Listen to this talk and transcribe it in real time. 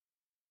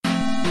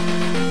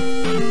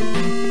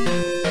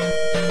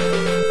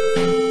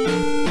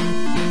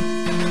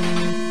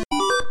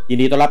ยิ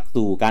นดีต้อนรับ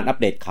สู่การอัป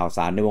เดตข่าวส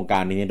ารในวงกา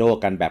ร Nintendo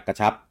กันแบบกระ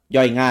ชับ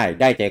ย่อยง่าย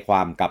ได้ใจคว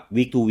ามกับ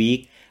Week to Week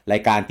รา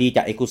ยการที่จ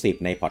ะ Exclusive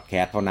ในพอดแค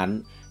สต์เท่านั้น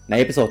ใน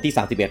เอพิโซดที่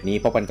31นี้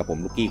พบกันกับผม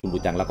ลูกกี้คุณบู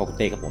จังแล้วก็คุณ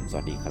เต้กับผมส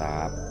วัสดีครั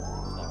บ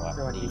ส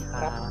วัสดีค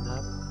รับ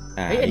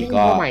อันนี้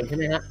ก็ใหม่ใช่ไ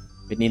หมฮะ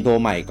เป็นอินโทร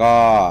ใหม่ก็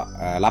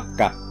รับ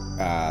กับ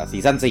ซี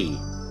ซั่น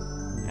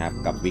4นะครับ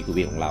กับ Week to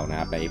Week ของเรานะ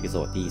ครับในเอพิโซ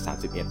ดที่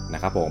31น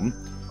ะครับผม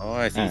โอ้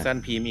ยซีซั่น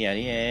พรีเมียร์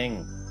นี่เอง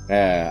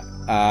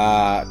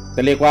จ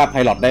ะเรียกว่าไพ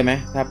ลอตได้ไหม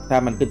ถ้า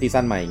มันขึ้นซี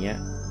ซั่นใหม่อย่างเงี้ย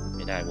ไ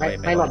ม่ได้เว้ย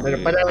ไพลอตไม่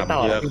ได้ต่อ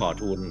เพื่อขอ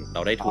ทุนเร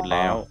าได้ทุนแ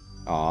ล้ว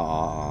อ๋อ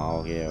โอ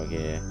เค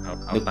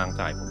เอาตังค์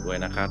จ่ายผมด้วย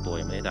นะค่าตัว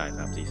ยังไม่ได้จ่าย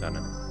3ซีซั่น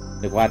นั้น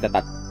นึกว่าจะ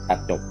ตัด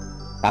จบ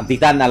3ซี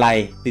ซั่นอะไร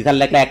ซีซั่น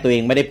แรกๆตัวเอ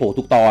งไม่ได้โผล่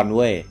ทุกตอนเ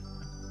ว้ย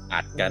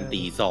อัดกัน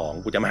ตี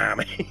 2กูจะมาไห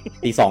ม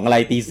ตี 2อะไร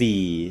ตี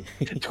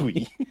 4ถุย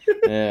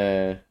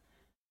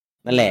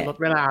นั่นแหละลด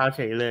เวลาเ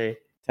ฉยเลย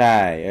ใช่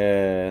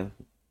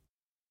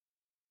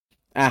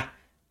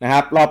นะค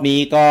รับรอบนี้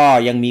ก็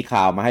ยังมี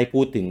ข่าวมาให้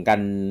พูดถึงกัน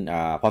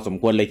พอสม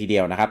ควรเลยทีเดี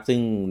ยวนะครับซึ่ง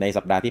ใน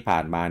สัปดาห์ที่ผ่า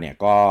นมาเนี่ย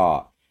ก็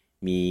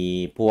มี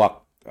พวก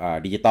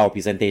Digital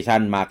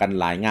Presentation มากัน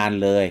หลายงาน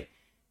เลย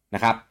น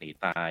ะครับหนี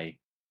ตาย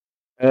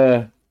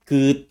คื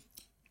อ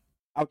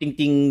เอาจ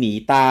ริงๆหนี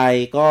ตาย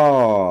ก็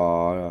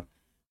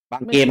บา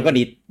งเกมก็ห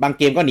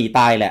นีต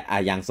ายแหละ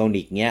อย่าง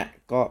Sonic เงี้ย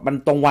ก็มัน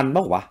ตรงวัน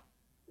ป่ะวะ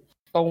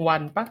ตรงวั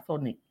นป่ะ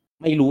Sonic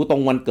ไม่รู้ตร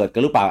งวันเกิดกั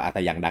นหรือเปล่าแ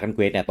ต่อย่าง Dragon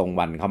Quest เนี่ยตรง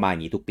วันเข้ามาอย่า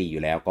งนี้ทุกปีอ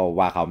ยู่แล้วก็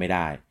ว่าเขาไม่ไ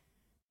ด้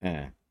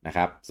นะค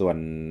รับส่วน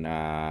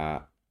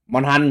ม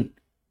อน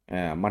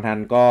ฮัน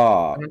ก็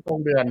ตร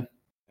งเดือน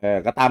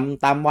ก็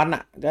ตามวันอ่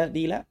ะก็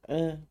ดีแล้ว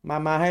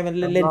มาให้มัน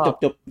เล่น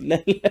จบเล่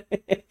น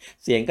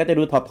เสียงก็จะ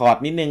ดูถอด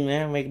นิดนึงน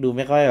ะไ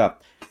ม่ค่อยแบบ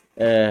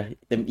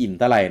เต็มอิ่ม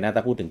เท่าไหร่นะถ้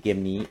าพูดถึงเกม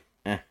นี้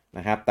น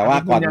ะครับแต่ว่า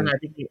ก่อน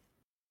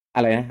อ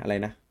ะไร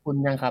นะคุณ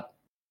ยังครับ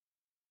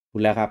คุ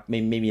ณแล้วครับไ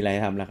ม่มีอะไร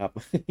ทำแล้วครับ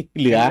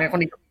เหลือค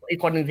นอี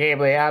กคนหนึ่งเท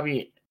ไปพี่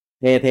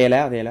เทแล้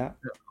วโ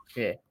อเค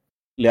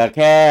เหลือแ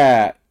ค่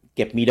เ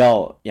ก็บมิดเดิล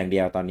อย่างเดี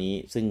ยวตอนนี้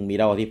ซึ่งมิด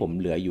เดิลที่ผม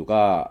เหลืออยู่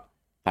ก็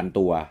1,000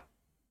 ตัว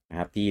นะ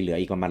ครับที่เหลือ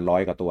อีกประมาณ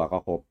100 กว่าตัวก็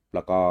ครบแ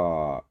ล้วก็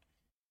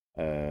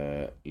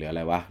เหลืออะไ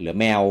รวะเหลือ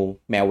แมว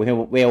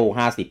เวล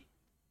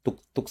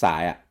50ทุกสา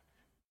ย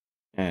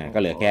ก็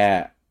เหลือแ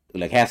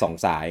ค่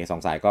2 สา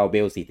ยก็เว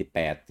ล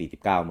48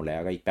 49หมดแล้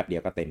วก็อีกแป๊บเดีย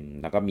วก็เต็ม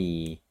แล้วก็มี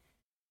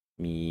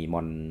ม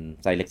อน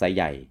ไซส์เล็กไซส์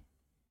ใหญ่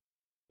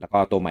แล้วก็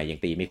ตัวใหม่ยัง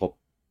ตีไม่ครบ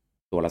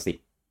ตัวละ10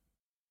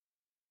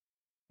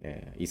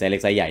อีไซส์เล็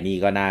กไซส์ใหญ่นี่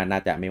ก็น่า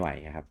จะไม่ไหว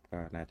ครับก็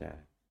น่า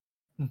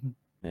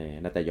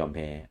จะยอมแ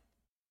พ้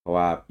เพราะ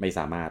ว่าไม่ส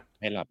ามารถ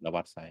ให้หลับระ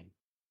วัดไซส์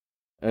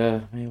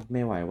ไ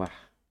ม่ไหวว่ะ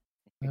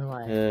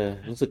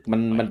รู้สึก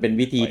มันเป็น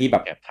วิธีที่แบ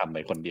บแอบทำไป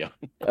คนเดียว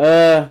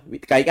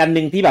ไก่อัน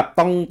นึงที่แบบ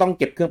ต้อง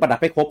เก็บเครื่องประดับ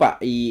ให้ครบ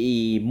อี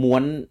ม้ว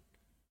น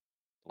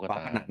ฝา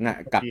ผนัง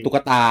กับตุ๊ก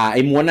ตาไ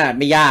อ้ม้วน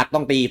ไม่ยากต้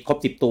องตีครบ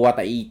10 ตัวแ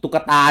ต่อีตุ๊ก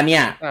ตาเนี่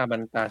ยมั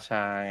นกาช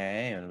าไง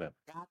มันแบบ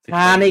ช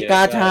าในก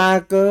าชา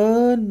เกิ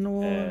น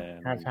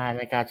กาชาใ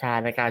นกา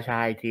ชา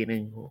อีกทีนึ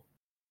ง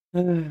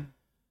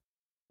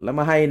แล้ว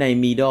มาให้ใน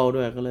มีดอล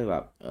ด้วยก็เลยแบ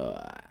บ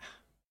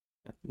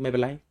ไม่เป็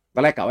นไรตอ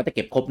นแรกกะว่าจะเ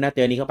ก็บครบนะเจ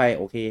อนี้เข้าไป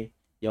โอเค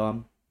ยอม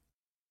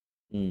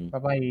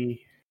ไป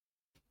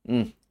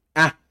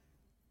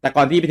แต่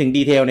ก่อนที่ไปถึง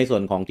ดีเทลในส่ว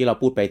นของที่เรา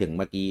พูดไปถึงเ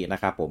มื่อกี้นะ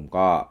ครับผม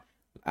ก็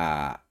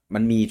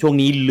มันมีช่วง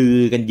นี้ลื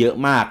อกันเยอะ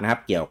มากนะครับ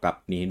เกี่ยวกับ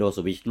Nintendo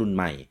Switch รุ่นใ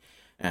หม่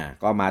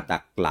ก็มาจา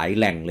กหลาย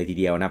แหล่งเลยที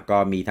เดียวนะครับก็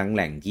มีทั้งแ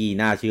หล่งที่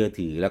น่าเชื่อ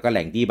ถือแล้วก็แห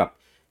ล่งที่แบบ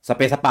สเ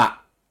ปซปะ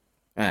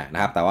น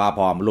ะครับแต่ว่าพ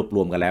อมารวบร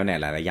วมกันแล้วเนี่ย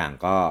หลายๆอย่าง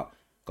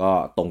ก็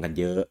ตรงกัน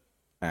เยอะ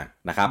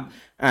นะครับ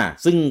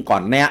ซึ่งก่อ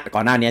น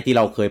หน้านี้ที่เ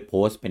ราเคยโพ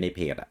สต์ไปในเพ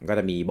จก็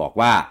จะมีบอก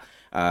ว่า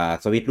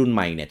สวิตช์รุ่นใ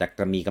หม่เนี่ย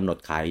จะมีกำหนด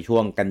ขายช่ว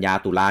งกันยา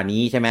ตุลา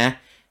นี้ใช่ไหม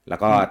แล้ว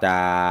ก็จะ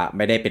ไ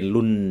ม่ได้เป็น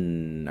รุ่น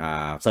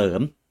เสริ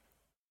ม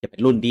จะเป็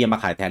นรุ่นที่มา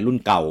ขายแทนรุ่น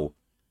เก่า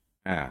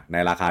ใน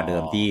ราคาเดิ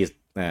มที่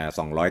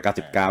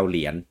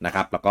$299นะค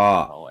รับแล้วก็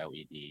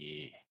LED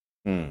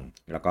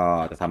แล้วก็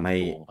จะทำให้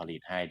ผลิ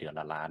ตให้เดือน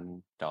ละล้าน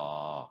จอ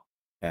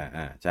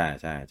ใ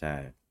ช่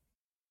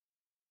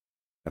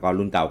แล้วก็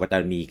รุ่นเก่าก็จะ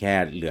มี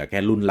เหลือแค่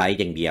รุ่นไลท์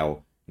อย่างเดียว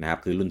นะครับ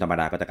คือรุ่นธรรม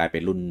ดาก็จะกลายเป็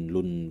น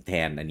รุ่นแท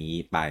นอันนี้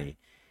ไป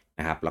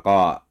นะครับแล้วก็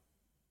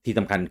ที่ส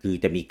ำคัญคือ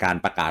จะมีการ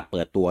ประกาศเ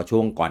ปิดตัวช่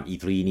วงก่อน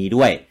E3 นี้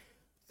ด้วย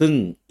ซึ่ง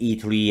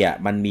E3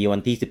 มันมีวั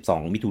นที่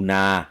12 มิถุน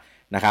าย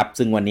นนะครับ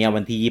ซึ่งวันนี้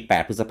วันที่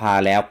28 พฤษภา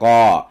แล้วก็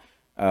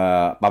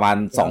ประมาณ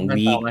2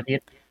 วีค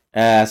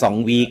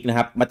2 วีคนะค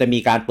รับมันจะมี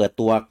การเปิด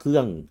ตัวเครื่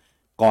อง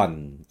ก่อน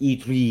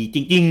E3 จ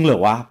ริงๆเหร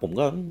อวะผม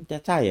ก็จะ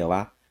ใช่เหรอว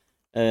ะ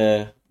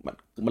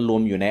มันรว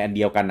มอยู่ในอันเ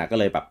ดียวกันก็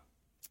เลยแบบ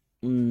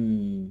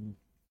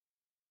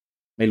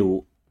ไม่รู้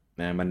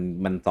นะ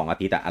มัน2 อา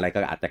ทิตย์อะไรก็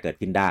อาจจะเกิด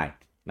ขึ้นได้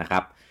นะครั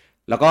บ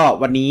แล้วก็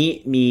วันนี้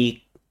มี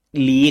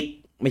ลีก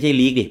ไม่ใช่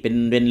ลีกดิเ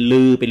ป็น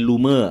ลือเป็นรู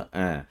เมอร์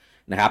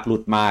นะครับหลุ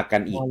ดมากั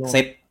นอีก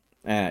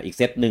เ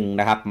ซตหนึ่ง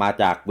นะครับมา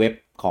จากเว็บ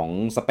ของ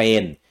สเป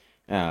น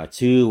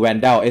ชื่อ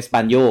Vandal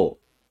Español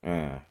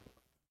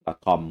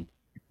 .com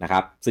นะค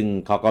รับซึ่ง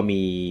เขาก็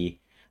มี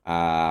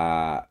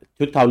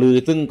ชุดข่าวลือ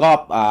ซึ่งก็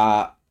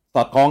ส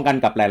อดคล้องกัน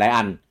กับหลายๆ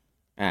อัน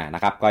น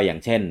ะครับก็อย่าง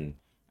เช่น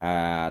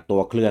ตั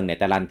วเครื่องเนี่ย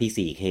จะรัน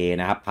ที่ 4K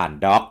นะครับผ่าน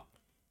ด็อก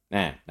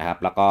นะครับ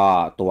แล้วก็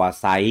ตัว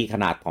ไซส์ข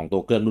นาดของตั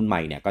วเครื่องรุ่นให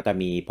ม่เนี่ยก็จะ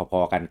มีพ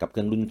อๆกันกับเค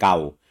รื่องรุ่นเก่า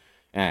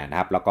นะ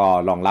ครับแล้วก็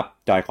รองรับ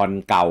จอยคอน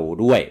เก่า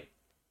ด้วย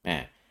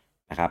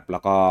นะครับแล้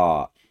วก็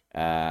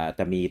จ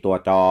ะมีตัว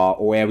จอ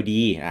OLED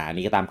อัน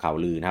นี้ก็ตามข่าว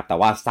ลือนะครับแต่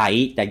ว่าไซ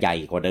ส์จะใหญ่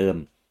กว่าเดิม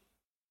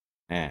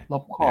ล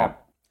บขอบ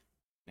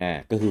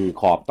ก็คือ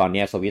ขอบตอน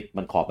นี้สวิตช์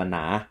มันขอบมันหน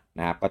า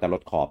นะครับก็จะล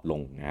ดขอบล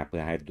งนะครับเพื่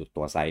อให้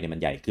ตัวไซส์เนี่ยมัน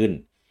ใหญ่ขึ้น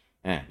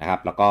นะครับ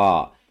แล้วก็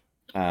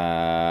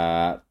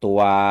ตัว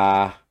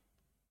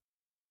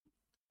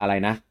อะไร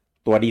นะ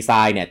ตัวดีไซ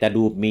น์เนี่ยจะ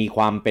ดูมีค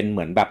วามเป็นเห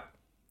มือนแบบ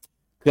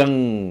เครื่อ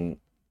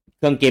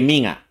งเกมมิ่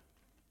ง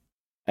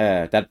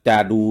จะ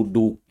ดู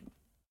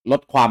ล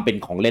ดความเป็น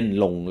ของเล่น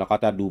ลงแล้วก็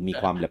จะดูมี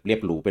ความแบบเรีย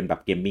บหรูเป็นแบ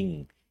บเกมมิ่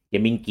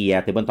งเกีย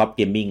ร์เทเบิลท็อปเ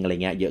กมมิ่งอะไร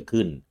เงี้ยเยอะ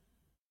ขึ้น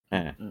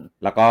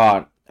แล้วก็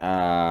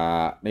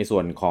ในส่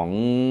วนของ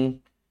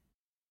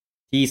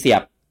ที่เสีย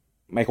บ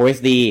micro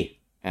SD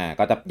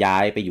ก็จะย้า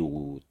ยไปอยู่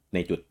ใน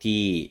จุด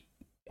ที่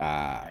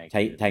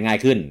ใช้ง่าย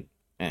ขึ้น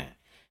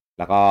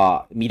แล้วก็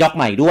มีด็อกใ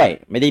หม่ด้วย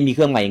ไม่ได้มีเค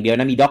รื่องใหม่อย่างเดียว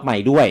นะมีด็อกใหม่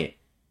ด้วย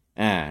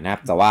นะครั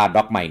บแต่ว่าด็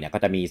อกใหม่เนี่ยก็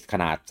จะมีข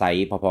นาดไซ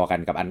ส์พอๆกัน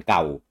กับอันเก่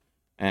า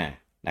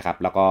นะครับ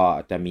แล้วก็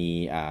จะมี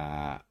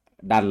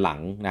ด้านหลัง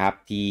นะครับ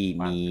ที่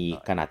มี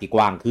ขนาดที่ก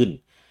ว้างขึ้น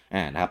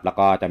นะครับแล้ว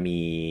ก็จะมี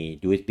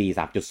USB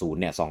 3.0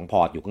 เนี่ย2พ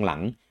อร์ตอยู่ข้างหลั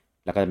ง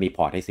แล้วก็จะมีพ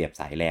อร์ตให้เสียบ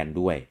สายแลน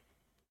ด้วย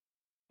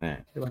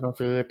ที่มันต้อง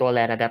ซื้อตัวแล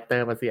นอะแดปเตอ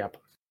ร์มาเสียบ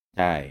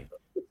ใช่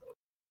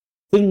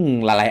ซึ่ง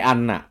หลายๆอัน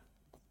น่ะ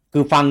คื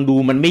อฟังดู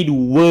มันไม่ดู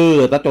เวอ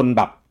ร์ซะจนแ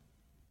บบ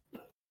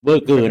เวอ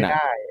ร์เกิน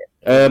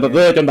แบบเว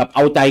อร์จนแบบเอ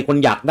าใจคน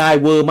อยากได้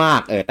เวอร์มา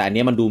กแต่อัน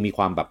นี้มันดูมีค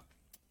วามแบบ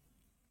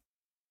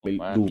ผม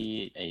ว่าที่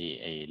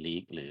ไอลี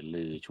กหรือ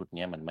ลือชุดเ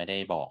นี้ยมันไม่ได้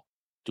บอก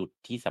จุด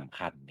ที่สำ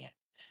คัญเนี่ย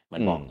มัน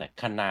บอกแต่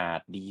ขนาด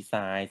ดีไซ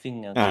น์ซึ่ง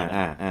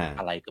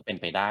อะไรก็เป็น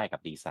ไปได้กั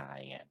บดีไซ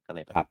น์ไงก็เล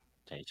ยแบบ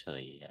เฉ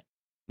ย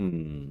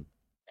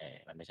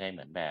ๆมันไม่ใช่เห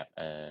มือนแบบ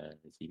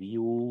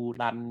CPU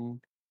รัน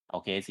โอ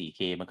เค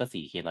 4K มันก็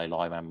 4K ล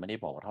อยๆมันไม่ได้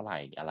บอกว่าเท่าไหร่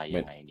อะไร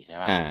ยังไงนี่ใช่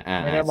ป่ะ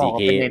ไม่ได้บอกว่า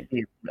เป็น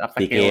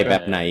native4K แบ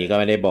บไหนก็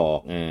ไม่ได้บอก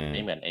ไ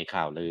ม่เหมือนไอ้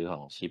ข่าวลือขอ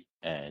งชิป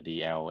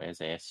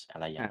DLSS อะ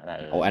ไรอย่างนั้น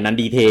อันนั้น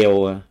ดีเทล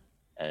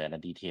นั่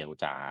นดีเทล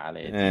จ๋าอะไร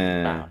จริง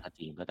เปล่าถ้า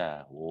จริงก็จะ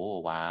โอ้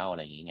ว้าวอะไ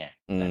รอย่างเงี้ย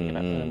แต่นี่แบ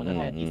บมันก็แ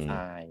ค่ดีไซ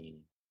น์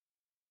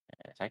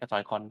ใช้กับจอ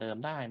ยคอนเดิม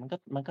ได้มั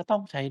นก็ต้อ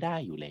งใช้ได้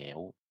อยู่แล้ว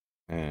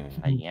อ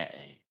ะไรเงี้ย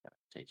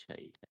เฉ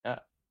ยๆแ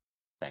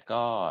ต่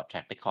ก็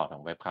track record ขอ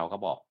งเว็บเขาก็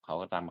บอกเขา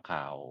ก็ตาม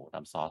ข่าวตา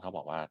มซอสเขาบ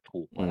อกว่า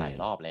ถูกมาหลาย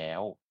รอบแล้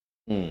ว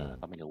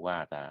ก็ไม่รู้ว่า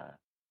จะ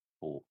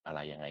ถูกอะไร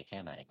ยังไงแค่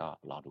ไหนก็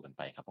รอดูกัน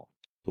ไปครับผม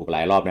ถูกหล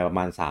ายรอบในประ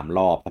มาณ3ร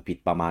อบถ้าผิด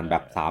ประมาณแบ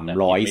บ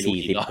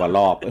340กว่าร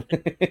อบ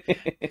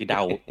คือเด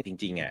าจ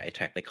ริงๆไอ้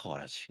track record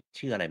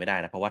ชื่ออะไรไม่ได้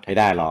นะเพราะว่าไม่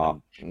ได้หรอก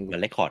มั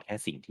น record แค่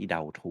สิ่งที่เด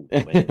าถูก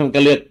มันก็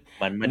เลือก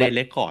มันไม่ได้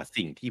record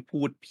สิ่งที่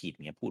พูดผิด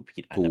ไงพูดผิ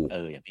ดอาจจะ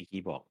อย่างพี่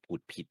กี้บอกพูด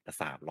ผิดมา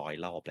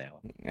300รอบแล้ว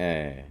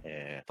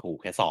ถูก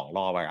แค่2ร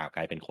อบก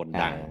ลายเป็นคน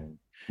ดัง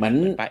เหมือน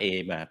ป้าเอ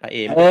ม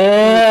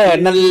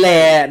นั่นแห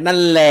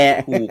ละ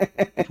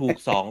ถูก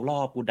2ร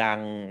อบกูดัง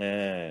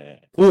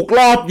ถูกร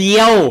อบเดี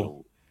ยว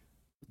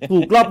ถู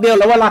กรอบเดียว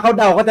แล้วเวลาเขา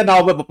เดาเขาจะเดา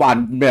แบบป่าน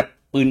แบบ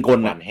ปืนกล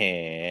แห่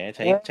ใ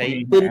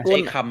ช้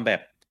คำแบ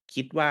บ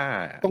คิดว่า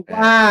ต้องก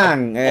ว้าง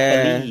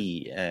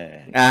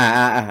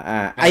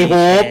ไอโฮ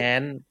ป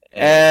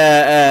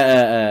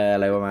อะ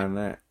ไรประมาณ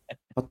นั้น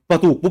พอ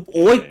ถูกปุ๊บโ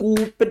อ้ยกู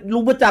เป็น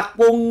รู้มาจาก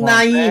วงใน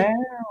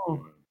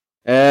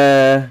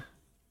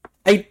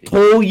ไอโท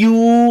ยู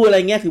อะไร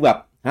เงี้ยคือแบบ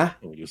ฮะ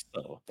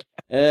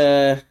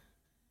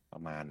ปร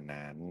ะมาณ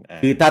นั้น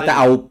คือถ้าจะ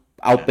เอ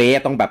าเป๊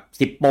ะต้องแบบ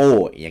ซิปโป้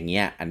อย่างเงี้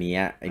ยอัน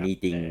นี้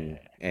จริง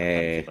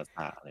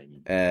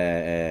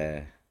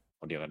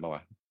คนเดียวกันป่าว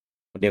ะ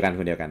คนเดียวกัน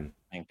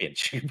แม่งเปลี่ยน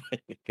ชื่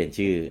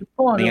อ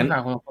ไม่งั้น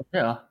ของคนใช่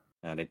เหรอ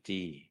เล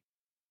จี้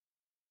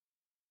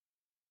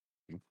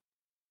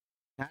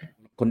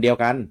คนเดียว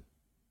กัน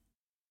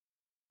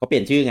เขาเปลี่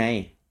ยนชื่อไง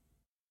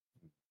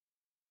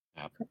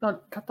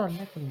ถ้าตอนแร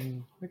กมัน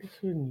ไม่ได้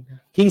ชื่อนี้นะ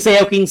คิงเซ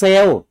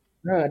ล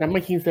นั่นไ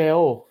ม่คิงเซล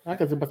ถ้าเ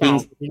กิดซื้อภาษา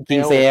คิ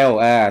งเซล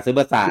ซื้อ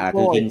ภาษา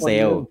คือคิงเซ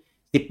ล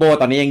ซิปโป้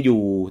ตอนนี้ยังอ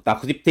ยู่แต่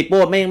ซิปโป้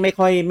ไม่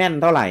ค่อยแม่น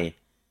เท่าไหร่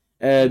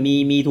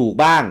มีถูก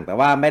บ้างแต่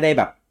ว่าไม่ได้แ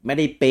บบไม่ไ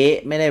ด้เป๊ะ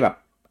ไม่ได้แบบ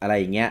อะไร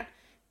อย่างเงี้ย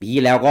ปี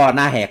แล้วก็ห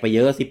น้าแหกไปเย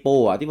อะซิปโป้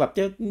ที่แบบจ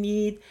ะมี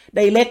ไ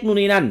ด้เล็กนู่น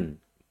นี่นั่น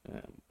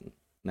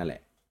นั่นแหล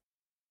ะ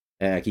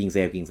คิงเซ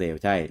ล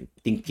ใช่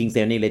คิงเซ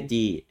ลนี่เล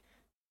จี้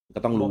ก็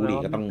ต้องรู้ดิ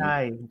ก็ต้องใช่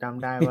จ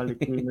ำได้ว่าเล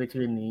จี้ไม่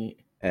ชื่อนี้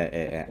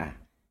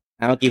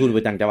เมื่อกี้คุณบู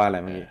จังจะว่าอะไร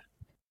เมื่อกี้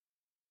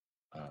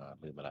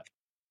ลืมไปละ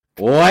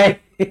โอ้ย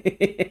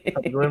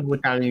ด้วยบู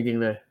จังจริง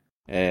ๆเลย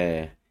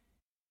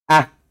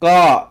ก็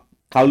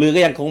ข่าวลือ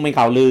ก็ยังคงเป็น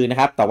ข่าวลือนะ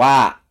ครับแต่ว่า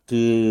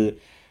คือ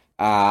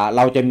เ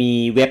ราจะมี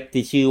เว็บ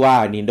ที่ชื่อว่า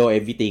Nintendo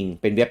Everything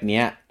เป็นเว็บเนี้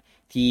ย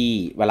ที่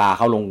เวลาเ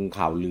ขาลง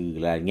ข่าวลือ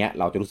อะไรเงี้ย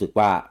เราจะรู้สึก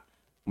ว่า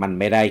มัน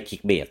ไม่ได้คลิ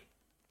กเบส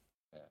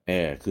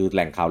คือแห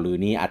ล่งข่าวลือ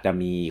นี้อาจจะ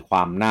มีคว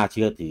ามน่าเ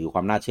ชื่อถือคว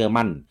ามน่าเชื่อ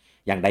มั่น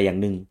อย่างใดอย่าง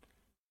หนึ่ง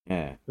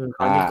คือเข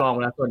ามีกรอง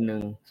แล้วส่วนหนึ่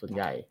งส่วนใ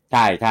หญ่ใ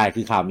ช่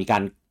คือข่าวมีกา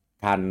ร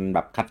แบ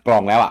บคัดกรอ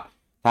งแล้ว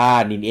ถ้า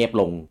นินเอฟ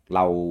ลงเร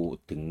า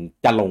ถึง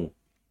จะลง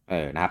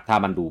นะครับถ้า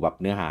มันดูแบบ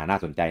เนื้อหาน่า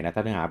สนใจนะถ้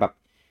าเนื้อหาแบบ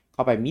เข้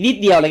าไปมีนิด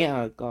เดียวอะไรเงี้ย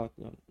ก็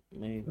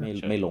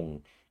ไม่ลง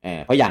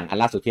เพราะอย่างอัน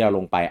ล่าสุดที่เราล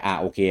งไป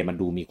โอเคมัน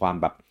ดูมีความ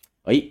แบบ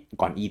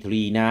ก่อน E3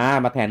 นะ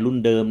มาแทนรุ่น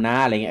เดิมนะ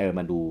อะไรเงี้ย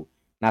มันดู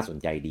น่าสน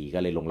ใจดีก็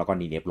เลยลงแล้วก็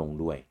นินเอฟลง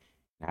ด้วย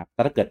นะครับ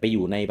ถ้าเกิดไปอ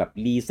ยู่ในแบบ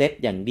รีเซ็ต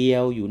อย่างเดีย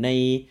วอยู่ใน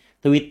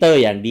Twitter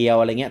อย่างเดียว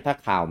อะไรเงี้ยถ้า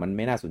ข่าวมันไ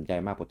ม่น่าสนใจ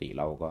มากปกติ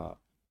เราก็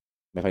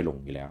ไม่ค่อยลง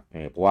อยู่แล้ว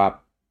เพราะว่า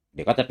เ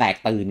ดี๋ยวก็จะแตก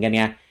ตื่นกันไ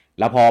ง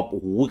แล้วพอโ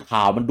อ้โห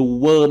ข่าวมันดู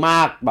เวอร์ม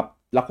ากแบบ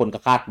แล้วคนก็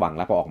คาดหวังแ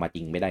ล้วพอออกมาจ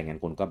ริงไม่ได้งั้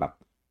นคนก็แบบ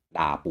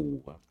ด่าปู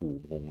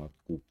งงว่า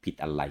กูผิด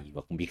อะไรว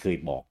ะกูไม่เคย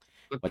บอก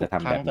ว่าจะท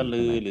ำแบบนี้จะ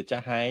ลือหรือจะ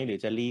ไฮหรือ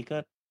จะลีก็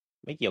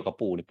ไม่เกี่ยวกับ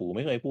ปู่นี่ปู่ไ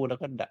ม่เคยพูดแล้ว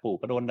ก็ปู่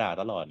ก็โดนด่า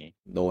ตลอดนี่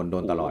โด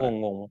นตลอด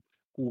งง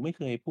กูไม่เ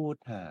คยพูด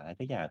หา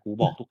ก็อย่ากู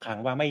บอกทุกครั้ง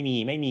ว่าไม่มี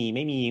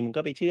มึง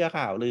ก็ไปเชื่อ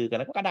ข่าวลือกัน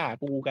แล้วก็ด่า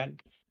กูกัน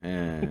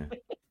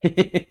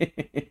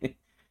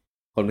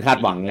คนคาด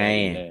หวังไง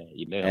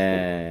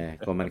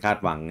คนมันคาด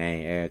หวังไง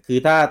คือ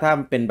ถ้า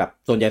เป็นแบบ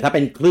ส่วนใหญ่ถ้าเ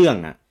ป็นเครื่อง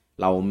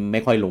เราไ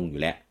ม่ค่อยลงอยู่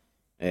แล้ว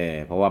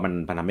เพราะว่ามัน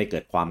ทำให้เกิ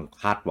ดความ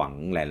คาดหวัง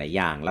หลายๆอ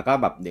ย่างแล้วก็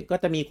แบบเดี๋ยวก็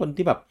จะมีคน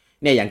ที่แบบ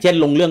เนี่ยอย่างเช่น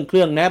ลงเรื่องเค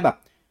รื่องนะแบบ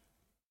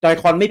จอย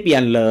คอนไม่เปลี่ย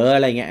นเลยอ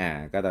ะไรเงี้ย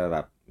ก็จะแบ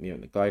บมี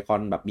จอยคอ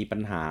นแบบมีปั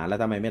ญหาแล้ว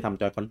ทำไมไม่ท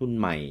ำจอยคอนรุ่น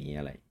ใหม่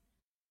อะไร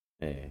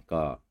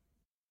ก็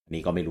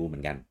นี่ก็ไม่รู้เหมื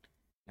อนกัน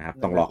นะครับ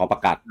ต้องรอเขาปร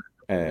ะกาศ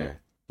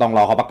ต้องร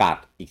อเขาประกาศ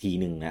อีกที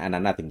หนึ่งนะอันนั้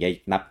นถึงจะ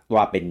นับ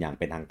ว่าเป็นอย่าง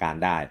เป็นทางการ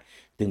ได้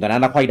ถึงตอนนั้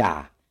นเราค่อยด่า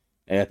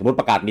สมมติ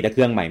ประกาศมีแต่เค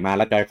รื่องใหม่มาแ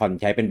ล้วจอยคอน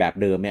ใช้เป็นแบบ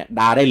เดิมเนี่ย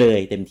ด่าได้เลย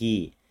เต็มที่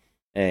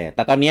แ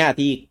ต่ตอนนี้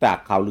ที่จาก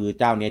ข่าวลือ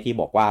เจ้านี้ที่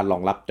บอกว่ารอ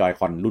งรับจอย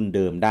คอนรุ่นเ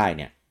ดิมได้เ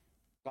นี่ย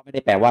ก็ไม่ไ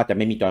ด้แปลว่าจะไ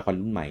ม่มีจอยคอน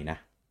รุ่นใหม่นะ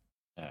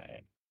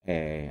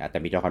อาจจะ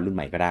มีจอยคอนรุ่นใ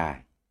หม่ก็ได้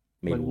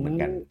ไม่รู้เหมือน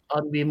กันตอ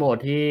นวีโหมด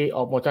ที่อ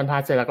อกโมชั่นพา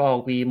สเสร็จแล้วก็ออ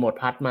กวีโหมด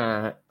พัดมา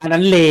อัน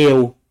นั้นเลว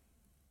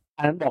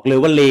อันนั้นบอกเลย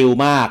ว่าเลว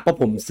มากเพราะ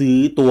ผมซื้อ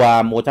ตัว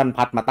โมชั่น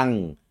พัดมาตั้ง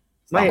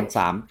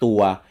3ตัว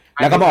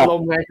แล้วก็บอกล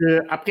งไงคือ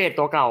อัปเกรด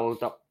ตัวเก่า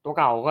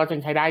ก็ยั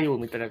งใช้ได้อยู่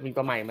มีแต่มี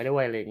ตัวใหม่มาด้ว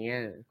ยอะไรอย่างเงี้ย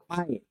ไ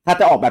ม่ถ้า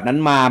จะออกแบบนั้น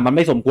มามันไ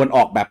ม่สมควรอ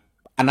อกแบบ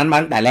อันนั้นมา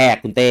ตั้งแต่แรก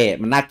คุณเต้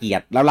มันน่าเกลีย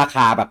ดแล้วราค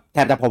าแบบแท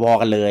บจะพอ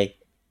ๆกันเลย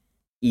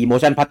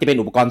motion pad ที่เป็น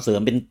อุปกรณ์เสริ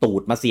มเป็นตู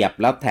ดมาเสียบ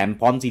แล้วแถม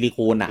พร้อมซิลิโค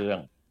น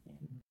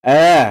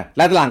แ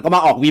ล้วหลังก็ม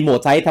าออกวีโมด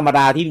ไซส์ธรรมด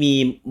าที่มี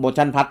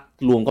motion pad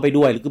รวมเข้าไป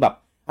ด้วยหรือคือแบบ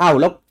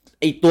แล้ว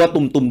ไอตัว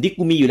ตุ่มๆที่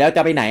กูมีอยู่แล้วจ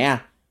ะไปไหน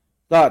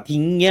ก็ทิ้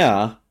งเงี้ยเหร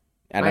อ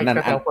อันนั้น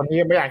ก็คนที่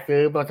ไม่อยากซื้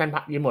อโมชั่นพั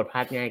ดวีโมดพั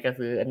ดไงก็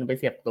ซื้ออันไป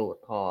เสียบตูด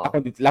พอ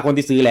แล้วคน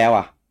ที่ซื้อแล้ว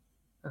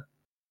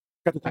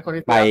ก็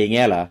ไปเ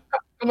งี้ยเหรอ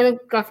ก็ไม่ต้อง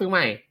ก็ซื้อให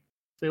ม่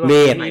เล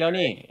ทมีแล้ว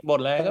นี่บท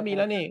เลยก็มีแ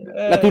ล้วนี่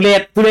แล้วทุเร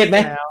ศไหม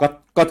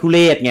ก็ทุเร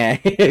ศไง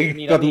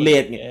ก็ทุเร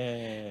ศไง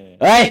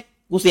เฮ้ย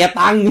กูเสีย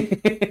ตังค์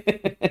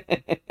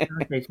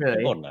เฉย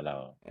ๆบ่นอะเรา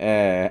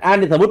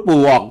นี่สมมติ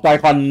ปู่ออกจอย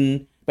คอน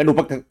เป็น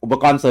อุป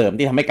กรณ์เสริม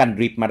ที่ทำให้กันด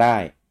ริฟต์มาได้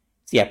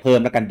เสียบเพิ่ม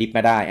แล้วกันดริฟต์ม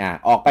าได้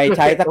ออกไปใ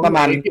ช้สักประม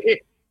าณ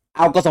เ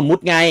อาก็สมมุ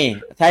ติไง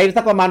ใช้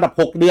สักประมาณแบบ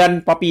6 เดือน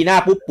พอปีหน้า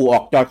ปุ๊บปู่อ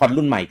อกจอยคอน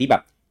รุ่นใหม่ที่แบ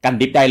บกัน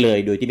ดริฟต์ได้เลย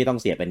โดยที่ไม่ต้อง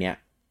เสียบอันเนี้ย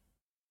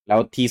แล้ว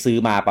ที่ซื้อ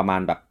มาประมา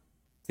ณแบบ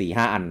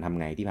4-5 อันทำ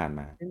ไงที่ผ่าน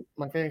มา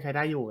มันก็ยังใช้ไ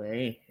ด้อยู่ไง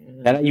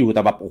ได้อยู่แ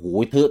ต่แบบโอ้โห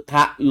เถอะท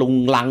ะลง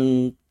ลัง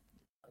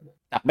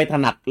จับไม่ถ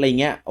นัดอะไร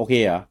เงี้ยโอเค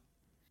เหรอ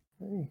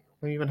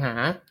ไม่มีปัญหา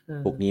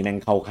พวกนี้แม่ง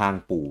เข้าข้าง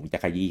ปู่จะ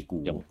ขยี้กู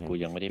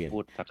ยังไม่ได้พู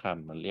ดสักค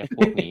ำมันเรียกพ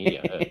วกนี้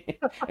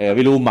ไ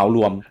ม่รู้เหมาร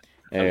วม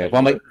เพรา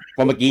ะเ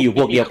มื่อกี้อยู่พ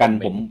วกเดียวกัน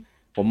ผ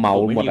มเหมา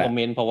หมดแหละคอมเ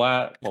มนต์เพราะว่า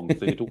ผม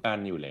ซื้อทุกอัน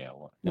อยู่แล้ว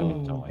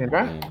เห็นป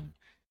ะ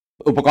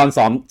อุปกรณ์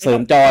เสริ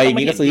มจอยอย่าง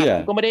นี้ก็ซื้อ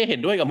ก็ไม่ได้เห็น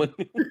ด้วยกับมึง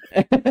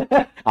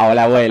เอาแ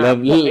ล้วเว้ยเริ่ม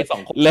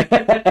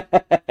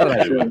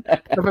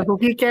จะเป็นพวก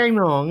พี่แกล้ง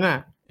น้อง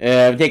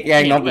ไม่ใช่แกล้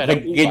งน้อง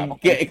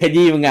ข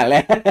ยี้มึงแล้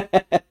ว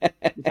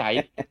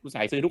กูส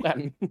ายซื้อทุกอัน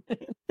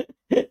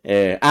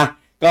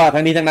ก็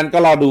ทั้งนี้ทั้งนั้นก็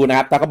รอดูนะค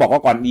รับถ้าเขาบอกว่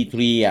าก่อน E3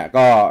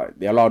 ก็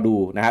เดี๋ยวรอดู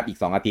นะครับอีก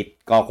2 อาทิตย์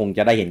ก็คงจ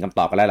ะได้เห็นคำต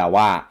อบกันแล้วแหละ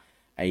ว่า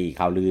ไอ้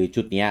ข่าวลือ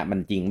ชุดนี้มัน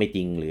จริงไม่จ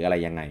ริงหรืออะไร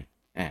ยังไง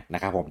นะ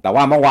ครับผมแต่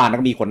ว่าเมื่อวาน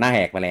ก็มีคนหน้าแห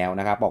กมาแล้ว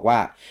นะครับบอกว่า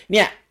เ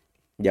นี่ย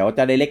เดี๋ยวจ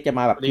ะDirectจะ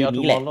มาแบบ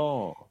นี้แหละ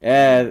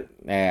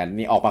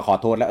นี่ออกมาขอ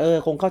โทษแล้ว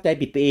คงเข้าใจ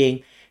ผิดไปเอง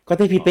ก็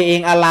ที่ผิดไปเอ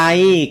งอะไร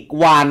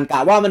หวานกะ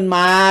ว่ามันม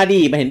าดิ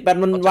มาเห็นเป็น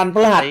วันพฤ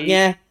หัสไง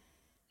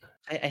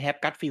I have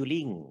gut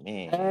feeling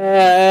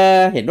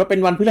เห็นว่าเป็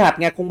นวันพฤหัส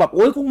ไงคงแบบโ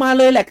อ๊ยคงมา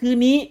เลยแหละคืน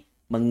นี้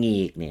มังงี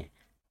กเนี่ย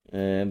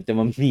จะ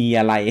มามี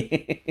อะไร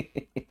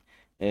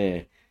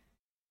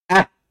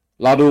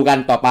รอดูกัน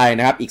ต่อไป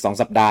นะครับอีก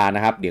2 สัปดาห์น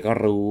ะครับเดี๋ยวก็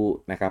รู้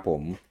นะครับผ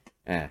ม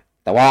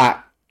แต่ว่า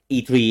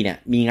E3 เนี่ย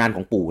มีงานข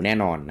องปู่แน่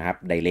นอนนะครับ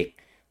Direct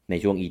ใน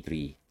ช่วง E3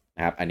 น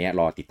ะครับอันนี้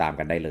รอติดตาม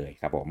กันได้เลย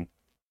ครับผม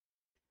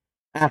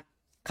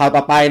ข่าวต่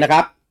อไปนะค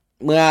รับ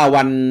เมื่อ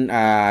วัน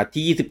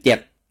ที่27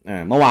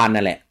เมื่อวาน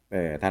นั่นแหละ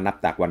ถ้านับ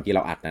จากวันที่เร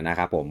าอัดนะ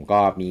ครับผมก็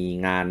มี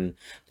งาน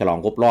ฉลอง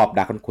ครบรอบ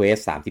Dragon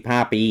Quest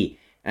 35 ปี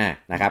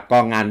นะครับก็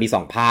งานมี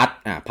2 พาร์ท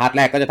พาร์ทแ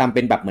รกก็จะทำเ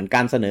ป็นแบบเหมือนก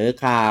ารเสนอ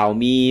ข่าว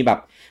มีแบบ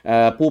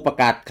ผู้ประ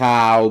กาศข่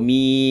าว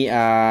มี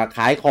ข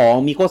ายของ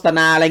มีโฆษณ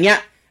าอะไรเงี้ย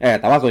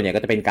แต่ว่าส่วนใหญ่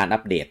ก็จะเป็นการอั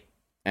ปเดต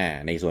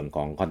ในส่วนข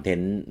องคอนเทน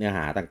ต์เนื้อห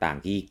าต่าง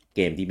ๆที่เก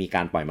มที่มีก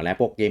ารปล่อยมาแล้ว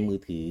พวกเกมมือ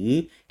ถือ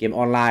เกมอ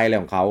อนไลน์อะไร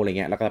ของเขาอะไรเ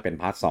งี้ยแล้วก็จะเป็น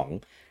พาร์ท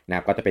 2นะค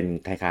รับก็จะเป็น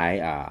คล้าย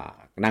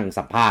ๆนั่ง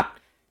สัมภาษณ์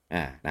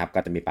นะครับก็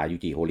จะมีปายู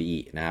จิโฮริ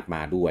นะครับม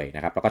าด้วยน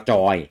ะครับแล้วก็จ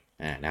อย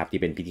นะครับ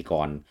ที่เป็นพิธีก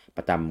รป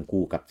ระจำ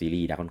คู่กับซี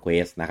รีส์ Dragon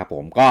Quest นะครับผ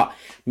มก็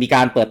มีก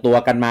ารเปิดตัว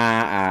กันมา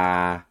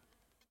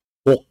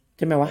6ใ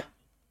ช่ไหมวะ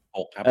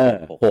6ครับ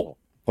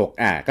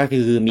6ก็คื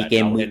อมีเก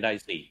มมือได้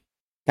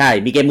4ใช่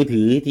มีเกมมือ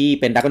ถือที่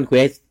เป็น Dragon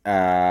Quest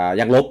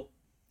ยังลบ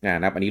น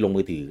ะครับอันนี้ลง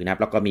มือถือนะครับ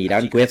แล้วก็มี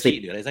Dragon Quest 10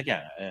หรืออะไรสักอย่า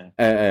ง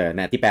น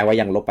ะที่แปลว่า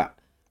ยังลบ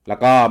แล้ว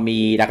ก็มี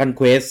Dragon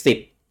Quest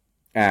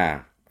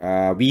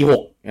 10V6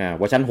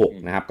 เวอร์ชัน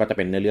6นะครับก็จะเ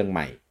ป็นเนื้อเรื่องให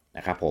ม่น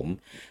ะครับผม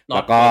แ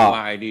ล้วก็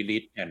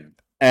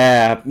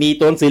มี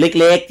ตัวหนังสือเ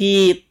ล็กๆที่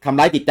ทำ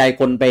ร้ายจิตใจ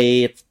คนไป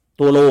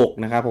ทั่วโลก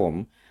นะครับผม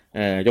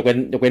ยก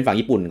เว้นฝั่ง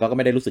ญี่ปุ่นก็ไ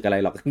ม่ได้รู้สึกอะไร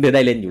หรอกไ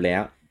ด้เล่นอยู่แล้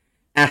ว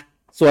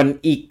ส่วน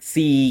อีก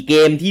4เก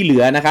มที่เหลื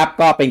อนะครับ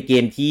ก็เป็นเก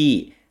มที่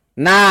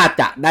น่า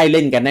จะได้เ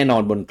ล่นกันแน่นอ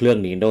นบนเครื่อง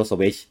Nintendo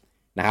Switch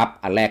นะครับ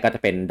อันแรกก็จะ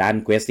เป็น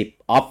Dragon Quest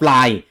 10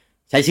 Offline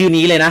ใช้ชื่อ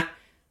นี้เลยนะ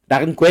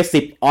Dragon Quest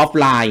 10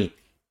 Offline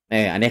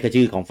อันนี้คือ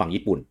ชื่อของฝั่ง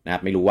ญี่ปุ่นนะครั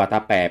บไม่รู้ว่าถ้า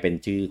แปลเป็น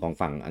ชื่อของ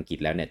ฝั่งอังกฤษ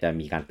แล้วเนี่ยจะ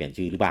มีการเปลี่ยน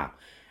ชื่อหรือเปล่า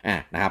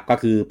นะครับก็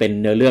คือเป็น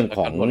เนื้อเรื่องข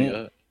อง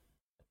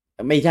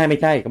ไม่ใ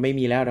ช่ก็ไม่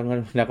มีแล้ว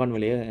Dragon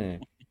Warrior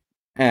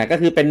ก็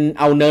คือเป็น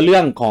เอาเนื้อเรื่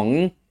องของ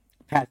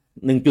แพท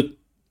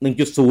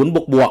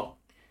 1.0 บวก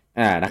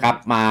นะครับ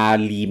มา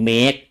รีเม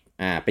ค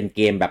เป็นเ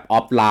กมแบบออ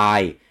ฟไล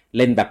น์เ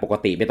ล่นแบบปก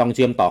ติไม่ต้องเ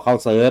ชื่อมต่อเข้า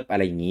เซิร์ฟอะไ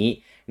รอย่างนี้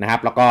นะครับ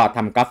แล้วก็ท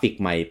ำกราฟิก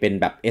ใหม่เป็น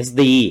แบบ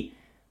SD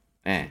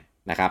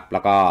นะครับแล้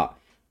วก็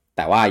แ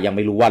ต่ว่ายังไ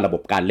ม่รู้ว่าระบ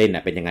บการเล่น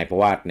เป็นยังไงเพรา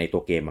ะว่าในตั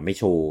วเกมมันไม่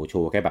โช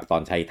ว์แค่แบบตอ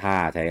นใช้ท่า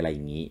ใช้อะไรอ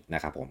ย่างนี้น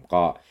ะครับผม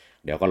ก็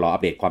เดี๋ยวก็รออั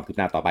ปเดตความคืบ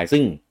หน้าต่อไป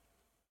ซึ่ง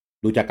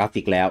ดูจากกรา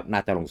ฟิกแล้วน่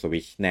าจะลง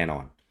Switch แน่นอ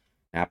น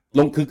นะครับล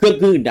งคือเครื่อง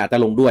อื่นอาจจะ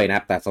ลงด้วยนะค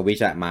รับแต่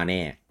Switch มาแน่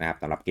นะครับ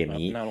สำหรับเกม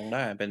นี้น่าลงไ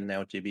ด้เป็นแน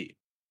ว GB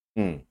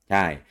ใ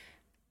ช่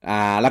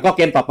แล้วก็เ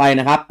กมต่อไป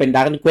นะครับเป็น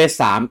Dragon Quest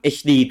 3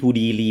 HD 2D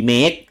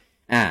Remake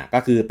ก็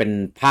คือเป็น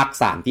ภาค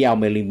3ที่เอา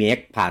มา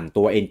remake ผ่าน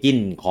ตัว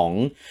engine ของ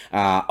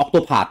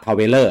Octopath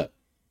Traveler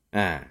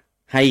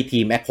ให้ที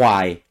ม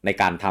Acquire ใน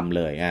การทำเ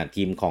ลย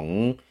ทีมของ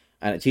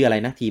ชื่ออะไร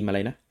นะทีมอะไร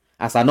นะ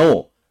Asano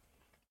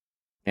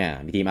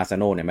มีทีม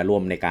Asano เนี่ยมาร่ว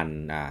มในการ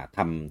ท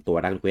ำตัว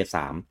Dragon Quest 3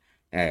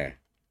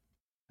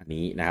อัน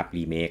นี้นะครับ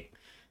remake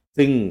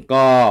ซึ่ง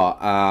ก็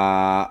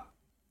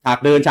ฉาก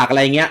เดินฉากอะไ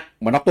รเงี้ย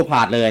เหมือน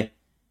Octopathเลย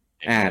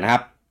นะครั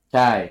บใ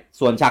ช่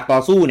ส่วนฉากต่อ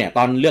สู้เนี่ยต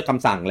อนเลือกค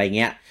ำสั่งอะไรเ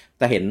งี้ย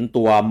จะเห็น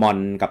ตัวมอน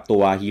กับตั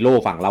วฮีโร่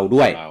ฝั่งเรา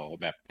ด้วย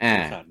แบบ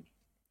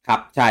ครับ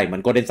ใช่เหมือ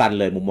นโกลเด้นซัน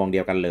เลยมุมมองเดี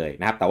ยวกันเลย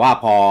นะครับแต่ว่า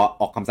พอ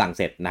ออกคำสั่งเ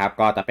สร็จนะครับ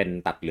ก็จะเป็น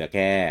ตัดเหลือแ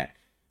ค่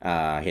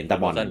เห็นแต่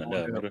มอนเหมือนเ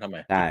ดิมไม่รู้ทำไม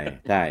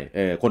ใช่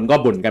คนก็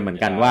บ่นกันเหมือน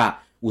กันว่า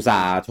อุตส่า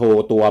ห์โช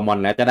ว์ตัวมอน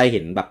แล้วจะได้เ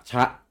ห็นแบบ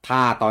ท่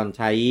าตอน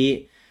ใช้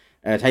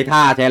ท่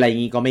าใช้อะไรอย่า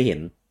งงี้ก็ไม่เห็น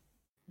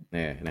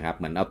นะครับ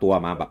เหมือนเอาตัว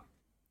มาแบบ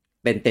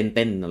เ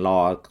ต้นรอ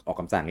ออก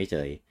คำสั่งเฉ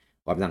ย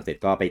ๆคำสั่งเสร็จ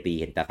ก็ไปตี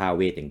เห็นแต่ท่าเ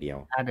วทอย่างเดียว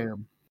ท่าเดิม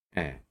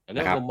เ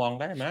รื่องมุมมอง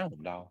ได้ไหมผ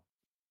มเดา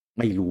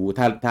ไม่รู้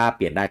ถ้าเ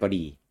ปลี่ยนได้ก็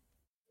ดี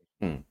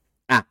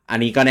อัน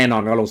นี้ก็แน่นอ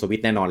นก็ลงสวิต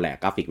ช์แน่นอนแหละ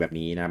กราฟิกแบบ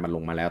นี้นะมันล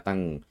งมาแล้วตั้ง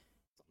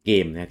เก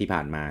มนะที่ผ่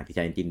านมาที่ใ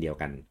ช้เอนจินเดียว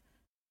กัน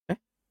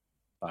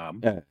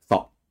3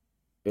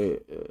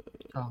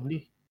ดิ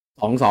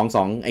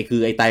2ไอ้คื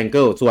อไอ้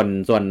Triangle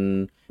ส่วน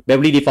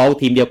Bravely Default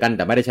ทีมเดียวกันแ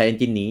ต่ไม่ได้ใช้เอน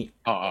จินนี้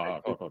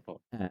โทษ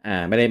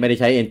ไม่ได้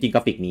ใช้เอนจินกร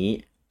าฟิกนี้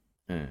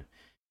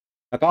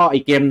แล้วก็อี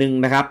กเกมหนึ่ง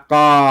นะครับ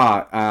ก็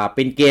เ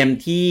ป็นเกม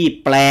ที่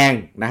แปลง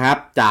นะครับ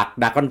จาก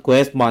Dragon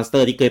Quest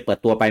Monster ที่เคยเปิด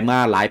ตัวไปเมื่อ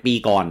หลายปี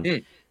ก่อน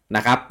น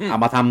ะครับเอา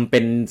มาทำเป็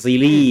นซี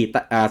รีส์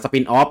สปิ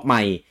นออฟให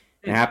ม่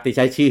นะครับที่ใ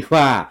ช้ชื่อ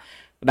ว่า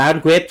Dragon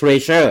Quest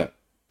Treasure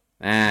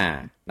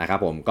นะครับ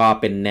ผมก็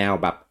เป็นแนว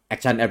แบบ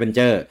Action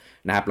Adventure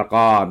นะครับแล้ว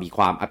ก็มีค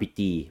วาม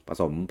RPG ผ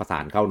สมผสา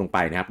นเข้าลงไป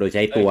นะครับโดยใ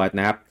ช้ตัว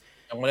นะครับ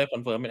ยังไม่ได้คอ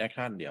นเฟิร์มเป็นแอค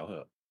ชั่นเดี๋ยวเห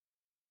อะ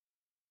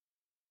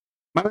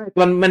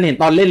มันเห็น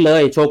ตอนเล่นเล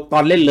ยโชว์ต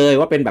อนเล่นเลย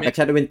ว่าเป็นแบบ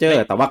Action Adventure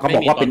แต่ว่าเขาบ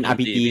อกว่าเป็น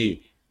RPG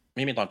ไ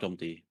ม่มีตอนโจม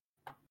ตี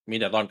มี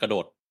แต่ตอนกระโด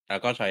ดแล้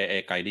วก็ใช้ไอ้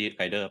ไ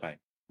กเดอร์ไป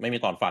ไม่มี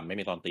ตอนฟันไม่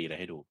มีตอนตีอะไร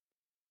ให้ดู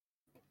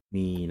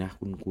มีนะ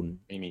คุณ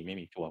ไม่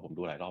มีชัวร์ผม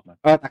ดูหลายรอบนะ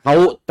แต่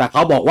เข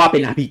าบอกว่าเป็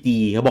น RPG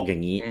เขาบอกอย่า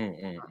งนี้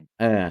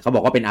เขาบ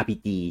อกว่าเป็น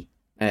RPG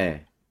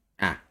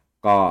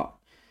ก็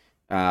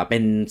เป็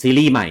นซี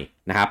รีส์ใหม่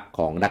นะครับข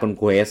อง Dragon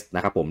Quest น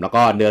ะครับผมแล้ว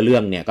ก็เนื้อเรื่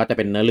องเนี่ยก็จะเ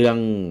ป็นเนื้อเรื่อง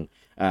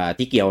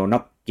ที่เกี่ยว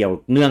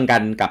เนื่องกั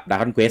นกับ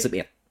Dragon Quest 11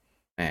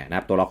นะค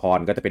รับตัวละคร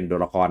ก็จะเป็นตัว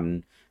ละคร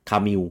คา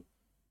มิล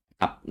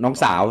กับน้อง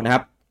สาวนะครั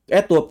บ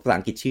ตัวภาษา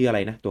อังกฤษชื่ออะไร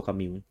นะตัวคา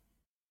มิล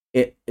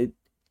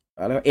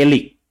อะไรเอลิ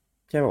ก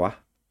ใช่ป่าววะ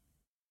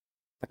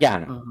สักอย่าง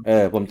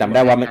ผมจำไ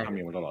ด้ว่าคา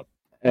มิลตลอด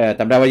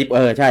จำได้ว่า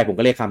ใช่ผม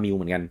ก็เรียกคามิลเ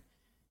หมือนกัน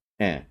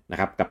นะ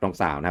ครับกับน้อง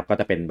สาวนะครับก็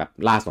จะเป็นแบบ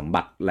ล่าสม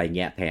บัติอะไรเ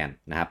งี้ยแทน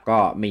นะครับก็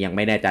ยังไ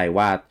ม่แน่ใจ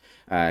ว่า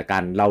กา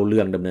รเล่าเ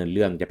รื่องดำเนินเ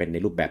รื่องจะเป็นใน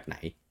รูปแบบไหน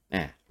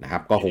นะครั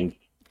บก็คง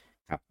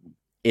ครับ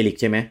เอลิก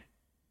ใช่ไหม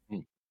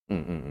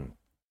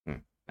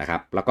นะครั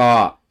บแล้วก็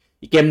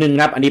อีกเกมหนึ่ง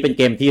ครับอันนี้เป็นเ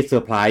กมที่เซอ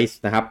ร์ไพรส์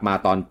นะครับมา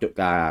ตอน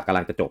กำ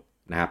ลังจะจบ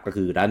นะครับก็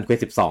คือ Dragon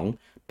Quest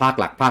ภาค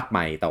หลักภาคให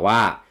ม่แต่ว่า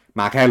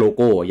มาแค่โลโ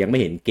ก้ยังไม่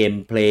เห็นเกม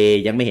เพลย์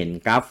ยังไม่เห็น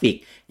กราฟิก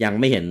ยัง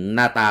ไม่เห็นห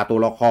น้าตาตัว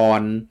ละคร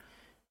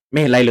ไม่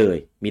เห็นอะไรเลย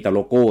มีแต่โล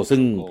โก้ซึ่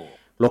ง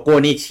โลโก้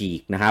นี่ฉี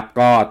กนะครับ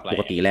ก็ป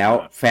กติแล้ว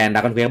แฟน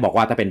Dragon Quest บอก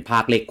ว่าถ้าเป็นภา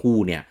คเลขคู่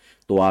เนี่ย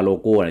ตัวโล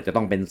โก้เนี่ยจะ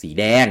ต้องเป็นสี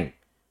แดง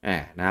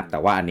นะครับแต่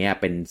ว่าอันเนี้ย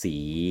เป็น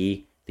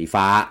สี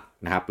ฟ้า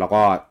นะครับแล้ว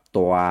ก็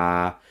ตัว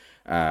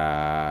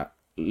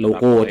โล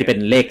โก้ที่เป็น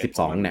เลข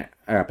12เนี่ย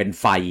เป็น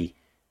ไฟ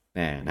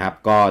นะครับ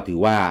ก็ถือ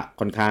ว่า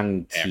ค่อนข้าง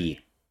ฉีก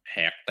แห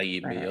กตีน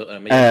ไปเยอะ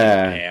ไม่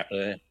แหกเ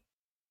ลย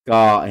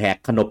ก็แหก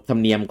ขนบธรร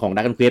มเนียมของ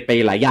Dragon Quest ไป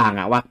หลายอย่าง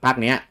ว่าภาค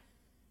เนี้ย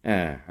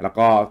แล้ว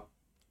ก็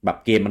แบบ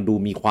เกมมันดู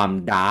มีความ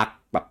ดาร์ก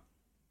แบบ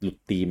หลุด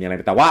ธีมอะไร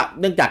แต่ว่า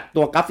เนื่องจาก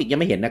ตัวกราฟิกยัง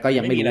ไม่เห็นนะก็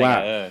ยังไม่รู้ว่า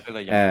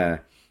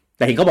แ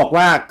ต่เห็นเขาบอก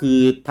ว่าคือ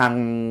ท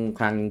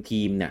าง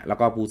ทีมเนี่ยแล้ว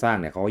ก็ผู้สร้าง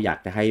เนี่ยเขาอยาก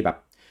จะให้แบบ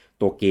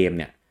ตัวเกม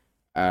เนี่ย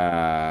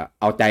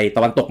เอาใจต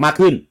ะวันตกมาก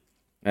ขึ้น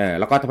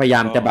แล้วก็พยาย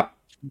ามจะแบบ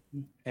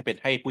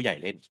ให้ผู้ใหญ่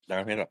เล่นแล้ว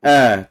ให้แบบ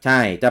ใช่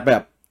จะแบ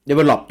บ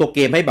develop ตัวเก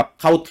มให้แบบ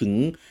เข้าถึง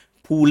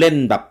ผู้เล่น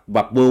แบ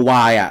บ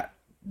worldwide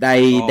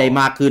ได้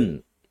มากขึ้น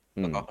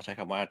แล้วก็เขาใช้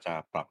คำว่าจะ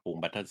ปรับปรุง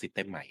Battle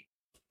System ใหม่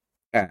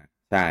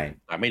ใช่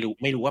แต่ไม่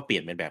รู้ว่าเปลี่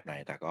ยนเป็นแบบไหน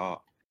แต่ก็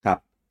ครับ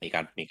มีก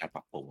ารป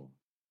รับปรุง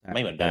ไ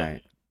ม่เหมือนเดิม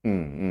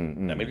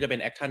แต่ไม่รู้จะเป็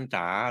นแอคชั่น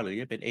จ๋าหรือ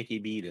จะเป็น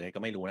ATB หรืออะไร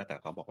ก็ไม่รู้นะแต่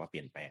เขาบอกว่าเป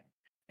ลี่ยนแปลง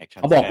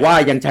เขาบอกว่า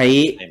ยัง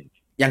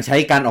ใช้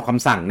การออกค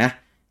ำสั่งนะ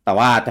แต่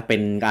ว่าจะเป็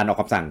นการออก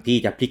คำสั่งที่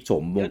จะพลิกโฉ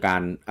มวงกา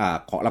ร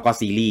แล้วก็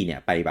ซีรีส์เนี่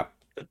ยไปแบบ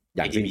อ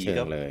ย่างสิ้นเชิ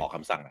งเลยออกค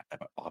ำสั่งแต่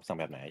ออกคำสั่ง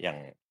แบบไหนอย่าง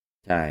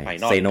ใช่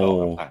เซโน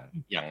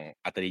อย่าง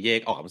อัตริเยก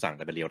ออกคำสั่งแ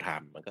ต่เป็นเรียลไท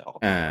ม์มันก็ออก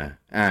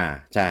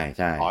ใช่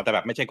แต่แบ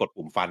บไม่ใช่กด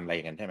ปุ่มฟันอะไรอ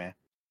ย่างนั้นใช่ไหม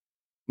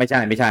ไม่ใ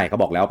ช่เขา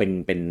บอกแล้วเ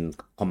ป็น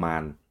คอมมา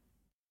นด์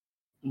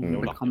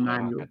เป็นคอมมา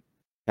นด์อยู่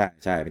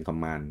ใช่เป็นคอม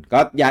มานด์ก็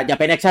อย่า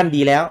เป็นแอคชั่น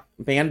ดีแล้ว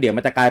ไม่งั้นเดี๋ยว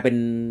มันจะกลายเป็น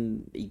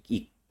อี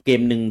กเก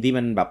มหนึ่งที่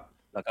มันแบบ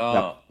แล้วก็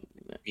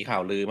มีข่า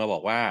วลือมาบอ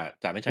กว่า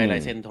จะไม่ใช่ไล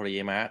เซนส์โทริย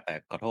ามะแต่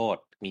ขอโทษ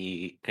มี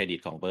เครดิต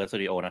ของเบิร์ดสตู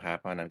ดิโอนะครับ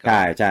เพราะนั้นก็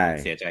ใช่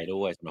เสียใจ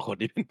ด้วยสำหรับคน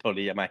ที่เป็นโท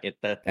ริยามะเฮ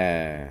เตอร์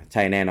ใ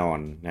ช่แน่นอน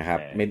นะครับ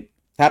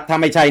ถ้า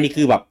ไม่ใช่นี่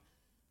คือแบบ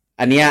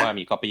อันเนี้ยว่า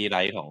มี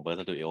copyright ของเบิร์ด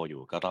สตูดิโออ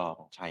ยู่ก็ต้อง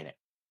ใช่แหละ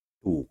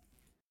ถูก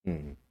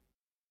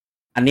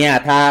อันเนี้ย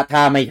ถ้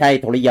าไม่ใช่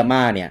โทริยาม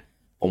ะเนี่ย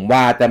ผมว่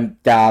า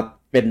จะ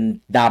เป็น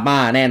ดราม่า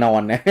แน่นอ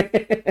นนะ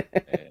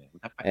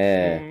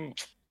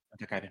มัน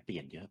จะกลายเป็นเปลี่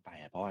ยนเยอะไป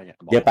เพราะว่า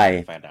เยอะไป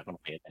แฟนDragon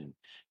Questเป็น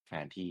แฟ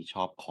นที่ช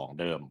อบของ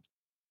เดิม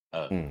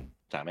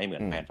จะไม่เหมือ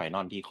นแฟนไฟน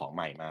อลที่ของใ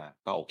หม่มา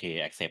ก็โอเค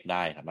accept ไ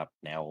ด้สำหรับ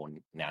แนว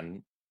นั้น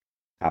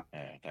ครับ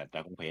แต่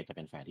Dragon Quest จะเ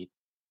ป็นแฟนที่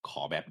ข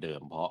อแบบเดิ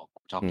มเพราะ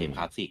ชอบเกมค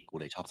ลาสสิกกู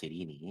เลยชอบซีรี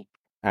ส์นี้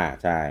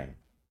ใช่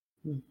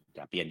อ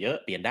ย่าเปลี่ยนเยอะ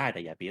เปลี่ยนได้แ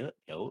ต่อย่าเปลี่ยนเยอะ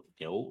เ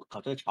ดี๋ยวเขา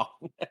จะช็อก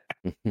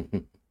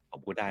ผม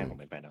พูดได้ผม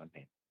เป็นแฟนDragon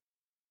Quest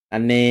อั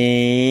น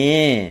นี้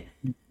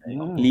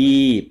รี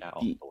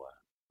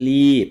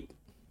บ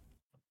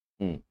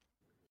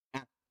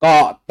ก็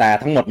แต่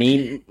ทั้งหมดนี้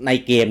ใน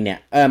เกมเนี่ย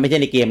ไม่ใช่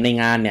ในเกมใน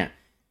งานเนี่ย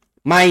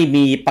ไม่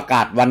มีประก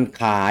าศวัน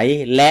ขาย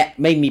และ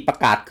ไม่มีประ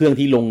กาศเครื่อง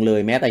ที่ลงเลย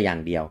แม้แต่อย่า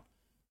งเดียว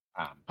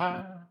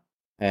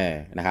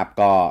นะครับ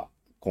ก็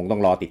คงต้อ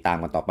งรอติดตาม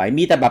กันต่อไป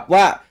มีแต่แบบ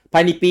ว่าภา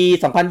ยในปี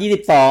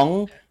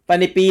2022ภาย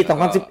ในปี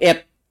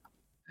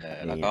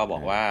2011แล้วก็บอ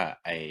กว่า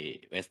ไอ้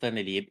Western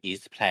Elite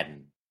East Plan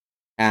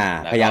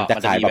พยายามจะ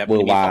ขายแบบเวอ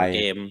ร์ไวด์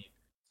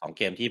2 เ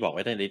กมที่บอก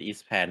Western Elite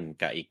East Plan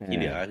กับอีกที่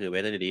เหลือก็คือ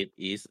Western Elite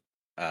East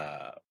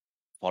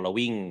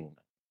following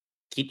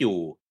คิดอยู่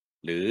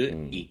หรือ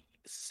อีก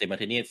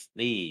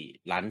simultaneously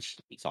launch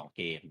อีก2 เ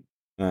กม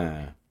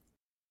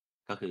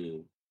ก็คือ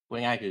พูด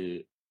ง่ายๆคือ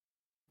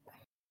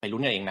ไปลุ้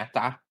นกันเองนะ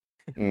จ๊ะ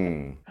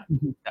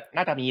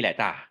น่าจะมีแหละ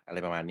จ้ะอะไร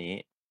ประมาณนี้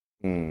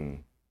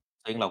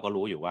ซึ่งเราก็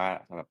รู้อยู่ว่า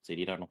สำหรับซี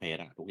รีส์Dragon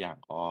Questทุกอย่าง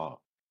ก็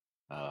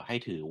ให้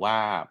ถือว่า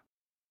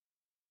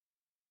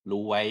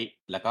รู้ไว้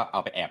แล้วก็เอา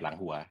ไปแอบหลัง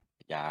หัว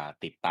อย่า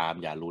ติดตาม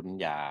อย่าลุ้น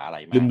อย่าอะไร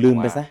มากลืม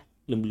ไปซะ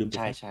ลืมใ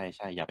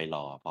ช่อย่าไปร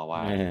อเพราะว่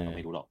าเราไ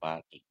ม่รู้หรอกว่า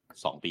อีก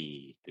2 ปี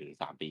หรือ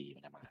3 ปีมั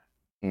นจะมา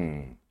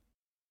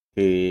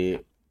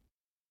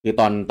คือ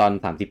ตอน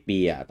30 ปี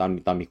ต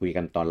อนมีคุย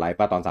กันตอนไลฟ์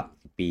ป่ะตอน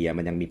30 ปี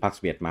มันยังมีภาคส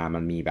เวียดมามั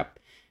นมีแบบ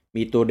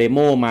มีตัวเดโม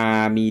มา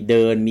มีเ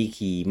ดินมี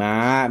ขี่ม้า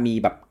มี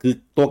แบบคือ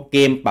ตัวเก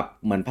มแบบ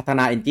เหมือนพัฒน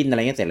าเอนจินอะไร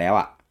เงี้ยเสร็จแล้ว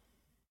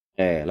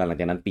แล้วหลัง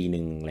จากนั้นปีนึ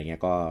งอะไรเงี้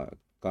ย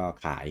ก็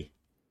ขาย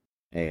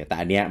แต่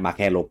อันเนี้ยมาแ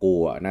ค่โลโก้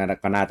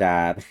ก็น่าจะ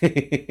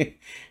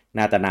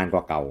น่าจะนานก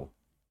ว่าเก่า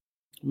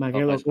มาแ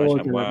ค่โลโก้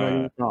ถือว่า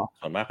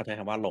ส่วนมากเขาใช้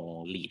คำว่าลง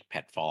lead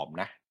platform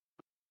นะ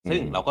ซึ่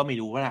งเราก็ไม่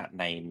รู้ว่า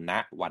ในณ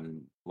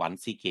วัน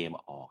ซีเกม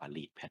ออก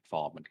lead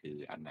platform มันคือ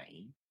อันไหน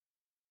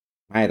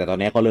ไม่แต่ตอน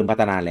นี้เขาเริ่มพั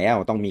ฒนาแล้ว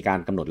ต้องมีการ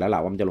กำหนดแล้วแหล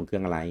ะว่ามันจะลงเครื่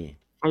องอะไร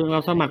เร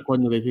าสมัครคน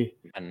อยู่เลยพี่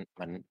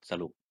มันส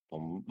รุปผ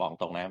มบอก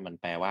ตรงนะมัน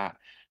แปลว่า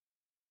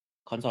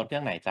คอนโซลเครื่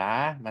องไหนจ้า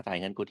มาจ่าย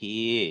เงินกูที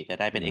จะ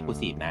ได้เป็น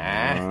Exclusive นะ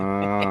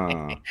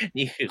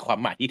นี่คือความ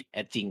หมายที่แท้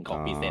จริงของ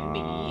พรีเซนต์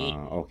นี้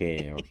โอเค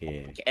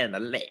แค่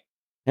นั้นแหละ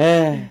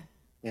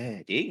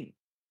จริง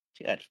เ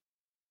ชื่อดิ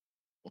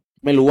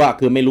ไม่รู้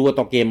คือไม่รู้ว่า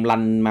ตัวเกมรั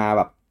นมาแ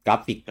บบกรา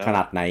ฟิกขน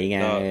าดไหนไง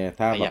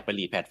ถ้าอยากไป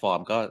รีแพลตฟอร์ม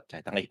ก็จ่า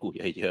ยตังค์ให้กู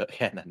เยอะๆแ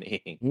ค่นั้นเอ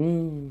ง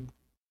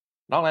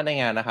นอกนั้นใน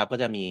งานนะครับ ก็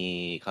จะมี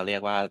เขาเรีย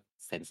กว่า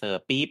เซ็นเซอ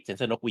ร์ปี๊บเซ็นเ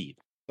ซอร์นกหวีด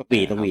ต้องห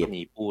วีดต้อ เขา งหวี ก็ ด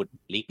มีพูด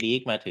ลี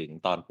กมาถึง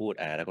ตอนพูด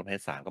Dragon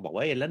Quest 3 ก็บอกว่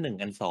าแล้ว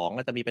1 อัน 2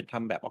ก็จะมีเป็นท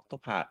ำแบบ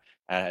Octopath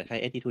ใช้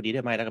AT2D ไ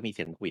ด้ไหมแล้วก็มีเ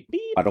สียงนกหวีด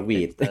ปี๊บ ปาต้องหวี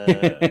เซ็ ด นเซอร์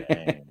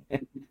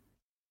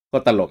ก็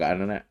ตลกอัน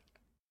นั้นน่ะ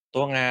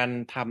ตัวงาน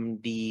ท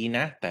ำดีน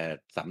ะ แต่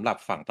สำหรับ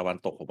ฝั่งตะวัน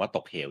ตกผมว่าต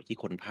กเหวที่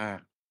คนพาก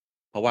ย์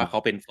เพราะว่าเขา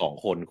เป็น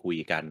2 คนคุย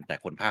กัน แต่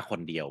คนพากย์ค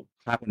นเดียว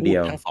พากย์คน พู เดี ด ย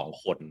ว ทั้ง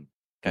 2 คน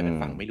กลายเป็น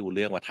ฟังไม่รู้เ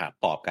รื่องว่าถาม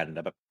ตอบกันแ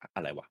ล้วแบบอ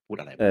ะไรวะพูด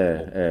อะไร เอ วะ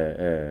อ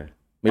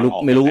ง ง ไม่ ฟัง รู้ ออ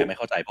ก ไม่ แต่ รู้ แปลไม่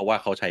เข้าใจ เพราะว่า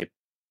เข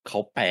า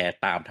แปล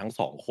ตามทั้ง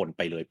 2 คนไ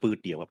ปเลยปืด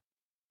เดียวแบบ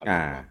อะไร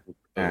อ่า ว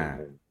ะ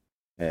งง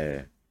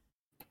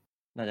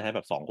น่าจะให้แบ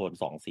บ 2 คน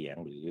 2 เสียง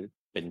หรือ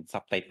เป็น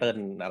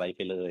Subtitle อะไรไ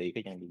ปเลยก็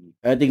ยังดี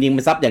จริงๆมั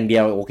นซับอย่างเดี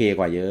ยวโอเค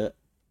กว่าเยอะ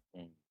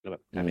แล้วแบ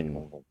บกลายเป็นง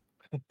ง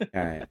ใ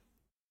ช่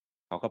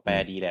เขาก็แปล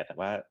ดีแหละ แต่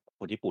ว่าค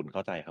นญี่ปุ่นเข้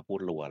าใจเขาพูด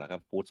รัว แล้วก็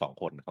พูด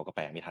 2 คนเขาก็แป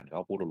ลไม่ทันเขา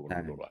ก็พูดรัว ใ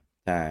ช่ ๆ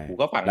ๆ ใช่ ๆกู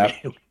ก็ฟัง แล้ว ไ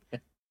ม่รู้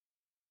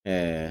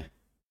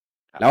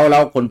ครับ แล้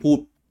วคน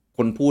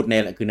พูดใน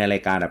คือในรา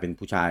ยการอะเป็น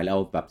ผู้ชายแล้วเอ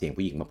าแบบเสียง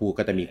ผู้หญิงมาพูด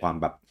ก็จะมีความ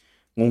แบบ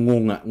ง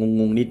งๆอ่ะ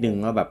งงนิดนึง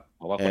ว่าแบบ เ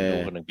พราะว่าคนดู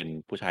คนหนึงเป็น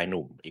ผู้ชายห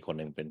นุ่ม อีกคนห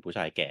นึ่งเป็นผู้ช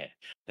ายแก่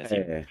แต่เสีย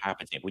งภาคเ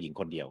ป็นเสียงผู้หญิง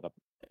คนเดียวครับ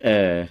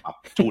ปรับ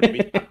จูนไม่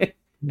ทัน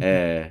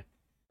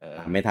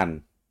ไม่ทัน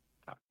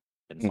ครับ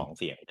เป็น 2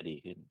 เสียงจะดี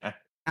ขึ้น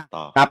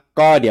ต่อ ครับ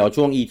ก็เดี๋ยว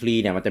ช่วง E3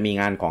 เนี่ยมันจะมี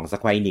งานของ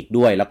Square Enix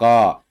ด้วย แล้วก็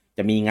จ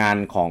ะมีงาน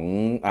ของ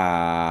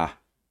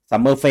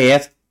Summer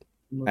Fest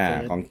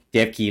ของ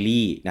Jeff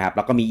Keighley นะครับแ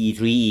ล้วก็มี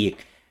E3 อีก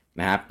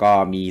นะครับก็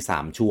มี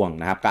3ช่วง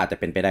นะครับก็อาจจะ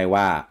เป็นไปได้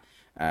ว่า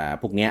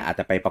พวกเนี้ยอาจ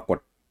จะไปปรากฏ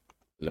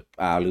ห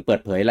รือเปิ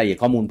ดเผยรายละเอียด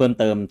ข้อมูลเพิ่ม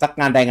เติมสัก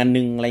งานใดงานห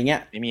นึ่งอะไรเงี้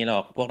ยไม่มีหร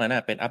อกพวกนั้น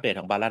เป็นอัปเดต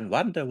ของ Balan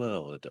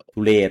Wonderworld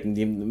ทุเรศ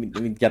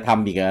จะท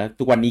ำอีกเหรอ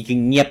ทุกวันนี้คือ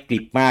เงียบกริ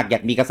บมากอยา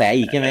กมีกระแส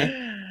อีกใช่ไหม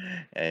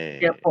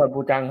เก็บปวด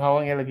บูจังเขาอ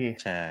ย่างเงี้ยเลยพี่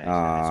ใช่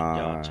สุด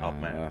ยอดชอบ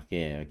มากโอเ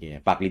ค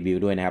ฝากรีวิว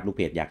ด้วยนะครับลูกเ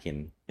พจอยากเห็น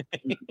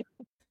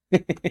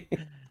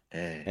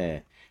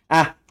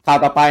ข่าว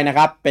ต่อไปนะค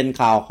รับเป็น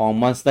ข่าวของ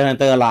Monster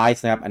Hunter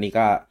Rise นะครับอันนี้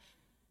ก็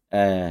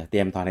เต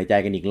รียมถอนหายใจ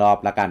กันอีกรอบ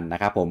แล้วกันนะ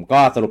ครับผมก็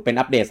สรุปเป็น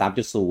อัปเดต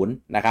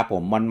 3.0 นะครับผ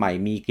มมอนใหม่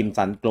มี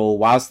Crimson Glow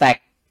Wow Stack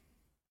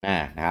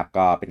นะครับ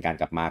ก็เป็นการ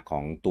กลับมาขอ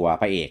งตัว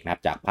พระเอกนะครั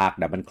บจากภาค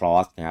Double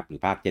Cross นะครับหรื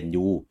อภาค Gen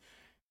U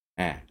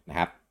นะค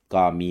รับ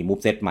ก็มีมูฟ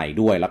เซตใหม่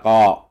ด้วยแล้วก็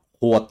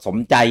โหดสม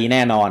ใจแ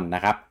น่นอนน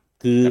ะครับ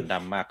คือด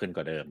ำมากขึ้นก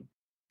ว่าเดิม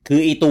คือ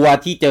อีตัว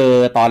ที่เจอ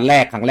ตอนแร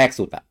กครั้งแรก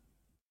สุด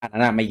อันนั้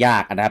นไม่ยา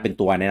กอันนั้นเป็น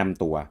ตัวแนะน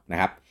ำตัวนะ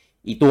ครับ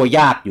อีตัวย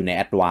ากอยู่ใน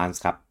Advance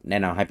ครับแนะ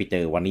นำให้ไปเจ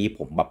อวันนี้ผ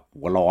มแบบ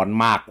หัวร้อน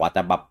มากกว่าจ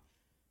ะแบบ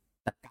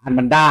จัดการ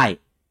มันได้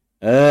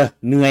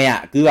เหนื่อย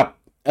คือแบบ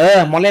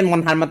มอนเล่นมอ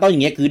นทันมันต้องอย่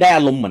างเงี้ยคือได้อ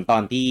ารมณ์เหมือนตอ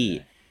นที่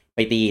ไป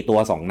ตีตัว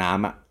2 น้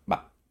ำแบ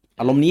บ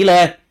อารมณ์นี้เล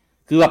ย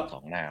คือแบบ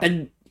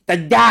แต่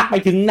ยากไป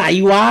ถึงไหน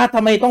วะท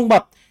ำไมต้องแบ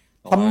บ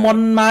ทำมอน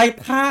ไม้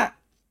ท่า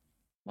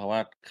เพราะว่า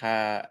ค่า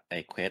ไอ้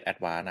เควสแอด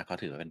วานซ์เขา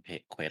ถือว่าเป็น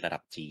เควสระดั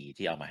บ G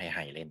ที่เอามาให้ไฮ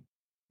เล่น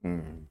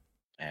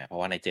เพราะ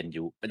ว่าในเจน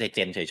ยูในเจ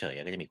นเฉย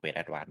ๆก็จะมีเควสแ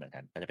อดวานซ์เหมือนกั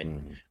นก็จะเป็น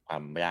ควา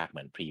มยากเห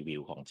มือนพรีวิ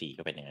วของ G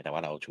ก็เป็นอย่างไรแต่ว่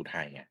าเราชูดไฮ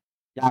ไง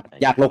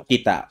ยากโลกจิ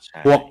ต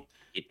พวก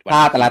ท่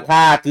าแต่ละท่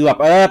าคือแบบ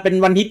เป็น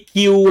วันฮิต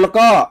คิวแล้ว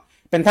ก็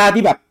เป็นท่า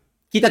ที่แบบ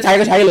คิดจะใช้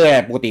ก็ใช้เลย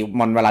ปกติ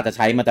มันเวลาจะใ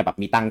ช้มันจะแบบ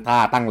มีตั้งท่า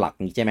ตั้งหลัก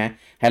นี่ใช่ไหม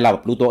ให้เราแบ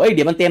บรู้ตัวเ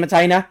ดี๋ยวมันเตรียมมันใ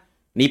ช้นะ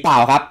นี่เปล่า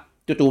ครับ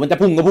จู่ๆมันจะ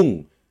พุ่งก็พุ่ง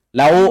แ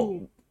ล้ว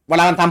เว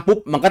ลามันทำปุ๊บ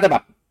มันก็จะแบ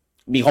บ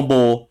มีคอมโบ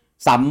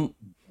ซ้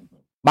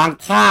ำบาง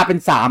ท่าเป็น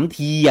3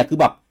 ทีคือ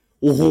แบบ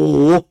โอ้โห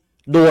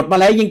โดดมา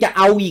แล้วยังจะเ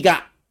อาอีก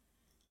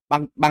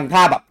บางท่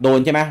าแบบโดน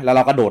ใช่ไหมแล้วเร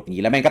าก็โดดหนี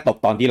แล้วแม่งก็ตก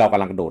ตอนที่เราก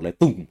ำลังโดดเลย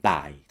ตุ้มต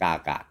ายกาอ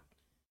ากาศ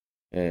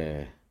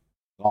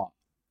ก็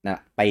นะ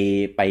ไ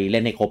ปเ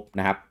ล่นให้ครบ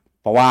นะครับ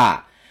เพราะว่า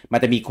มัน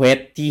จะมีเควส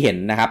ที่เห็น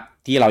นะครับ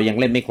ที่เรายัง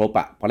เล่นไม่ครบ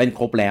พอเล่น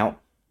ครบแล้ว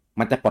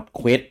มันจะปลดเ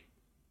ควส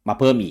มา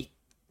เพิ่มอีก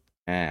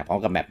พร้อม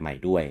กับแมปใหม่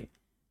ด้วย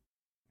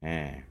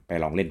ไป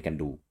ลองเล่นกัน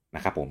ดูน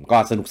ะครับผมก็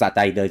สนุกสะใจ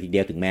เลยทีเดี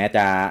ยวถึงแม้จ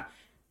ะ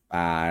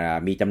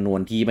มีจำนวน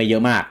ที่ไม่เยอ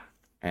ะมาก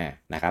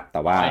นะครับแ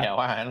ต่ว่า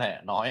นั่นแหละ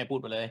น้อยพูด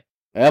ไปเลย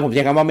ผมใ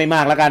ช้คำว่าไม่ม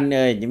ากแล้วกัน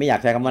ยังไม่อยา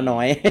กใช้คำว่าน้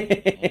อย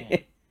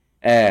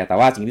แต่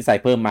ว่าสิ่งที่ใส่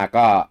เพิ่มมา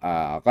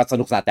ก็ส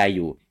นุกสะใจอ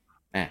ยู่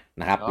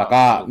นะครับแล้ว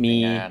ก็มี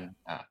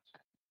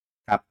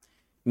ครับ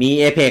มี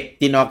Apex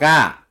Tinoga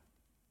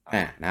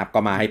นะครับก็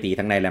มาให้ตี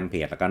ทั้งในแรมเพ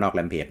จแล้วก็นอกแร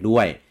มเพจด้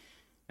วย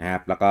นะครั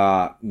บแล้วก็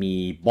มี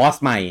บอส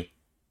ใหม่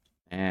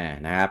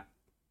นะครับ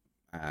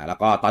แล้ว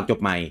ก็ตอนจบ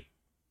ใหม่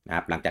นะค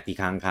รับหลังจากที่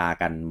ค้างคา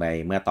กันไป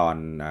เมื่อตอน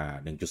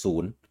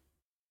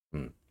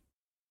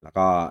1.0 แล้ว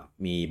ก็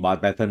มีบอส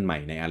แบทเทิลใหม่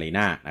ในอารีน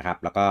านะครับ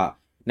แล้วก็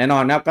แน่นอ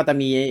นนะครับก็จะ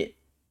มี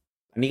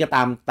อันนี้ก็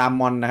ตาม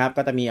มอนนะครับ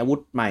ก็จะมีอาวุธ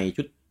ใหม่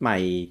ชุดใหม่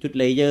ชุด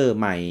เลเยอร์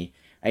ใหม่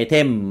ไอเท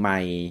มใหม่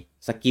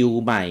สกิล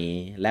ใหม่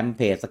แรมเ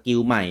พจสกิล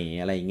ใหม่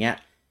อะไรอย่างเงี้ย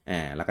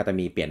แล้วก็จะ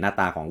มีเปลี่ยนหน้า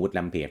ตาของอาวุธแร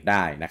มเพจไ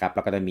ด้นะครับแ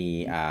ล้วก็จะมี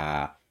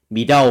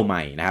มิดเดิลให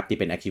ม่นะครับที่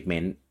เป็น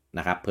achievement น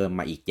ะครับเพิ่ม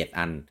มาอีก7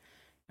 อัน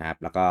นะครับ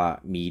แล้วก็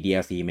มี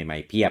DLC ใหม่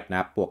ๆเพียบนะ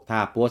ครับพวกท่า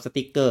พวกส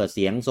ติ๊กเกอร์เ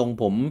สียงทรง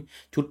ผม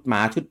ชุดหม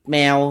าชุดแม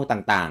ว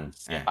ต่าง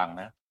ๆเสียตังค์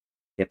นะ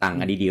เสียตังค์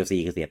อันนี้ DLC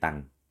คือเสียตัง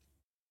ค์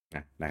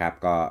นะครับ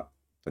ก็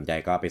สนใจ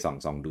ก็ไป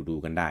ส่องดู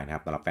กันได้นะครั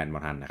บสำหรับแฟนบอ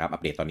ลทันนะครับอั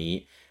ปเดตตอนนี้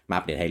มา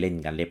อัปเดตให้เล่น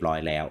กันเรียบร้อย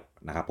แล้ว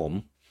นะครับผม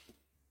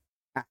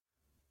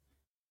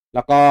แ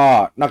ล้วก็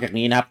นอกจาก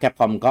นี้นะครับ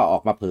Capcom ก็ออ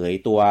กมาเผย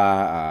ตัว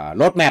โ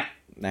รดแมป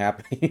นะครับ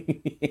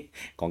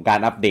ของการ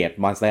อัปเดต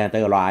Monster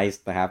Hunter Rise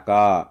นะครับ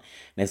ก็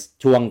ใน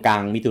ช่วงกลา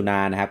งมิถุนา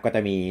ยนนะครับก็จ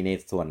ะมีใน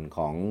ส่วนข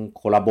องโ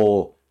คลาโบ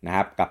นะค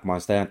รับกับ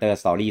Monster Hunter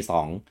Story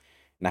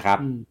 2นะครับ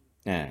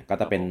ก็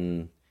จะเป็น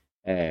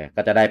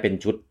ก็จะได้เป็น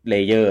ชุดเล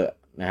เยอร์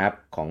นะครับ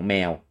ของแม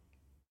ว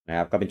นะค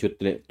รับก็เป็นชุด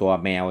ตัว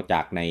แมวจ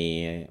ากใน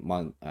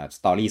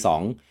Story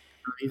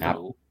 2ค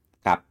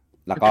รับ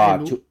แล้วก็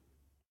ชุด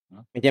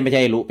ไม่ใ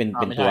ช่รู้เป็น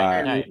ตัว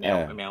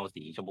แมว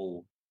สีชมพู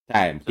ใ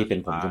ช่ที่เป็น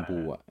ผมชมพู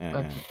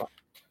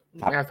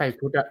ครับใส่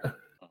ชุด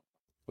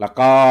แล้ว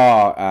ก็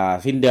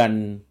สิ้นเดือน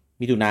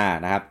มิถุนายน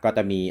นะครับก็จ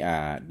ะมี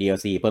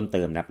DLC เพิ่มเ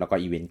ติมนะครับแล้วก็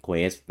Event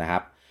Quest นะครั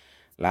บ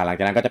หลังจ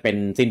ากนั้นก็จะเป็น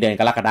สิ้นเดือน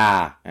กรกฎาค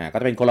มก็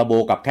จะเป็นโคลาโบ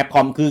กับ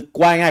Capcom คือ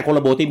ว่าง่ายโคล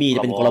าโบที่มีจ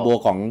ะเป็นโคลาโบ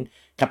ของ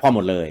Capcom ห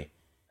มดเลย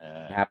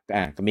นะครับ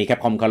ก็มี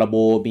Capcom โคลาโบ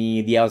มี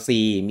DLC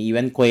มี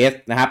Event Quest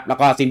นะครับแล้ว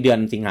ก็สิ้นเดือน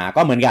สิงหา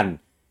ก็เหมือนกัน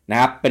นะ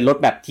ครับเป็นรถ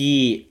แบบที่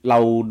เรา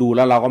ดูแ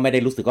ล้วเราก็ไม่ได้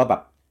รู้สึกว่าแบ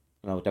บ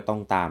เราจะต้อง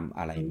ตาม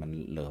อะไรมัน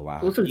เหลือว่า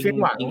รู้สึกสิ้น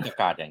หวังประ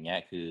กาศอย่างเงี้ย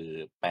คือ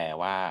แปล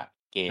ว่า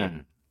เกม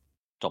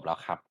จบแล้ว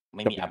ครับไ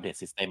ม่มีอัปเดต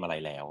ซิสเต็มอะไร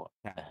แล้ว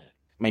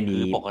ไม่มีคื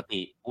อปก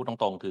ติพูดต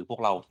รงๆคือพวก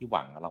เราที่ห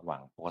วั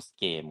งโพส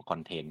เกมคอ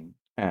นเทนต์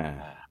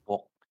พว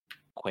ก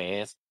เคว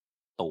ส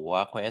ตั๋ว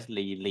เควส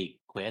รีลิก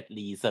เควส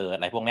รีเซิร์ชอ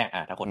ะไรพวกเนี้ย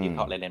ถ้าคนที่เข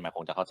าเล่นมาค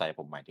งจะเข้าใจ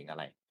ผมหมายถึงอะ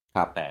ไร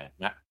แต่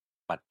ณ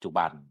ปัจจุ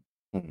บัน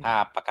ถ้า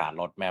ประกาศ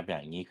รถแมพอย่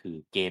างนี้คือ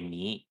เกม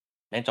นี้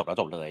เล่นจบแล้ว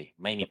จบเลย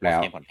ไม่มีโพส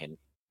เกมคอนเทนต์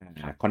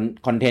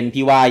คอนเทนต์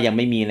ที่ว่ายังไ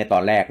ม่มีในตอ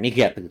นแรกนี่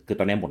คือ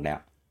ตอนนี้หมดแล้ว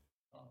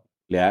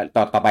เหลือ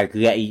ต่อไปคื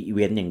อไออีเว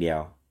นต์อย่างเดียว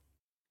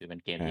คือเป็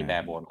นเกมที่แบ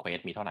ร์โบนเควส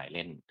มีเท่าไหร่เ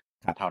ล่น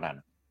เท่านั้น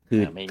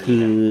ไม่มี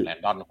แรน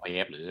ดอมเคว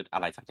สหรืออะ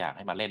ไรสักอย่างใ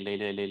ห้มาเล่นเ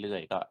รื่อ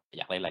ยๆก็อ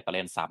ยากเล่นอะไรก็เ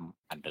ล่นซ้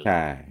ำอันเดิมใ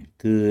ช่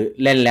คือ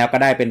เล่นแล้วก็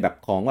ได้เป็นแบบ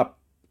ของแบบ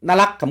น่า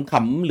รักข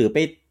ำๆหรือไป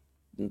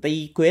ตี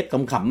เควสข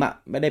ำ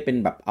ๆไม่ได้เป็น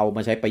แบบเอาม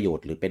าใช้ประโยช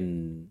น์หรือเป็น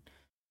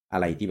อะ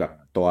ไรที่แบบ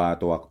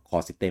ตัวคอ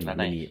ร์ซิสเต็ม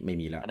ไม่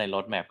มีแล้วในร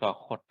ถแมพก็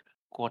โ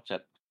คตรจะ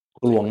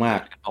กลวงมาก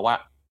เพราะว่า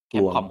แค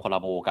ปคอมโคลา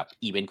โบกับ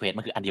อีเวนต์เควส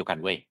มันคืออันเดียวกัน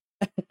เว้ย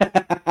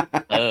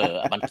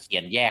มันเขี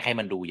ยนแยกให้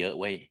มันดูเยอะ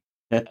เว้ย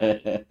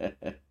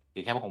คื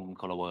อแค่ของ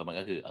โคลาโบมัน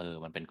ก็คือ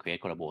มันเป็นเควส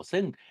โคลาโบ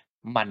ซึ่ง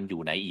มันอ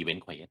ยู่ในอีเวน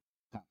ต์เควส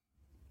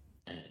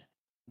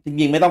จ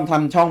ริงๆไม่ต้องท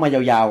ำช่องมาย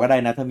าวๆก็ได้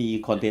นะถ้ามี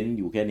คอนเทนต์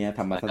อยู่แค่นี้ท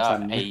ำมาสั้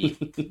นๆไอ้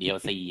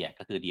DLC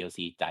ก็คือ DLC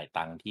จ่าย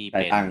ตังค์ที่เ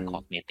ป็นคอ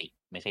สเมติก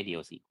ไม่ใช่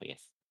DLC เควส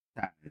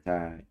ใ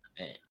ช่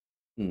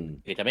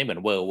คือจะไม่เหมือน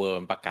เวอร์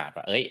มันประกาศ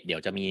ว่าเดี๋ยว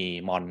จะมี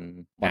มอน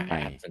ใหม่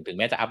ถึง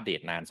แม้จะอัปเด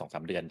ตนาน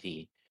 2-3 เดือนที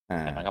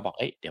แต่มันก็บอก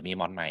เดี๋ยวมี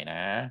มอนใหม่นะ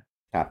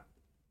ครับ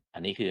อั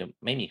นนี้คือ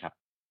ไม่มีครับ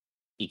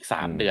อีก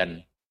3 เดือน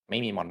ไม่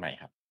มีมอนใหม่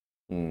ครับ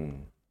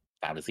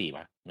3 หรือ 4ว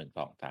ะ1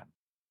 2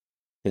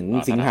 3ถึง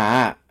สิงหา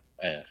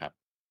ครับ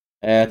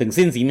ถึง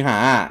สิ้นสิงหา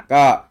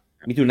ก็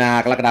มิถุนา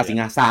กรกฎาสิง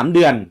หา3 เ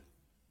ดือน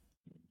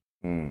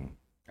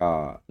ก็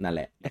นั่นแห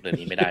ละเดือน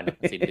นี้ไม่ได้นะ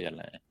สิ้นเดือน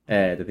แล้ว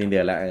จะสิ้นเดื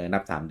อนแล้วนั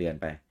บ3 เดือน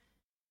ไป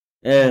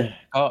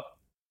ก็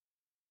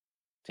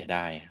เสียด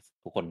าย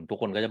ทุก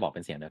คนก็จะบอกเ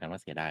ป็นเสียงเดียวกันว่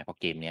าเสียดายเพราะ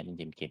เกมนี้จ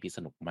ริงๆเกมที่ส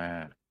นุกมา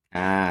ก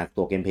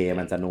ตัวเกมเพลย์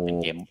มันสนุก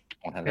เกม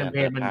ของทาง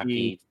ภาค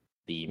ที่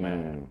ดีมาก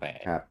แต่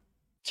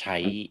ใช้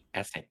แอ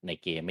สเซทใน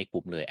เกมไม่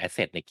คุ้มเลยแอสเซ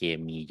ทในเกม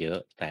มีเยอะ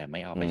แต่ไม่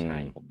เอาไปใช้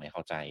ผมไม่เข้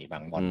าใจบา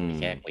งมอนมี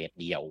แค่เควส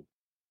เดียว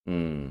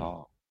ก็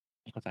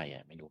ไม่เข้าใจ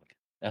ไม่รู้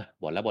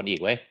บ่นแล้วบ่นอี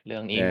กเว้ยเรื่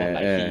องนี้บ่นหล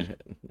ายที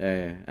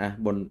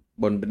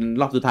บ่นเป็น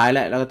รอบสุดท้ายแ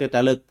ล้วก็จะ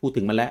เลิกพูด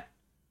ถึงมันแล้ว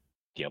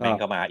เดี๋ยวแม่ง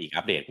ก็มาอีก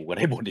อัปเดตกูก็ไ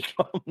ด้บ่นอีก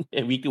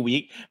วีควี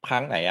คครั้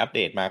งไหนอัปเด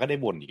ตมาก็ได้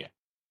บ่นอีก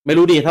ไม่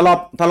รู้ดิถ้า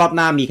รอบห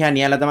น้ามีแค่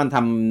นี้แล้วถ้ามันท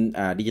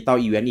ำดิจิตอล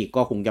อีเวนต์อีก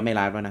ก็คงจะไม่ไ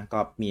ลฟ์แล้วนะก็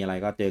มีอะไร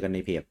ก็เจอกันใน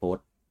เพจโพส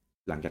ต์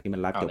หลังจากที่มั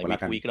นไลฟ์จบไปแล้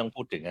วกันวีคก็ต้อง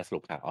พูดถึงสรุ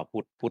ปข่าว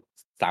พูด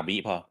3 วิ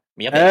พอ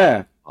มี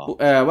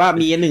ว่า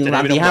มี1 2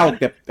 3 4 5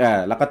 6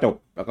 7แล้วก็จบ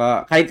แล้วก็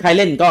ใครเ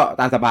ล่นก็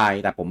ตามสบาย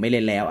แต่ผมไม่เ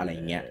ล่นแล้วอะไรอ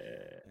ย่างเงี้ย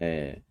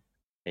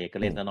ก็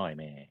เล่นซะหน่อย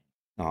แม่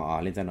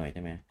เล่นซะหน่อยใ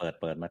ช่ไหมเ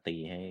ปิดมาตี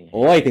ให้โ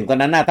อ้ยถึงตอน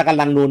นั้นน่ะถ้าก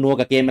ำลังนัว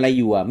กับเกมอะไร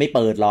อยู่ไม่เ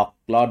ปิดหรอก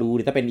รอดู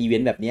ดิถ้าเป็นอีเว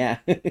นต์แบบเนี้ย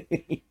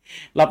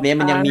รอบนี้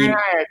มันยังมี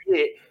พี่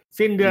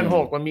สิ้นเดือน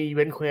6มันมีอีเว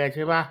นต์เควสใ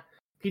ช่ป่ะ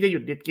พี่จะหยุ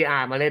ดดิสกีอา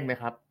ร์มาเล่นไหม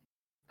ครับ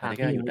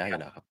ก็หยุดได้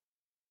แล้วครับ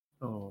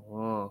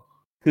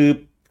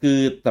คือ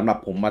สำหรับ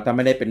ผมถ้าไ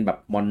ม่ได้เป็นแบบ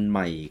มอนให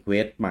ม่เคว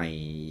สใหม่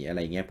อะไร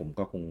เงี้ยผม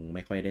ก็คงไ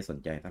ม่ค่อยได้สน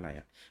ใจเท่าไหร่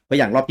เพราะ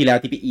อย่างรอบที่แล้ว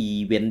ที่ไปอี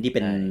เวนต์ที่เ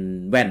ป็น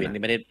แว่น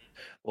นี่ไม่ได้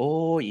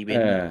อีเวน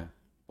ต์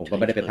ผมก็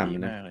ไม่ได้ไปท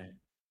ำนะ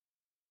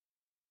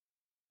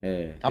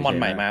ถ้ามอน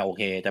ใหม่มาโอเ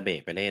คจะเบร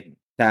กไปเล่น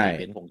อี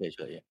เวนต์คงเฉ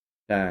ย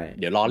ๆใช่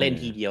เดี๋ยวรอเล่น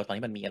ทีเดียวตอน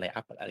นี้มันมีอะไร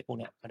อัพอะไรพวก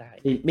เนี้ยก็ได้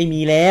ไม่มี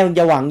แล้ว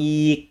จะหวัง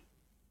อีก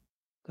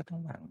ก็ต้อ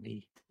งหวังดี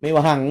ไม่ห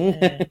วัง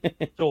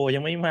โจยั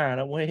งไม่มาแ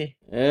ล้วเว้ย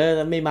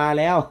ไม่มา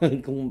แล้ว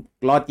คง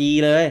รอจี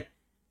เลย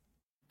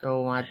โจ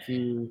มา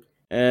จี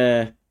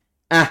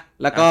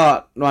แล้วก็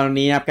วัน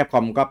นี้นะครับ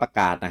Capcom ก็ประ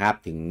กาศนะครับ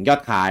ถึงยอ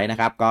ดขายนะ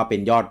ครับก็เป็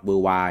นยอด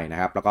Worldwide นะ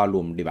ครับแล้วก็ร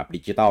วมแบบ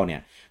ดิจิตอลเนี่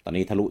ยตอน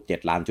นี้ทะลุ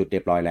7 ล้านชุดเรี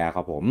ยบร้อยแล้วค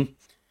รับผม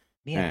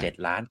เนี่ย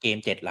7,000,000เกม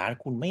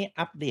7,000,000คุณไม่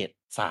อัปเดต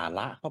สาร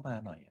ะเข้ามา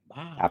หน่อย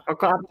บ้า ครับ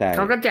ใช่ เข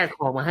าก็แจกข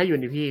องมาให้อยู่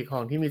นี่พี่ขอ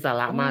งที่มีสา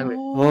ระมากเลย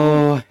โอ้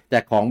ยแจ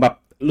กของแบบ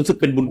รู้สึก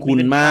เป็นบุญคุณ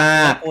ม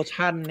าก โปร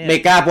ชั่นเนี่ย เม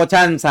กาโพ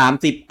ชั่น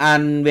30 อั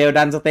นเวล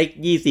ดันสเต็ก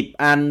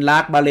20 อันลา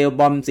กบาเรล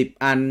บอม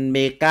10 อันเม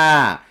กา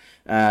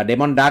เด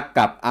มอนดัก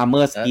กับอาร์เม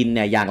อร์สกินเ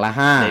นี่ยอย่างละ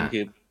5เล่นคื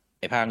อ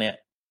ไอ้ภาคเนี่ย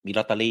มีล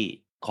อตเตอรี่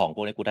ของพ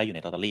วกนี้กูได้อยู่ใน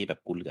ลอตเตอรี่แบบ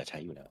กูเหลือใช้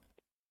อยู่แล้ว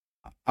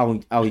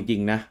เอาจริ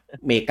งๆนะ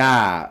เมกา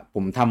ผ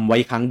มทำไว้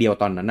ครั้งเดียว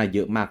ตอนนั้นน่ะเย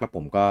อะมากแล้วผ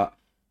ม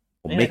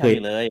ไม่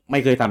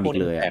เคยทำอีก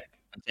เลย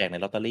มันแจกใน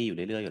ลอตเตอรี่อยู่เ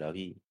รื่อยๆอยู่แล้ว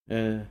พี่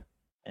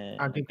เ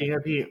อาจริงๆน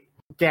ะพี่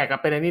แจกกับ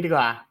เป็นอันนี้ดีก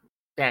ว่า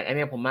แจกไอ้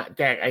นี่ผมอะ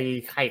แจกไอ้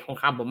ไข่ของ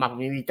คำผมมาผม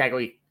ยังดีใจกว่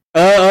าอีก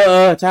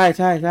ใ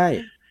ช่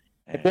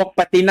พวกแพ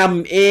ลตินัม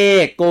เอ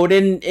กโกลเด้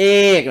นเอ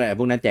กอะไร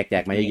พวกนั้นแจ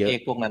กมาเยอะ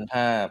ๆพวกนั้น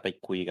ถ้าไป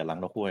คุยกับลัง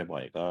นกคู่บ่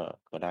อยๆ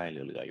ก็ได้เ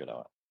หลือๆอยู่แล้ว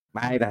ไ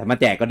ม่แต่มา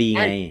แจกก็ดี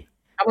ไง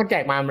ถ้ามันแจ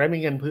กมามันได้มี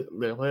เงินเ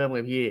หลือเพิ่มเล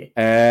ยพี่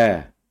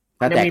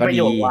ถ้าแจกก็ดีประโ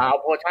ยชน์กว่าเอา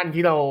โพชั่น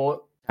ที่เรา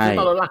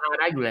ลดราคา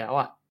ได้อยู่แล้ว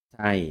อ่ะใ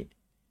ช่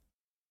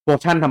โพ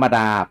ชั่นธรรมด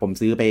าผม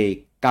ซื้อไป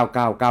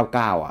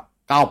9999อ่ะ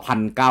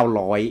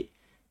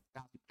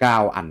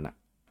 9,999 อันอ่ะ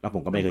แล้วผ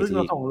มก็ไม่เคยซื้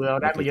อส่งเรือ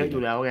ได้มาเยอะอ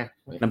ยู่แล้วไง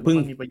น้ำผึ้ง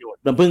มีประโยชน์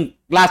น้ำผึ้ง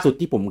ล่าสุด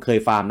ที่ผมเคย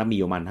ฟาร์มนะมี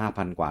ประมาณ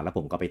 5,000 กว่าแล้วผ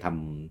มก็ไปท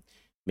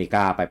ำเมก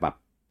าไปแบบ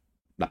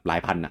หลาย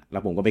พันอ่ะแล้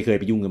วผมก็ไม่เคย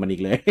ไปยุ่งกับมันอี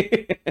กเลย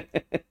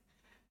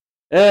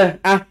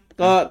อ่ะ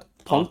ก็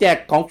ของแจก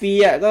ของฟรี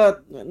อ่ะก็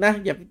นะ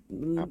อย่า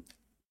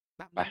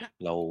ไป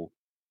เรา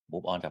มู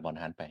ฟออนจากบอล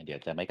ฮันไปเดี๋ยว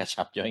จะไม่กระ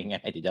ชับย่อยง่า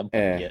ยเดี๋ยวจะ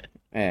เยอะ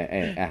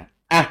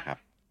ครับ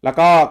แล้ว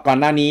ก็ก่อน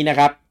หน้านี้นะ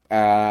ครับ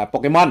โป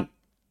เกมอน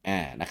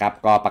นะครับ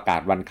ก็ประกา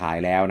ศวันขาย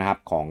แล้วนะครับ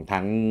ของ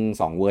ทั้ง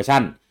2เวอร์ชั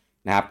น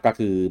นะครับก็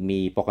คือมี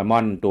โปเกม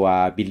อนตัว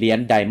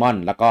Brilliant Diamond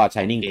แล้วก็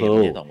Shining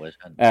Pearl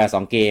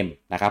 2 เกม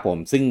นะครับผม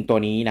ซึ่งตัว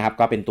นี้นะครับ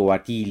ก็เป็นตัว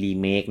ที่รี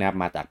เมคนะครับ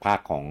มาจากภาค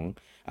ของ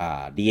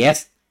DS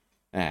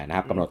นะค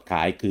รับกำหนดข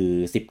ายคือ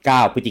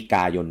19พฤศจิก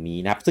ายนนี้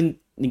นะครับซึ่ง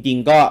จริง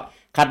ๆก็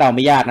คาดเดาไ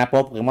ม่ยากนะเพรา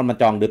ะโปเกมอนมัน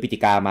จองเดือนพฤศจิ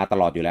กามาต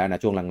ลอดอยู่แล้วนะ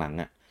ช่วงหลัง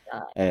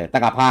ๆตั้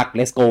งแต่ภาค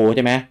Let's Go ใ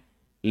ช่ไหม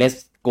Let's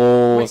Go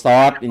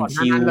Sword and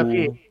Shield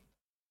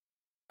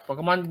โปเก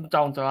มอนจ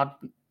องจะ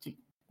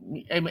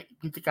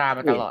พฤศจิกาม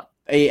าตลอด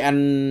อัน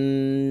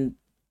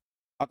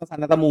อัลตร้าซัน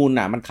นัตมูล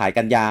น่ะมันขาย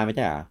กันยาไม่ใ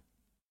ช่เหรอ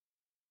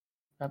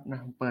ครับนะ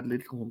เปิดลิ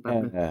สต์ของผมแป๊บ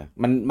นึง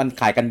มัน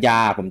ขายกันยา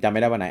ผมจำไ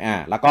ม่ได้วันไหน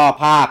แล้วก็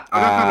ภาคอัล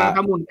ตร้าซันนัต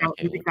มูล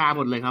พฤศจิกาห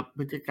มดเลยครับพ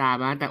ฤศจิกา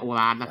มาตั้งแต่โอ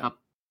รานนะครับ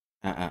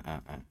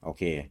โอ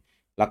เค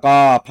แล้วก็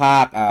ภา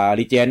ค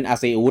Legend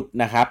Arceus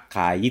นะครับข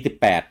าย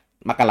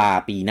28มกรา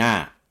ปีหน้า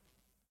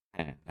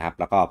นะครับ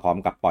แล้วก็พร้อม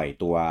กับปล่อย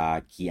ตัว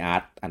Key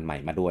Art อันใหม่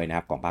มาด้วยนะค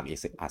รับของภาค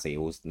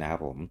Arceus นะครับ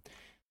ผม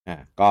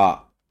ก็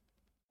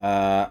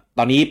ต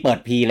อนนี้เปิด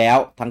P แล้ว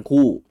ทั้ง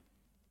คู่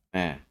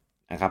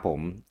นะครับผม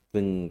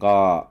ซึ่งก็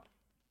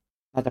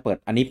ถ้าจะเปิด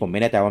อันนี้ผมไม่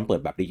แน่ใจว่ามันเปิ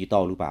ดแบบดิจิตอ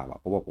ลหรือเปล่า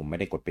เพราะว่าผมไม่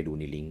ได้กดไปดู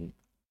ในลิงก์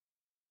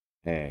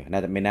น่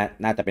าจ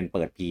ะเป็นเ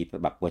ปิด P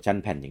แบบเวอร์ชัน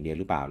แผ่นอย่างเดียว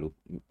หรือเปล่า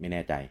ไม่แ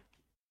น่ใจ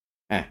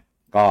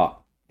ก็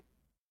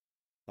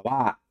แต่ว่า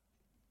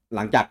ห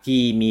ลังจากที่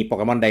มีโปเ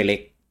กมอนไดเร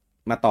ก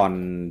มาตอน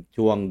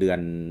ช่วงเดือน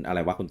อะไร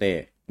วะคุณเต้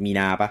มีน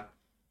าปะ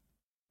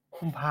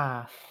กุมภา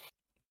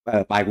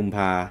ปลายกุมภ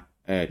า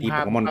ที่โป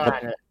เกมอน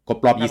ครบ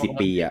รอบ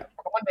20 ปีโป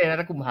เกมอนเดย์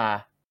นะกุมภา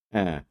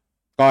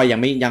ก็ยัง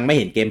ไม่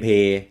เห็นเกมเพล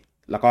ย์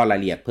แล้วก็ราย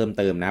ละเอียดเพิ่ม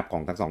เติมนะครับขอ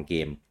งทั้ง2เก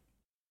ม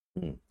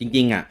จ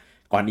ริง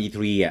ๆก่อน E3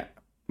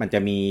 มันจะ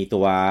มีตั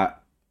ว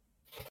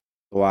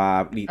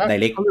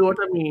Direct เขารู้ว่า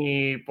จะมี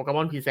โปเกม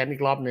อนพรีเซนต์อี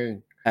กรอบนึง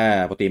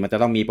ปกติมันจะ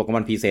ต้องมีโปเกม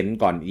อนพรีเซนต์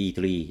ก่อน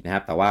E3 นะครั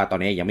บแต่ว่าตอน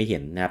นี้ยังไม่เห็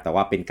นนะครับแต่ว่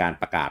าเป็นการ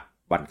ประกาศ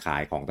วันขา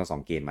ยของทั้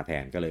ง2เกมมาแท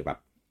นก็เลยแบบ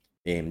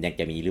ยัง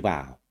จะมีหรือเปล่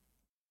า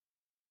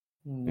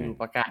อยู่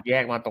ประกาศแย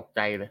กมาตกใจ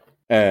เลย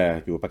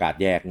อยู่ประกาศ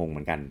แยกงงเห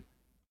มือนกัน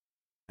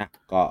นะ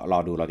ก็ร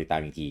อติดตา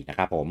มอีกทีนะค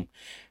รับผม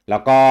แล้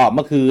วก็เ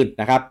มื่อคืน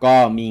นะครับก็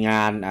มีง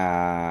าน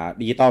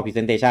Digital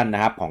Presentation น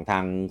ะครับของทา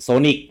ง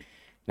Sonic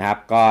นะครับ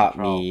ก็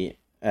มี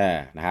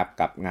นะครับ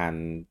กับงาน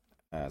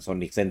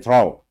Sonic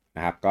Central น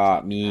ะครับก็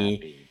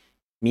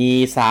มี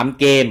3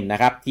เกมนะ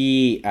ครับที่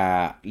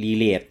รี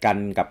เลทกัน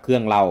กับเครื่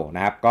องเราน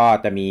ะครับก็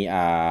จะมี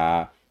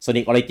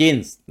Sonic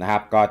Origins นะครั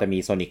บก็จะมี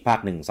Sonic ภาค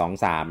1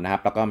 2 3นะครั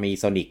บแล้วก็มี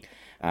Sonic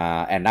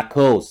and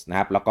Knuckles นะค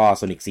รับแล้วก็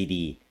Sonic CD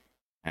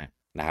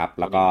นะครับ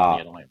แล้วก็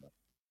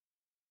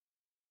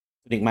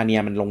Sonic Mania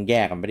มันลงแย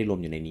กกันไม่ได้รวม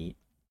อยู่ในนี้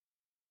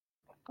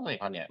ก็เลย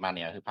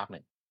Maniaคือภาค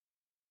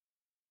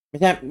1ไม่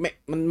ใช่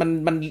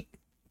มัน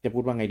จะพู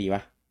ดว่าไงดีว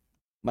ะ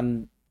มัน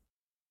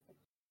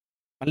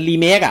รี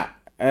เมค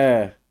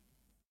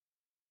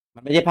มั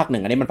นไม่ใช่ภาค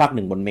1อันนี้มันภาค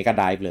1บน Mega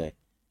Drive เลย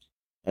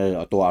เ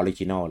อาตัวออริ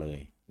จินอลเลย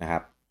นะครั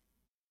บ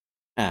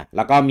แ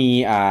ล้วก็มี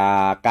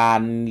กา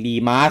รรี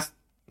มาส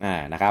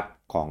นะครับ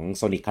ของ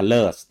Sonic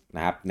Colors น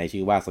ะครับใน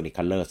ชื่อว่า Sonic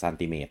Colors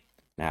Ultimate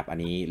นะครับอัน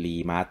นี้รี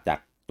มาสจาก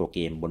ตัวเก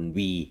มบน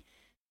Wii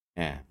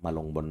มาล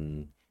งบน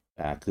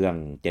เครื่อง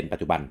เจนปัจ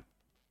จุบัน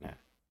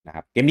นะค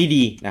รับเกมนี้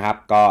ดีนะครับ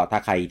ก็ถ้า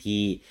ใคร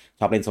ที่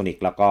ชอบเล่น Sonic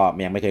แล้วก็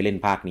ยังไม่เคยเล่น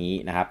ภาคนี้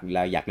นะครับแ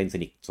ล้วอยากเล่น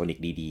Sonic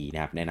ดีๆน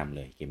ะครับแนะนำเ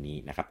ลยเกมนี้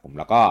นะครับผม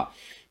แล้วก็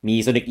มี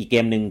Sonic อีกเก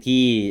มหนึ่ง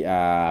ที่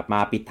มา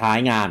ปิดท้าย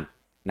งาน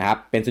นะครับ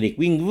เป็นโซนิก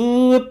วิ่งวื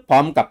บพร้อ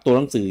มกับตัวห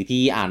นังสือ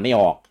ที่อ่านไม่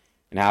ออก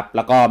นะครับแ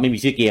ล้วก็ไม่มี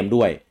ชื่อเกม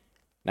ด้วย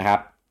นะครับ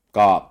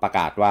ก็ประก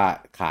าศว่า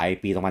ขาย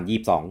ปี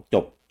2022จ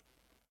บ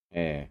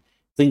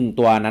ซึ่ง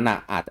ตัวนั้น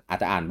อาจ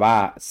จะอ่านว่า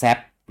แซป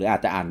หรืออา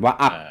จจะอ่านว่า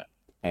อัพ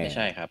ไม่ใ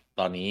ช่ครับ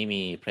ตอนนี้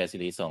มีเพรส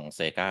รีส่งเซ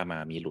กามา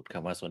มีหลุดค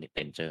ำว่า Sonic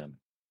Ranger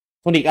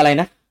โซนิกอะไร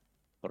นะ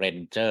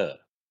Ranger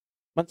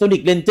มันโซนิ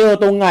กเรนเจอร์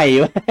ตรงไหน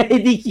วะ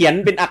ที่เขียน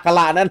เป็นอักขร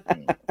ะนั่น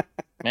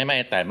ไม่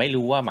แต่ไม่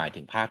รู้ว่าหมาย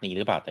ถึงภาคนี้ห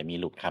รือเปล่าแต่มี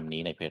หลุดคำ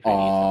นี้ในเพจ อ๋อ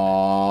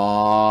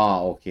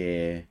โอเค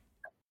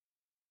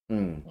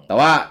แต่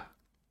ว่า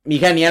มี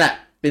แค่นี้แหละ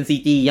เป็น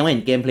CG ยังไม่เห็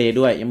นเกมเพลย์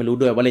ด้วยยังไม่รู้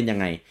ด้วยว่าเล่นยัง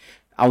ไง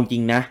เอาจริ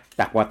งนะ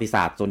จากประวัติศ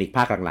าสตร์โซนิกภ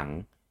าคหลัง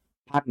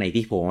ๆภาคไหน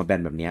ที่โผล่มา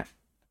แบบเนี้ย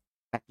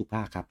แทบทุกภ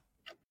าคครับ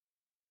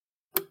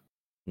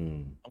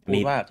ต้องพู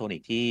ดว่าโซนิ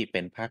กที่เป็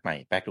นภาคใหม่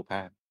แป๊กทุกภ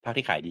าค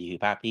ที่ขายดีคือ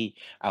ภาคที่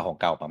เอาของ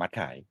เก่ามามัด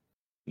ขาย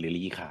หรือ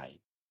รีขาย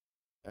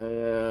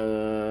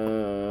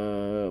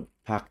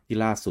ภาคที่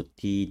ล่าสุด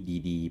ที่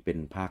ดีๆเป็น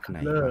ภาคไหน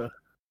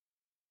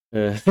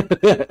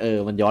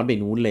มันย้อนไป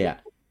นู้นเลยอ่ะ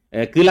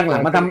คือหลั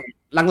งๆมัน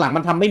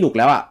ทำไม่หนุก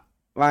แล้วอ่ะ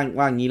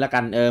ว่างี้ละกั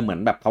นเหมือน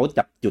แบบเขา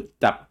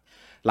จับ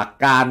หลัก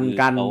การ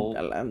การ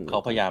เขา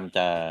พยายามจ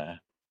ะ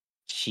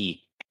ฉีก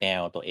แน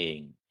วตัวเอง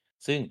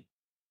ซึ่ง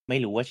ไม่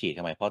รู้ว่าฉีกท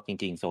ำไมเพราะจ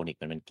ริงๆโซนิก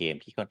มันเป็นเกม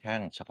ที่ค่อนข้า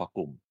งเฉพาะก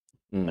ลุ่ม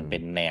มันเป็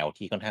นแนว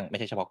ที่ค่อนข้างไม่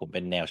ใช่เฉพาะกลุ่มเ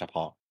ป็นแนวเฉพ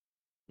าะ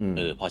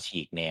พอฉี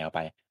กแนวไป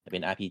เป็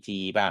น RPG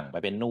บ้างไป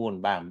เป็นนู่น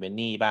บ้างเป็น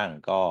นี่บ้าง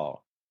ก็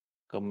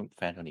แ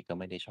ฟนโซนิกก็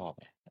ไม่ได้ชอบ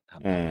ไง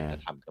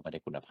ทำก็ไม่ได้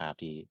คุณภาพ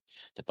ที่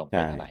จะตรงไป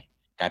เท่าไหร่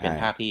กลายเป็น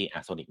ภาพที่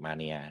โซนิกมา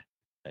เนีย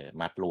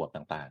มัดรวบ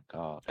ต่างๆ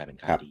ก็กลายเป็น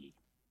ขายดี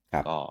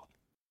ก็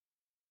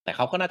แต่เข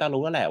าก็น่าจะ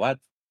รู้แล้วแหละว่า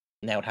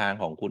แนวทาง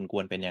ของคุณค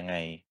วรเป็นยังไง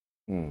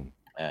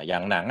อย่า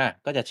งหนัง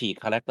ก็จะฉีก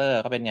คาแรคเตอร์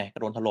ก็เป็นไงก็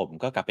โดนถล่ม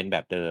ก็กลับเป็นแบ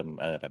บเดิม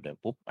แบบเดิม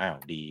ปุ๊บอ้าว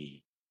ดี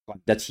ก่อน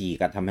จะฉี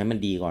กทำให้มัน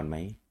ดีก่อนไหม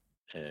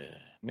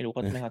ไม่รู้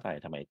ก็ไม่เข้าใจ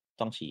ทำไม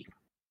ต้องฉีก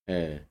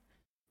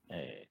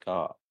ก็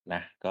น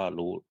ะก็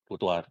รู้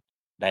ตัว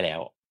ได้แล้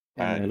ว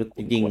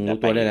จริงๆรู้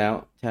ตัวได้แล้ว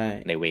ใช่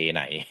ในเวไ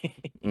หน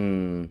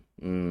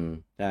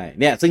ใช่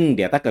เนี่ยซึ่งเ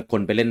ดี๋ยวถ้าเกิดค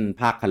นไปเล่น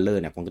ภาคคัลเลอ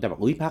ร์เนี่ยผมก็จะแบบ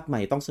อุ้ยภาคใหม่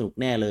ต้องสนุก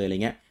แน่เลยอะไร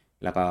เงี้ย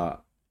แล้วก็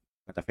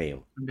จะเฟล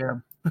เหมือนเดิม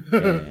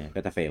ก็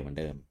จะเฟลเหมือน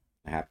เดิม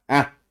นะครับ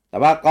แต่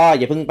ว่าก็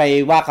อย่าเพิ่งไป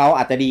ว่าเขา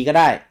อาจจะดีก็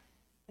ได้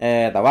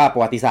แต่ว่าปร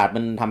ะวัติศาสตร์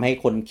มันทำให้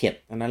คนเข็ด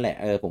นั่นแหละ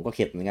ผมก็เ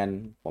ข็ดเหมือนกัน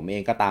ผมเอ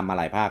งก็ตามมาห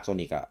ลายภาคโซ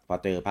นิกพอ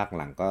เจอภาค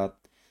หลังก็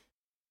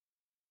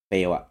เฟ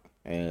ล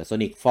โซ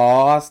นิกฟอ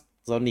ร์ส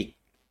โซนิก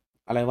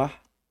อะไรวะ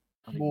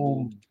บูม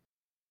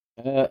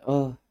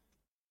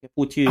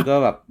พูดชื่อก็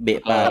แบบเบะ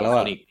ปากแล้วโ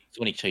ซ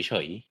นิกเฉ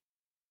ย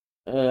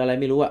อะไร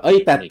ไม่รู้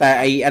แต่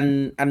ไอ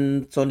อัน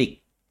โซนิก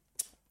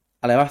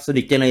อะไรวะโซ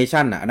นิกเจเนอเร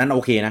ชั่นอันนั้นโอ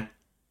เคนะ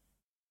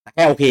แ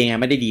ค่โอเคไง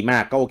ไม่ได้ดีมา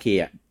กก็โอเค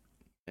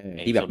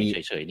ที่แบบมี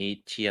เฉยๆนี่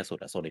เชียร์สุด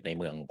โซนิกใน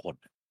เมืองของคน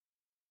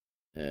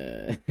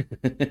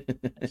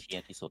เชีย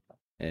ร์ที่สุด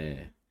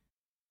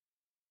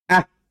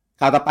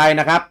ข่าวต่อไป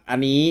นะครับอัน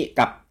นี้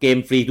กับเกม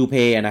ฟรีทูเพ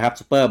ย์นะครับ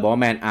Super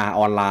Bomberman R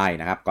Online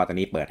นะครับก็ตอน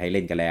นี้เปิดให้เ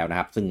ล่นกันแล้วนะ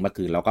ครับซึ่งเมื่อ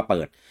คืนเราก็เ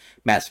ปิด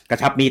แมตช์กระ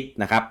ชับมิตร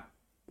นะครับ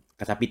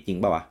กระชับมิตรจริง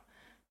ป่าววะ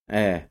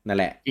นั่น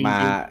แหละ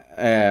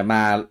ม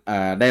า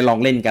ได้ลอง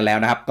เล่นกันแล้ว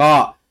นะครับก็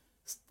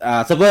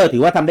เซิร์ฟเวอร์ถื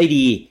อว่าทำได้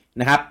ดี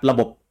นะครับระ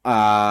บบ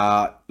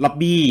ล็อบ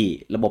บี้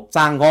ระบบส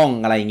ร้างห้อง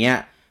อะไรเงี้ย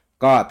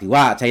ก็ถือ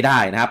ว่าใช้ได้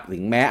นะครับถึ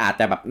งแม้อาจ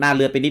จะแบบหน้าเ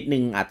ลือดไปนิดนึ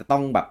งอาจจะต้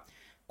องแบบ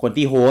คน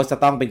ที่โฮสจะ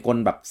ต้องเป็นคน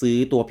แบบซื้อ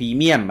ตัวพรีเ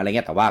มียมอะไรเ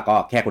งี้ยแต่ว่าก็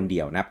แค่คนเดี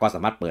ยวนะครับก็ส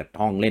ามารถเปิด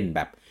ห้องเล่นแ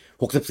บบ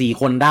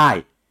64คนได้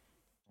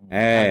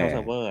เ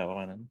ซิร์ฟเวอร์ประ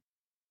มาณนั้น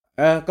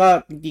ก็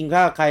จริงๆถ้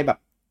าใครแบบ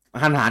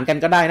หารกัน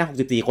ก็ได้นะ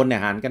64คนเนี่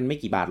ยหารกันไม่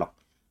กี่บาทหรอก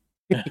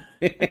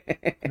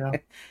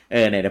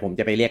เนี่ยเดี๋ยวผม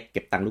จะไปเรียกเ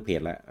ก็บตังค์ลูกเพ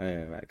จแล้ว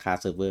ค่า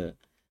เซิร์ฟเวอร์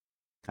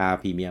ค่า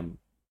พรีเมียม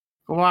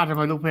ก็ว่าทำไ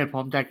มลูกเพจพร้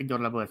อมใจกันโย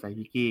นระเบิดใส่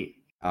พิกกี้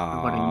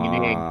คนอย่างนี้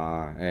เอง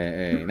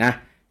นะ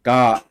ก็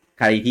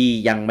ใครที่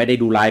ยังไม่ได้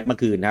ดูไลฟ์เมื่อ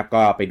คืนนะครับ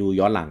ก็ไปดู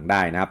ย้อนหลังไ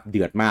ด้นะครับเ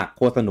ดือดมากโ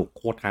คตรสนุก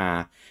โคตรฮา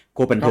โค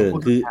ตรบันเทิง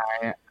คือ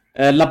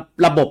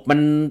ระบบมัน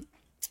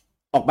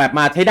ออกแบบม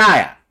าใช้ได้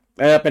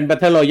เป็น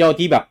Battle Royale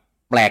ที่แบบ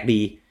แปลก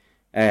ดี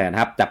นะ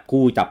ครับจับ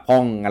คู่จับห้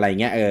องอะไร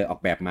เงี้ยออก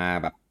แบบมา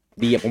แบบ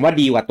ดีผมว่า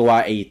ดีกว่าตัว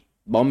ไอ้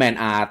Bomberman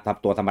R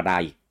ตัวธรรมดา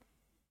อีก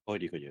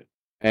ดีกว่าเยอะ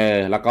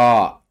แล้วก็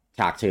ฉ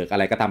ากเฉิกอะ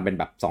ไรก็ทำเป็น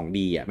แบบ 2D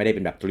ไม่ได้เ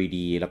ป็นแบบ 3D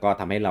แล้วก็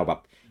ทำให้เราแบ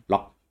บ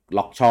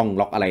ล็อกช่อง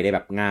ล็อกอะไรได้แบ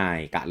บง่าย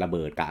กะระเ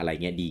บิดกะอะไร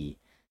เงี้ยดี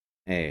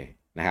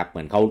นะครับเห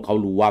มือนเขา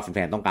รู้ว่าแฟ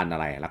นๆต้องการอะ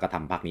ไรแล้วก็ท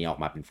ำภาคนี้ออก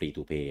มาเป็นฟรี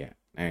ทูเพย์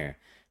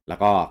แล้ว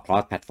ก็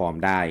cross platform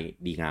ได้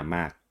ดีงามม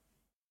าก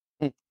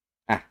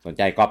สนใ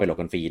จก็ไปโหลด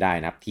กันฟรีได้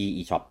นะครับที่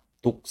eShop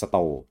ทุกสโต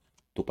ร์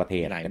ทุกประเท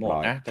ศไหนหมด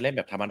นะจะเล่นแ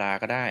บบธรรมดา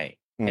ก็ได้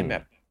เล่นแบ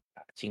บ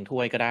ชิงถ้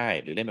วยก็ได้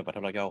หรือเล่นแบบ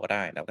Battle Royale ก็ไ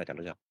ด้แล้วแต่จะ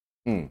เลือก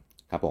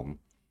ครับผม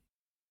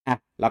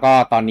แล้วก็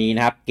ตอนนี้น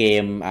ะครับเก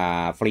ม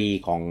ฟรี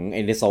ของ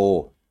NSO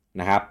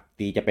นะครับ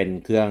ที่จะเป็น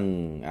เครื่อง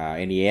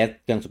NES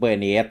เครื่อง Super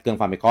NES เครื่อง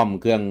Famicom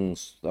เครื่อง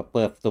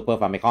Super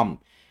Famicom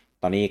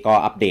ตอนนี้ก็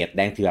อัปเดตแ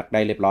ดงเถือกได้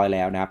เรียบร้อยแ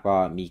ล้วนะครับก็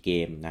มีเก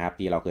มนะครับ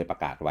ที่เราเคยประ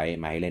กาศไว้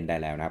มาให้เล่นได้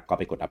แล้วนะครับก็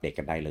ไปกดอัปเดต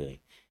กันได้เลย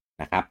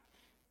นะครับ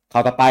ข่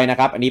าวต่อไปนะ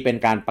ครับอันนี้เป็น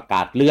การประก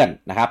าศเลื่อน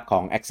นะครับขอ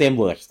ง Axiom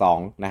Verge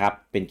 2นะครับ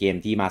เป็นเกม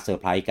ที่มาเซอ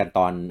ร์ไพรส์กันต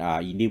อน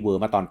Indie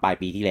World มาตอนปลาย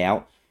ปีที่แล้ว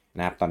น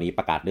ะครับตอนนี้ป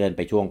ระกาศเลื่อนไ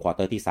ปช่วงควอเ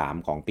ตอร์ที่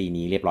3ของปี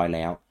นี้เรียบร้อยแ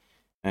ล้ว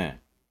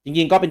จ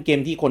ริงๆก็เป็นเกม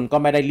ที่คนก็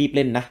ไม่ได้รีบเ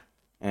ล่นนะ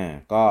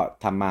ก็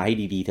ทำมาให้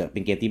ดีๆเถอะเป็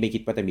นเกมที่ไม่คิ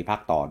ดว่าจะมีภาค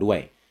ต่อด้วย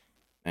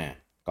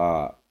ก็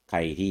ใคร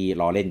ที่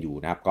รอเล่นอยู่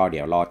นะครับก็เ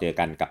ดี๋ยวรอเจอ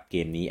กันกับเก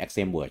มนี้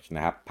Axiom Verge น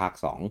ะครับภาค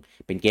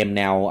2เป็นเกมแ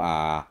นว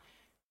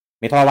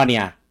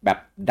Metroidvania แบบ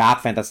Dark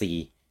Fantasy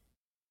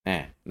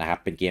นะครับ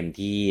เป็นเกม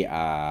ที่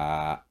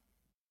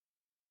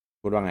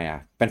พูดว่าไง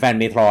แฟนๆ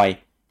เมโทรย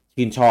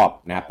ชื่นชอบ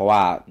นะครับเพราะ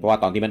ว่า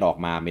ตอนที่มันออก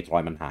มาเมโทร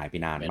ยมันหายไป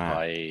นานมากเมโทร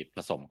ยผ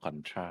สมคอน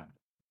ทรา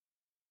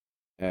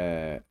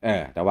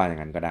แต่ว่าอย่า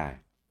งนั้นก็ได้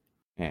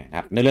นะค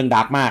รับในเรื่องด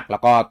าร์กมากแล้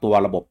วก็ตัว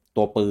ระบบ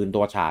ตัวปืน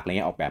ตัวฉากอะไรเ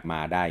งี้ยออกแบบมา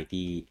ได้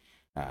ที่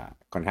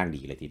ค่อนข้าง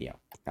ดีเลยทีเดียว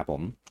ครับผ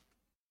ม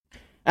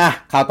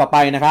ข่าวต่อไป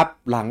นะครับ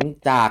หลัง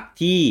จาก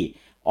ที่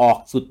ออก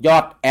สุดยอ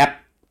ดแอป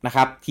นะค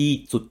รับที่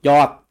สุดย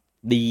อด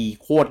ดี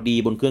โคตรดี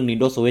บนเครื่อง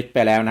Nintendo Switch ไป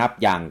แล้วนะครับ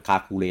อย่าง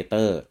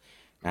Calculator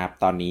นะครับ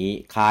ตอนนี้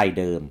ค่าย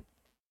เดิม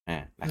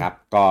นะครับ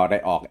ก็ได้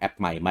ออกแอป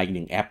ใหม่มาอีก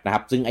1แอปนะค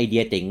รับซึ่งไอเดี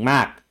ยเจ๋งม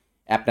าก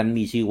แอปนั้น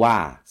มีชื่อว่า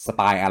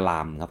Spy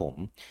Alarm ครับผม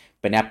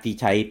เป็นแอปที่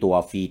ใช้ตัว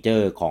ฟีเจอ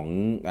ร์ของ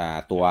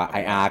ตัว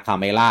IR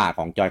Camera ข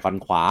อง Joy-Con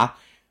ขวา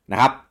นะ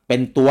ครับเป็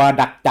นตัว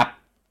ดักจับ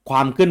คว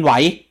ามเคลื่อนไหว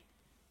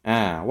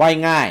ว่าย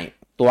ง่าย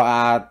ตัว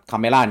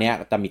Camera เนี้ย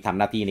จะมีทำ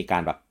หน้าที่ในกา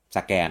รแบบส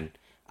แกน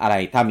อะไร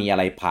ถ้ามีอะ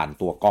ไรผ่าน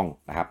ตัวกล้อง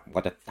นะครับ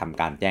ก็จะท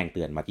ำการแจ้งเ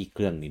ตือนมาที่เค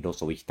รื่อง Nintendo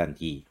Switch ทัน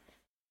ที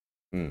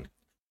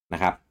นะ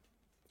ครับ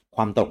ค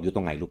วามตลกอยู่ต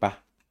รงไหนรู้ปะ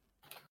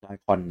จอย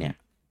คอนเนี่ย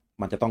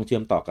มันจะต้องเชื่อ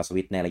มต่อกับส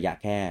วิตช์ในระยะ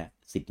แค่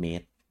10 เม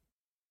ตร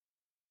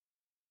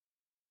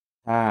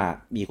ถ้า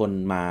มีคน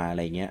มาอะไ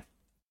รเงี้ย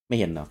ไม่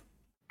เห็นเหรอ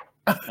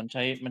มันใ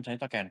ช้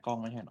สแกนกล้อง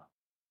ไม่ใช่เหรอ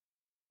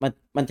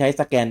มันใช้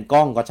สแกนก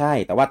ล้องก็ใช่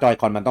แต่ว่าจอย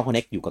คอนมันต้องคอนเน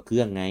คอยู่กับเค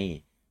รื่องไง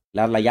แ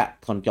ล้วระยะ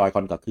คอนจอยค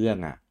อนกับเครื่อง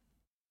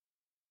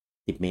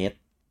10 เมตร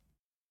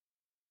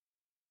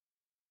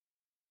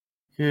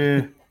คือ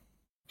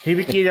ที่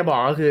พี่กี้จะบอ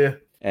กก็คือ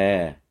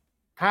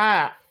ถ้า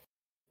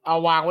เอา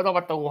วางไว้ตรง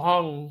ประตูห้อ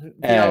ง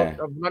ที่เรา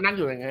นั่งอ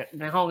ยู่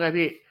ในห้องไง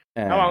พี่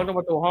ถ้าวางไว้ตรง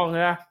ประตูห้องใ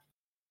ช่ไหม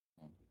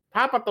ถ้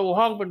าประตู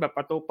ห้องเป็นแบบป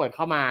ระตูเปิดเ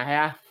ข้ามาใช่ไ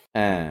หม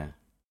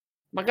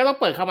มันก็ต้อง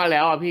เปิดเข้ามาแล้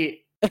วพี่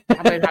ท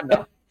ำไมทันเหร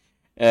อ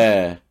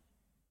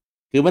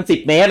คือมัน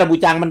10 เมตรแล้วบู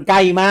จังมันใก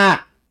ล้มาก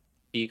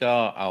พี่ก็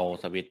เอา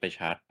สวิตช์ไปช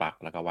าร์จปลั๊ก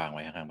แล้วก็วางไ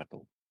ว้ข้างๆประตู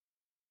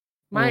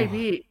ไม่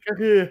พี่ก็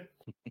คือ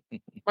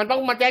มันต้อ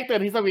งมาแจ้งเตือ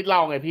นที่สวิตช์เรา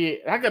ไงพี่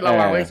ถ้าเกิดเรา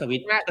วางไว้สวิต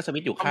ช์ก็สวิ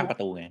ตช์อยู่ข้างประ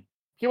ตูไง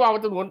พี่วางไว้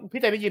ตรงนู้น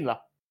พี่จะได้ยินเหรอ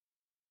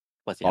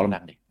เปิดเสียงดั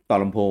งดิต่อ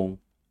ลำโพง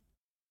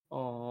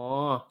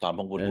ต่อลำโ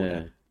พงบลูทูธ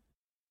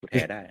พูดแ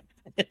ท้ได้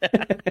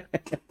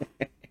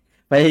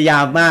พยายา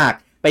มมาก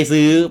ไป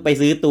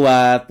ซื้อ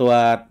ตัว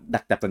ดั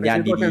กจับสัญญาณ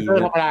ดี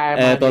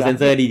ๆตัวเซ็น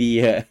เซอร์ดีๆ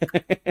เหอะ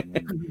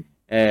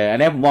อัน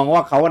นี้ผมมอง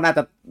ว่าเขาน่า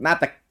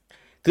จะ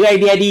คือไอ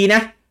เดียดีน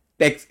ะแ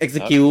ต่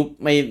execute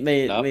ไม่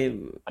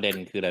ประเด็น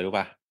คืออะไรรู้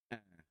ป่ะ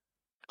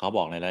เขาบ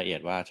อกในรายละเอีย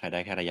ดว่าใช้ได้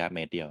แค่ระยะเม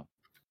ตรเดียว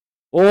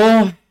โอ้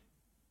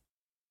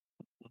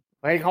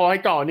ให้เขาให้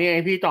จ่อนี่ไง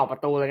พี่จ่อปร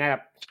ะตูเลยไงแบ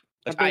บ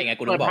ก็ใช่ไง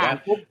กูต้องบอกว่า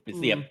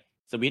เสียบ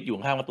สวิตช์อยู่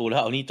ข้างประตูแล้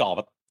วเอานี่จ่อป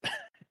ร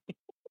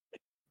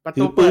ะ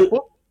ตูเปิด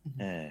ปุ๊บ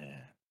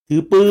ถื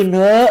อปืนเถ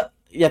อะ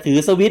อย่าถือ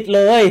สวิตช์เ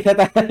ลยถ้า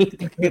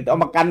เอา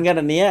มากันกัน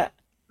อันเนี้ย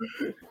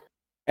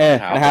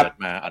นะครับ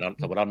มา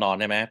สมมติเรานอน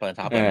ได้ไหมตอนเ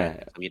ช้าเปิด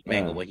สวิตช์แม่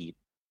งโอเวอร์ฮีท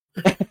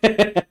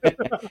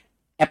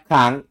แอป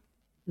ค้าง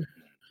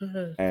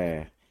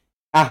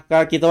ก็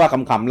คิดว่าข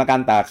ำๆแล้วกัน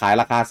แต่ขาย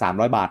ราคา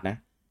300 บาทนะ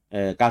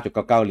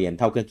9.99 เหรียญ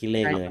เท่าเครื่องคิดเล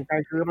ขเลยใคร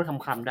ซื้อมา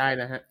ขำๆได้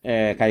นะฮะ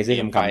ใครซื้อ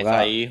ขำๆก็ใ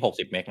ช้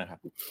60 เมกนะครับ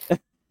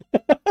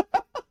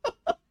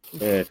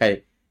ใ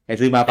คร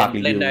ซื้อมาฝากรี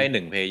วิวเล่นได้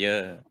1เพลเยอ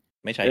ร์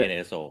ไม่ใช้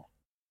NSO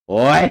โ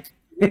อ้ย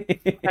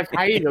จะใ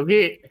ช้เดี๋ยว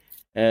พี่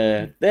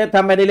ถ้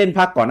าไม่ได้เล่นภ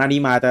าคก่อนหน้านี้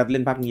มาจะเ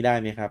ล่นภาคนี้ได้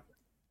ไหมครับ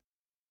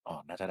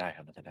น่าจะได้ค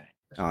รับน่าจะได้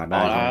ได้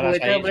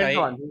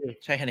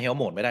ใช้ handheld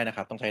mode ไม่ได้นะค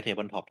รับต้องใช้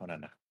tabletop เท่านั้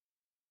นนะ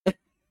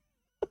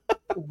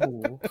โอ้โห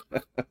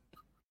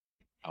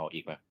เอา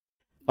อีกป่ะ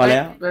พอแล้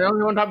ว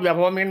ต้องทับอย่าเพ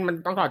ราะว่ามัน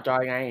ต้องถอดจอ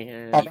ยไง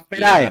ต่อด็อกไม่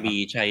ได้บี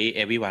ใช้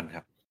everyone ค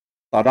รับ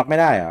ต่อด็อกไม่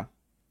ได้เหรอ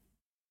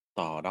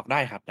ต่อด็อกได้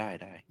ครับได้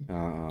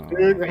คื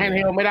อแฮนด์เฮ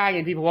ลไม่ได้ไง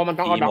พี่เพราะว่ามัน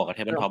ต้องเอาด็อกกับเ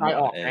ทเบิลท็อป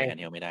ออกแฮน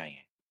ด์เฮลไม่ได้ไง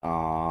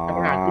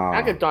ถ้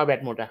าเกิดจอยแบต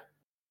หมด20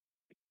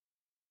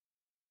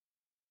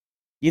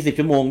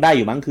 ชั่วโมงได้อ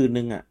ยู่มั้งคืน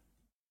นึง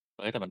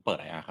แต่มันเปิด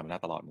คาเมล่า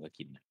ตลอดมันก็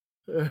กิน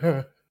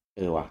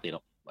ว่ะตีหร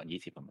อกวัน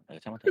20ช่างมัน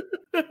เถอะ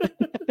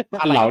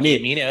อะไรเรานี่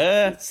นี้เนี่ย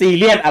ซี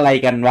เรียสอะไร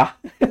กันวะ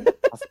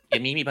เก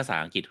มนี้มีภาษา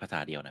อังกฤษภาษา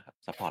เดียวนะครับ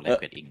support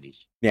language English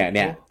เ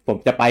นี่ยผม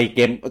จะไปเก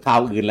มข่าว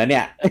อื่นแล้วเนี่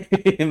ย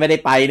ไม่ได้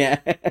ไปเนี่ย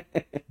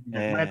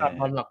ไม่ตัด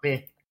บอลหรอกพี่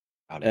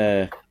ข่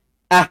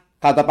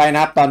าวต่อไปน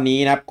ะครับตอนนี้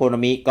นะครับโคโน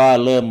มิก็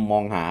เริ่มม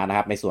องหานะค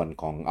รับในส่วน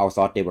ของ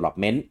outsource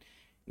development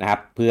นะครับ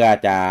เพื่อ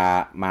จะ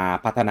มา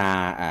พัฒนา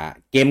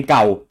เกมเก่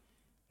า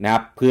นะครั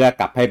บเพื่อ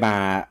กลับให้มา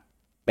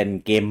เป็น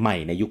เกมใหม่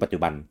ในยุคปัจจุ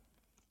บัน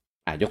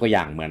ยกตัวอ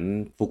ย่างเหมือน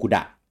ฟุกุด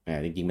ะ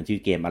จริงๆมันชื่อ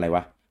เกมอะไรว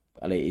ะ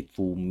อะไร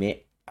ฟูเมะ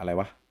อะไร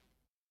วะ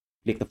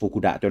เรียกตะฟูกุ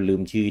ดะจนลื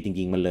มชื่อจ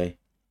ริงๆมันเลย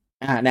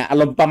เนี่ยอา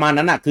รมณ์ประมาณ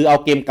นั้นอ่ะคือเอา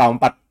เกมเก่ามา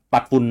ปั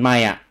ดฝุ่นใหม่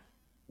อ่ะ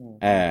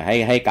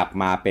ให้กลับ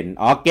มาเป็น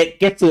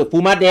เกตสึฟู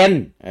มาเดน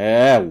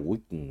อุ้ย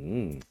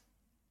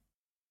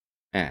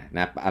น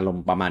ะอารม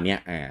ณ์ประมาณเนี้ย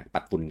ปั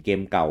ดฝุ่นเก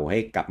มเก่าให้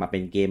กลับมาเป็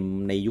นเกม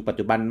ในยุคปัจ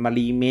จุบันมา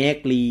รีเมค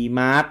รี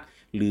มาร์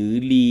หรือ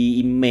รี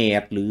อิมเม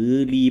จหรือ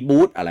รีบู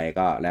ตอะไร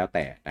ก็แล้วแ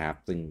ต่นะครับ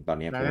ซึ่งตอน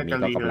นี้โคนามิ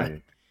ก็กำลัง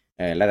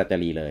แล้วแต่จะ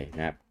รีเลยน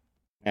ะครับ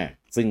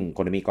ซึ่งโค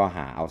นามิก็ห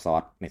าเอาซอ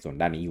ร์สในส่วน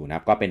ด้านนี้อยู่นะค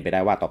รับก็เป็นไปได้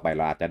ว่าต่อไปเ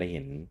ราอาจจะได้เ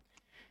ห็น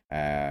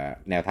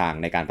แนวทาง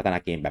ในการพัฒนา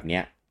เกมแบบเนี้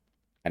ย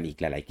กันอีก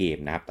หลายๆเกม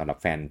นะครับสำหรับ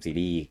แฟนซี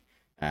รีส์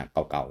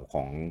เก่าๆข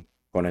อง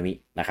โคนามิ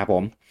นะครับผ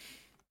ม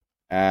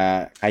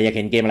ใครอยากเ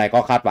ห็นเกมอะไรก็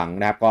คาดหวัง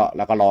นะครับก็แ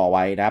ล้วก็รอไ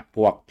ว้นะครับพ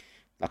วก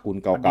ตระกูล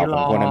เก่าๆข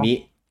องโคนามิ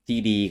ที่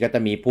ดีก็จะ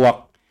มีพวก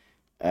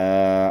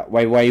ไว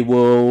เ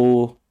วิล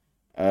ด์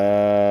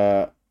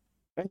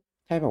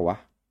ใช่เปล่าวะ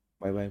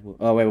ไวเวิล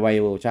ด์ไว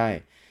เวิลด์ใช่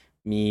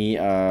มี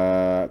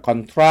คอน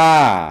ทรา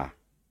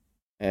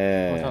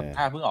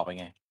ถ้าเพิ่งออกไป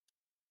ไง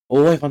โ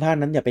อ้ยคอนทรา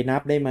นั้นอย่าไปนั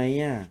บได้ไหม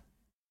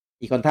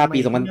อีคอนทราปี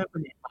ค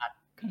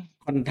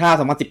อนทรา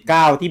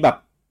2019ที่แบบ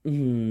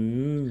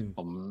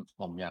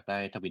ผมอยากได้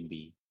ทวิน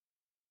บี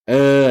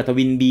ท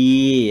วินบี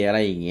อะไร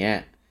อย่างเงี้ย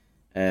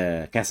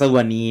แคสเซิลว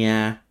าเนีย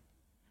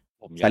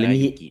ผมอยากได้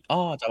ยูกิ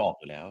จะบอก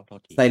อยู่แล้วโทษ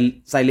ที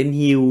ไซเลนต์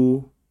ฮิล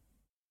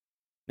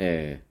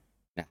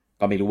นะ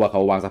ก็ไม่รู้ว่าเข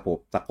าวางส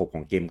โคปข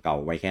องเกมเก่า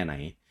ไว้แค่ไหน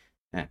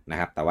นะ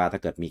ครับแต่ว่าถ้า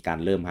เกิดมีการ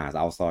เริ่มหา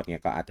เอาซอร์สเนี่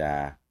ยก็อาจจะ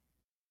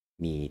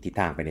มีทิศ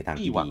ทางไปในทาง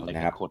ที่ดีน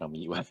ะครับโคนา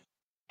มิวะ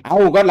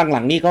ก็ห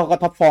ลังๆนี้เขาก็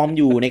ท็อปฟอร์ม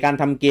อยู่ในการ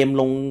ทำเกม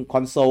ลงค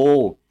อนโซล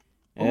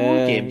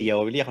เกมเดียว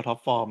เรียกเขาท็อป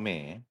ฟอร์มแหม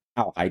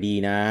ขายดี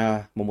นะ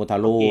โมโมทา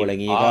โร่อะไรอย่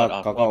างงี้ก็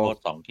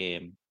2เก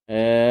ม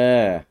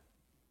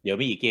เดี๋ยว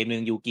มีอีกเกมนึ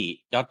งยูกิ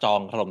ยอดจอง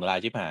ถล่มทลาย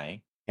ชิบหาย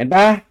เห็นป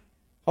ะ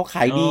เขาข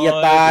ายดีจะ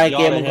ตายเ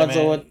กมบนคอนโซ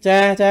ลใ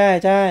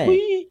ช่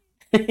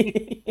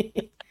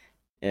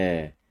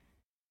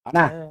น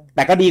ะแ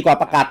ต่ก็ดีกว่า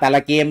ประกาศแต่ละ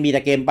เกมมีแ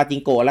ต่เกมปาจิ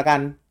งโกะแล้วกั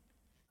น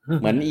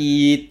เหมือน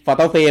ฟอร์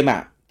ตเฟม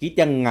คิด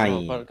ยังไง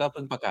ก็เ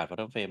พิ่งประกาศฟอร์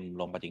ตเฟม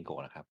ลงปาจิงโกะ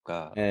นะครับก็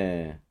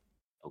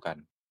ดูกัน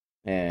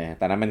แ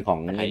ต่นั้นเป็นของ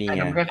นี่ไ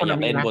งใครอยา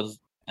กเล่นบน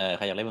ใ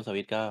ครอยากเล่นบนส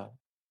วิตก็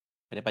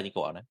ไปเล่นปาจิงโก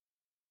ะนะ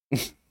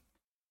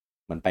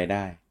มันไปไ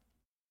ด้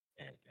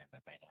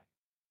ไปได้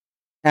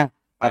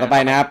ข่าวต่อไป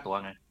นะครับ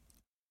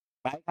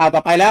ไปข่าวต่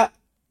อไปแล้ว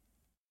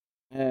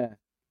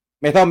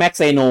Metal Max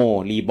Xeno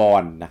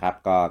Reborn นะครับ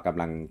ก็ก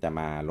ำลังจะ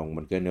มาลงบ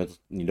นเครื่อง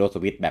Nintendo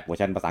Switch แบบเวอร์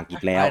ชันภาษาอังกฤษ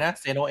แล้วนะ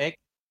Xeno X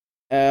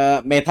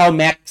Metal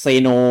Max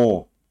Xeno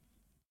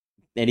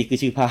นี่คือ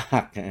ชื่อภา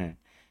ค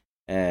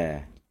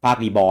ภาค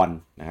Reborn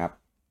นะครับ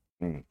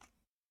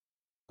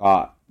ก็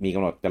มีก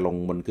ำหนดจะลง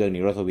บนเครื่อง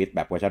Nintendo Switch แ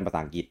บบเวอร์ชันภาษา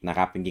อังกฤษนะค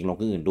รับจริงๆลงเ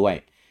ครื่องอื่นด้วย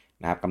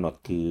นะครับกำหนด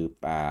คือ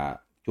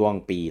ช่วง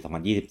ปี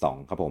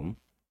2022ครับผม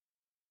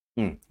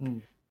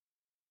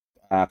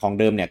ของ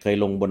เดิมเนี่ยเคย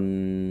ลงบน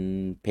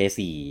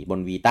PS4 บน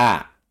Vita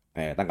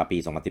ตั้งแต่ปี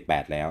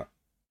2018แล้ว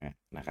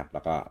นะครับแล้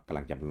วก็กำ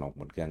ลังจะลง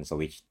บนเครื่อง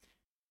Switch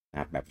นะ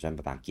ครับแบบเวอร์ชัน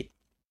ภาษาอังกฤษ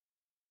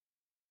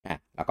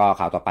แล้วก็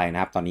ข่าวต่อไปน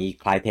ะครับตอนนี้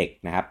Crytek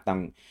นะครับตั้ง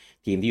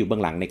ทีมที่อยู่เบื้อ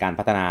งหลังในการ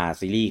พัฒนา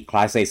ซีรีส์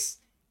Crysis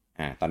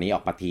ตอนนี้อ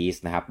อกมาทีส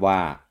นะครับว่า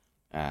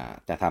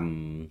จะท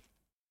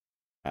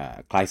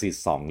ำCrysis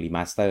 2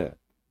 Remaster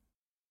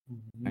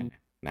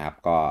นะครับ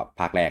ก็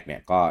ภาคแรกเนี่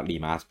ยก็รี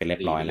มาสเป็นเรีย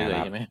บร้อยแล้วน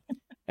ะครับ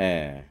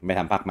ไม่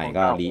ทำภาคใหม่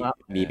ก็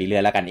ดีไปเรื่อ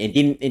ยแล้วกัน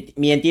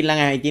มีเอนจินแล้ว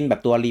ไงเอนจินแบ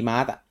บตัวรีมา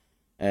ส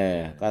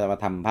ก็จะมา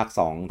ทำภาค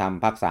2ท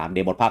ำภาค3เด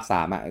โมภาค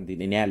3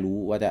ในนี้รู้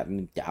ว่า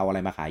จะเอาอะไร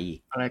มาขายอีก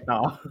อะไรต่อ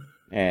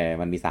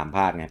มันมี3ภ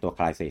าคไงตัว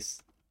Crysis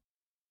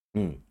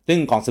ซึ่ง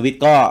ของสวิต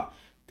ก็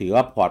ถือ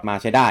ว่าพอร์ตมา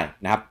ใช้ได้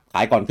นะครับข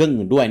ายก่อนเครื่อง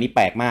อื่นด้วยนี่แป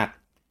ลกมาก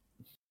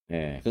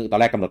คือตอน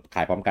แรกกำหนดข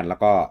ายพร้อมกันแล้ว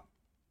ก็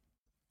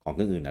ของเค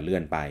รื่องอื่นเลื่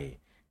อนไป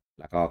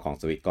แล้วก็ของ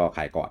สวิตก็ข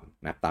ายก่อน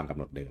นะครับตามกำ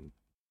หนดเดิม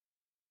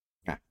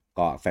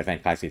ก็แฟน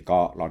ๆ Crysis ก็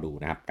รอดู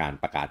นะครับการ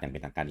ประกาศอย่างเป็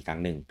นทางการอีกครั้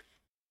งหนึ่ง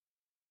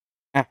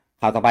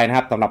ข่าวต่อไปนะค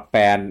รับสำหรับแฟ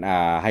น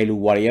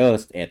Hyrule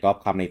Warriors Age of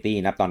Calamity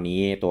นะครับตอนนี้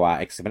ตัว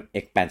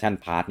expansion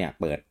pass เนี่ย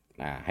เปิด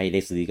ให้ได้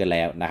ซื้อกันแ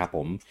ล้วนะครับผ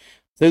ม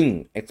ซึ่ง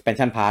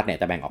expansion pass เนี่ย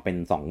จะแบ่งออกเป็น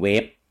2เว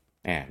ฟ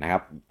นะครั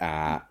บ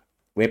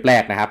เวฟแร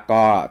กนะครับ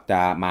ก็จ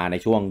ะมาใน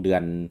ช่วงเดือ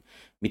น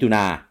มิถุน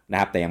ายนนะ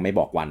ครับแต่ยังไม่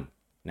บอกวัน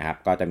นะครับ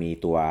ก็จะมี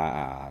ตั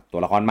ว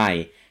ละครใหม่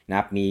นะค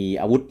รับมี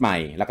อาวุธใหม่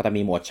แล้วก็จะ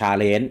มีโหมด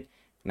challenge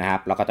นะครั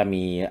บแล้วก็จะ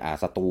มี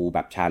ศัตรูแบ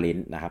บ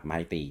challenge นะครับมาใ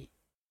ห้ตี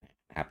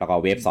นะครับแล้วก็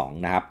เวฟ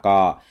2นะครับก็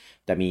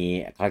จะมี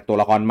ตัว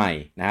ละครใหม่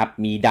นะครับ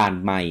มีด่าน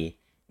ใหม่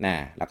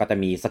แล้วก็จะ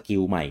มีสกิ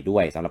ลใหม่ด้ว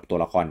ยสำหรับตัว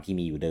ละครที่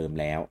มีอยู่เดิม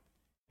แล้ว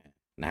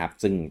นะครับ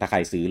ซึ่งถ้าใคร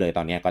ซื้อเลยต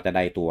อนนี้ก็จะไ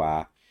ด้ตัว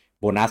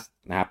โบนัส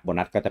นะครับโบ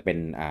นัสก็จะเป็น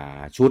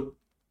ชุด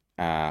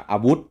อา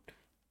วุธ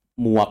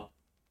หมวก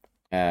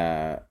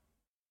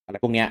อะไร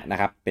พวกนี้นะ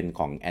ครับเป็น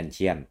ของ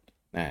Ancient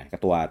ก็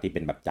ตัวที่เป็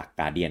นแบบจาก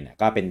Guardian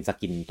ก็เป็นส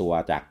กินตัว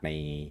จากใน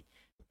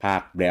ภา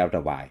ค Breath of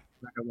the Wild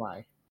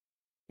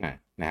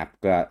นะครับ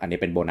ก็อันนี้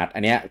เป็นโบนัสอั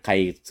นนี้ใคร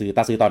ซื้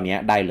อตอนนี้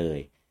ได้เลย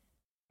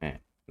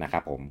นะครั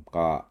บผม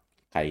ก็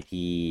ใคร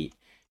ที่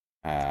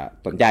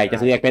สนใจจะ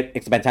ซื้อ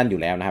expansion อ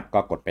ยู่แล้วนะครับก็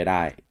กดไปไ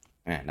ด้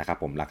นะครับ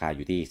ผมราคาอ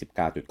ยู่ที่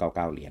 19.99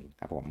 เหรียญ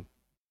ครับผม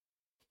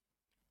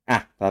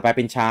ต่อไปเ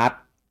ป็นชาร์ต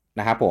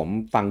นะครับผม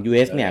ฝั่ง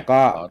US เนี่ยก็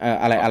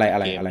อะไร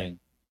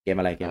เกม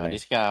อะไร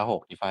Disgaea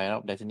 6 Defiance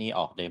of Destiny อ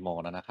อกเดโม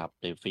แล้วนะครับ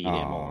เป็นฟรีเด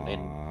โมเล่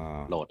น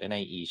โหลดได้ใน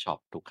eShop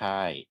ทุกค่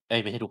าย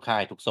ไม่ใช่ทุกค่า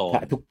ยทุกโซน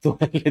ทุกตัว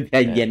ใจ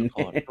เย็น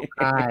ทุก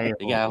ค่าย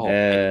Disgaea 6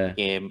เป็น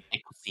เกม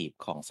Exclusive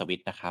ของ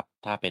Switch นะครับ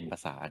ถ้าเป็นภา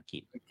ษาอังกฤ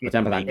ษภ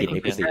าษาอังกฤษ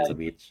Exclusive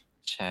Switch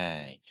ใช่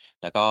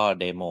แล้วก็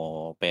เดโม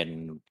เป็น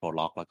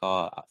Prologue แล้วก็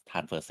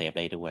Transfer Save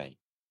ได้ด้วย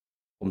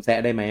ผมแซะ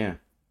ได้ไหม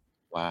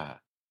ว่า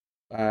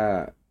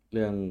เ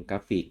รื่องกรา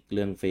ฟิกเ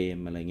รื่องเฟรม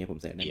อะไรเงี้ยผม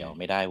แซะได้เดี๋ยว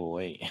ไม่ได้โว้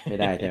ยไม่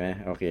ได้ใช่ไหม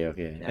โอเค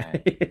ได้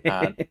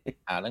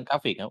เรื่องกรา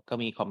ฟิกก็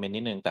มีคอมเมนต์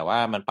นิดนึงแต่ว่า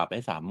มันปรับได้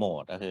3โหม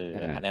ดก็คือ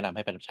แนะนำใ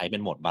ห้ใช้เป็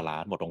นโหมดบาลา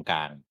นซ์โหมดตรงกล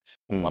าง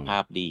ว่าภา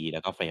พดีแล้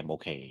วก็เฟรมโอ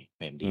เคเ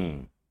ฟรมดี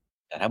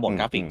แต่ถ้าโหมด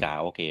กราฟิกจ๋า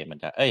โอเคมัน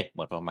จะโหม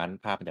ดประมาณ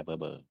ภาพมันจะเบล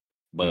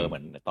อเหมื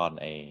อนตอน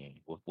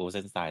วูเซ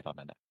นสไตล์ตอน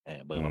นั้น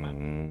เบลอประมาณ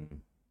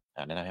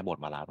แนะนำให้โหมด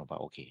บาลานซ์ผมว่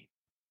าโอเค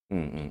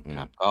ค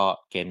รับก็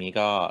เกมนี้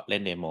ก็เล่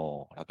นเดโม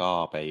แล้วก็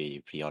ไป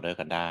พรีออเดอร์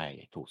กันได้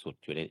ถูกสุด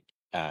อยู่ใน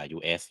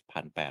US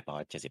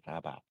 1,875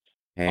 บาท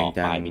แพง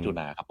จังปลายมิถุ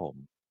นาครับผม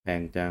แพ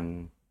งจัง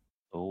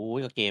โอ้ย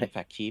ก็เกมแฟ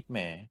กชิปแหม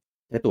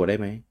ใช้ตั๋วได้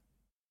ไหม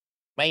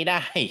ไม่ไ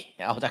ด้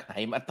เอาจากไหน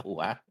มาตั๋ว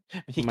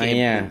ไม่ใช่เก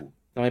ม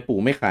ทำไมปู่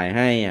ไม่ขายใ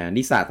ห้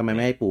นิสาทำไมไ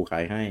ม่ให้ปู่ขา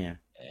ยให้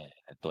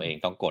ตัวเอง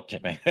ต้องกดใช่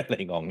ไหมเล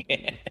ยงงแ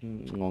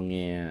ง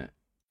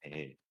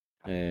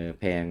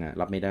แพง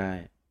รับไม่ได้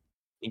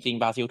จริง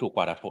ๆบราซิลถูกก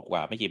ว่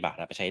าไม่กี่บาท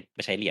ไป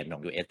ใช้เหรียญขอ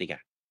ง US ดีกว่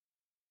า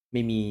ไ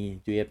ม่มี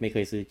US ไม่เค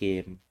ยซื้อเก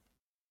ม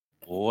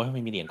โอ้ยไ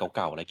ม่มีเหรียญเ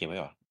ก่าๆอะไรเก็บไว้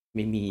หรอไ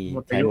ม่มี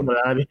ใช้หมดแ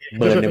ล้ว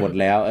เบิร์นไปหมด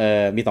แล้ว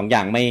มี2อย่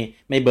างไ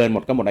ม่เบิร์นหม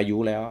ดก็หมดอายุ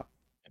แล้ว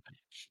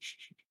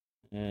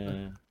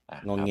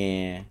งงแง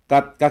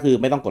ก็คือ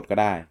ไม่ต้องกดก็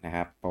ได้นะค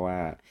รับเพราะว่า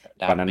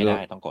ตอนนั้นไม่ได้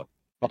ต้องกด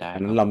ตอ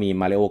นนั้นเรามี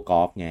มาริโอก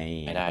อล์ฟไง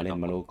เล่น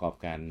มาริโอกอล์ฟ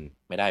กัน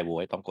ไม่ได้โว้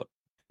ยต้องกด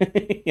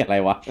อะไร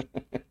วะ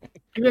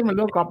เล่นมา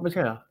ริโอกอล์ฟไม่ใ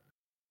ช่เหรอ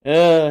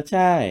ใ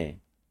ช่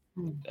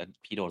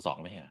พี่โดน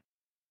2ไม่ใช่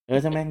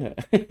ช่างแม่งเหรอ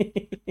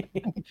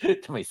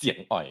ทำไมเสียง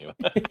อ่อยวะ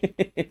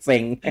เซ็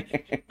ง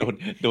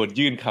โดน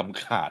ยื่นค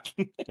ำขาด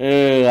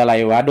อะไร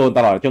วะโดนต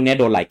ลอดช่วงนี้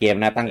โดนหลายเกม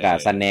นะตั้งแต่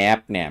Snap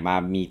เนี่ยมา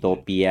มีโต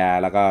เปีย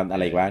แล้วก็อะ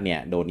ไรวะเนี่ย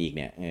โดนอีกเ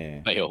นี่ย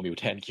ไบโอมิว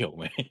แทนเกี่ยวไ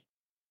หม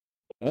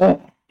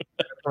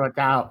คนละเ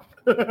จ้า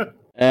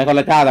คน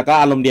ละเจ้าแต่ก็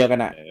อารมณ์เดียวกั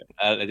น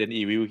Resident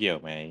Evil เกี่ยว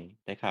ไหม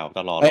ได้ข่าว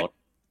ตลอดรถ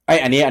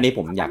อันนี้ผ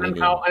มอยากเล่น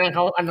อันนั้น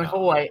เขา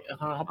ไว้เ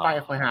ขาไป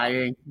คอยหาเอ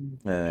ง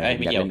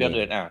ไม่เกี่ยวเครื่อง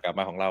อื่นกลับ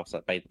มาของเรา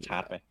ไปชา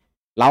ร์จไป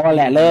เราแ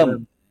หละเริ่ม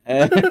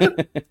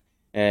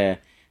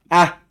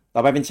ต่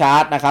อไปเป็นชา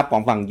ร์ตนะครับขอ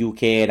งฝั่ง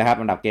UK นะครับ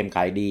อันดับเกมข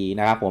ายดี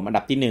นะครับผมอัน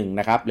ดับที่1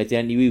นะครับ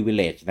Resident Evil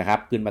Village นะครับ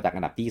ขึ้นมาจาก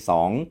อันดับที่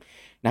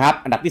2นะครับ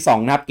อันดับที่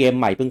2นะครับเกม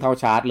ใหม่เพิ่งเข้า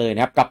ชาร์ตเลยน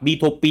ะครับกับ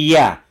Beatopia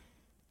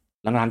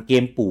หลังๆเก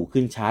มปู่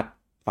ขึ้นชาร์ต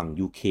ฝั่ง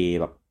UK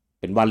แบบ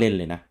เป็นว่าเล่น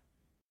เลยนะ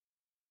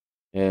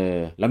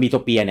แล้ว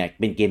Beatopiaเนี่ย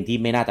เป็นเกมที่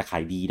ไม่น่าจะขา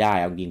ยดีได้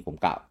เอาจริงผม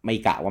ไม่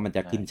กะว่ามันจ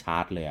ะขึ้นชา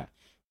ร์ตเลย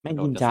แม่ง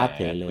ขึ้นชาร์ตเ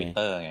ฉยเลย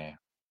Twitter ไง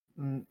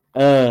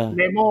เ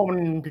ดโมมัน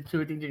ผิดชื่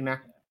อจริงๆนะ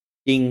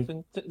จริง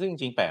ซึ่ง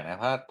จริงแปลกนะ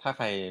ถ้าใ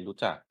ครรู้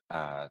จัก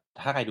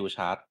ถ้าใครดูช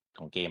าร์ต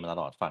ของเกมมาต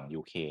ลอดฝั่ง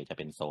UK จะเ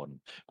ป็นโซน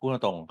พูด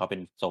ตรงๆเขาเป็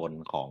นโซน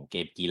ของเก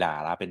มกีฬา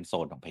แล้วเป็นโซ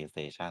นของ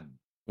PlayStation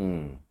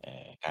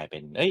กลายเป็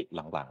น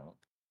หลัง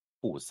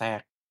ๆปู่แทร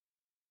ก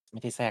ไ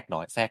ม่ใช่แทรกน้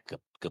อยแทรกเ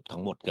กือบทั้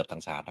งหมดเกือบ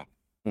ทั้งชาร์ต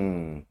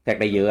แทรก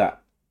ได้เยอะ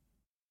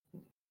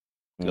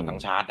เกือบทั้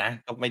งชาร์ตนะ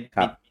ก็ไม่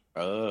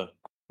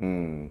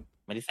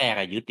ไม่ได้แทรก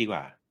ยึดดีก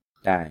ว่า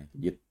ได้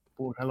ยึด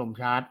ปู่ถล่ม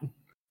ชาร์ต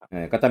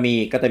ก็จะ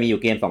มีอ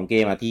ยู่เกม2เก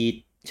มที่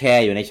แช่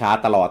อยู่ในชาร์ต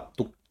ตลอด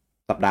ทุก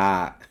สัปดา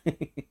ห์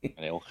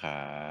แล้วค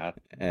รับ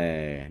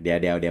เ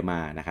ดี๋ยวมา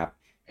นะครับ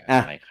อ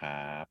ะไรค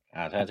รับ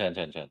เ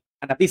ชิญ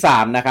อันดับที่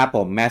3นะครับผ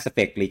ม Mass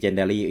Effect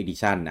Legendary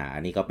Edition อั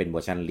นนี้ก็เป็นเวอ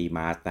ร์ชันรีม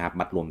าสต์นะครับ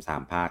มัดรวม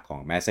3ภาคของ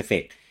Mass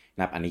Effect น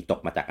ะครับอันนี้ตก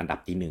มาจากอันดับ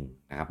ที่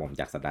1นะครับผม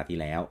จากสัปดาห์ที่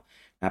แล้ว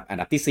นะครับอัน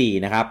ดับที่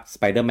4นะครับ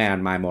Spider-Man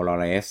Miles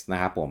Morales นะ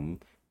ครับผม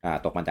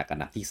ตกมาจากอัน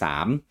ดับที่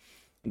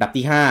3อันดับ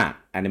ที่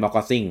5 Animal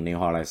Crossing New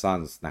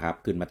Horizons นะครับ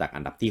ขึ้นมาจาก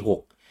อันดับที่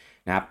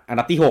6นะครับอัน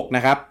ดับที่6น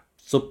ะครับ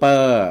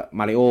Super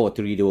Mario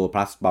 3D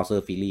Plus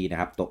Bowser Fury นะ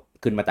ครับตก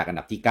ขึ้นมาจากอัน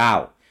ดับที่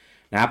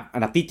9นะครับอั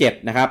นดับที่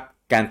7นะครับ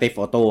Grand Theft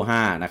Auto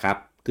 5นะครับ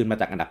ขึ้นมา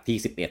จากอันดับที่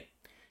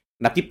11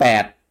อันดับที่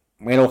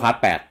8 Mario Kart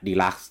 8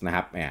 Deluxe นะค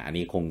รับอัน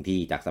นี้คงที่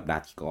จากสัปดา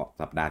ห์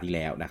ที่แ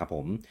ล้วนะครับผ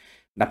ม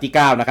อันดับที่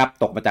9นะครับ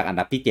ตกมาจากอัน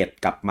ดับที่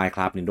7กับ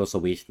Minecraft Nintendo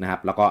Switch นะครั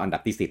บแล้วก็อันดั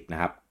บที่10นะ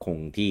ครับคง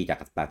ที่จาก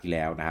สัปดาห์ที่แ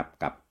ล้วนะครับ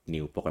กับ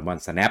New Pokemon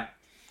Snap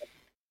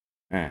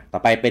ต่อ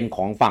ไปเป็นข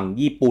องฝั่ง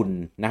ญี่ปุ่น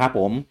นะครับ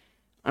ผม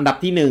อันดับ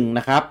ที่1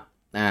นะครับ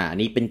อัน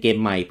นี้เป็นเกม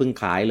ใหม่เพิ่ง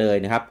ขายเลย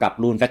นะครับกับ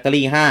Rune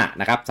Factory 5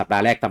นะครับสัปดา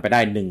ห์แรกทำไปได้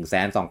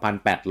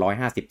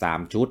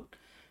 12,853 ชุด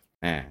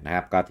นะค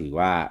รับก็ถือ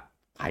ว่า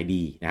ขาย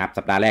ดีนะครับ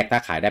สัปดาห์แรกถ้า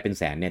ขายได้เป็น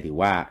แสนเนี่ยถือ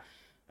ว่า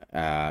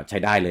ใช้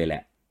ได้เลยแหล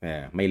ะ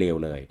ไม่เลว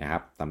เลยนะครั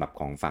บสำหรับ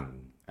ของฝั่ง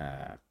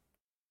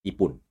ญี่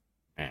ปุ่น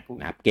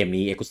นะครับเกม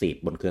นี้ Exclusive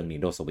บนเครื่อง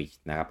Nintendo Switch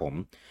นะครับผม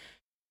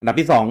อันดับ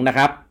ที่2นะค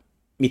รับ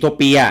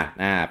Miitopia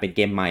เป็นเก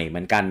มใหม่เห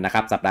มือนกันนะค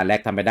รับสัปดาห์แรก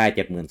ทำไปได้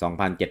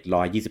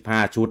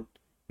 72,725 ชุด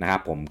นะครั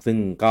บผมซึ่ง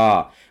ก็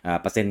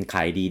เปอร์เซ็นต์ข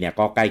ายดีเนี่ย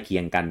ก็ใกล้เคี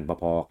ยงกัน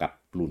พอๆกับ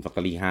Rune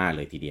Factory 5 เ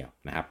ลยทีเดียว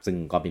นะครับซึ่ง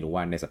ก็ไม่รู้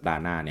ว่าในสัปดา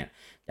ห์หน้าเนี่ย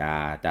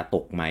จะต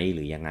กไหมห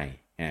รือยังไง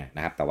น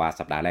ะครับแต่ว่า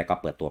สัปดาห์แรกก็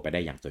เปิดตัวไปได้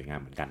อย่างสวยงาม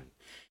เหมือนกัน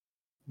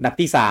อันดับ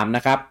ที่3น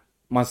ะครับ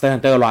Monster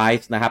Hunter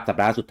Rise นะครับสัป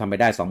ดาห์สุดทำไป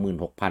ได้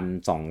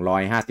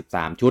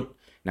 26,253 ชุด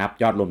นะครับ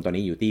ยอดรวมตัว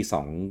นี้อยู่ที่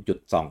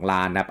 2.2 ล้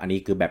านนะครับอันนี้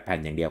คือแบบแผ่น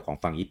อย่างเดียวของ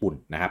ฝั่งญี่ปุ่น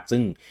นะครับซึ่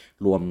ง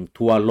รวม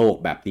ทั่วโลก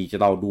แบบดิจิ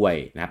ทัลด้วย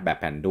นะครับแบบ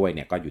แผ่นด้วยเ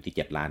นี่ยก็อยู่ที่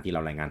7ล้านที่เร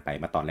ารายงานไป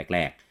เมื่อตอนแร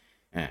ก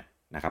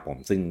ๆนะครับผม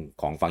ซึ่ง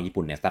ของฝั่งญี่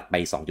ปุ่นเนี่ยซัดไป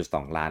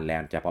 2.2 ล้านแล้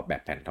วเฉพาะแบ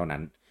บแผ่นเท่านั้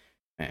น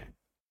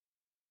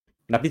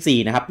อันดับที่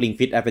4นะครับ Ring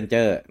Fit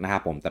Adventure นะครั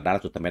บผมสัปดาห์ล่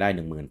าสุดทำไปได้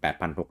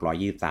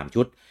 18,623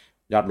 ชุด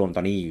ยอดรวมต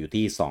อนนี้อยู่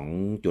ที่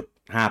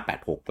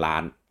 2.586 ล้า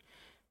น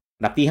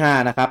อันดับที่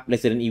5นะครับ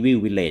Resident Evil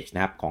Village น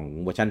ะครับของ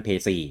เวอร์ชัน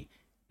PS4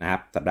 นะครั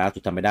บสัปดาห์ล่าสุ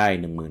ดทำไปได้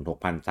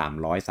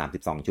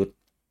 16,332 ชุด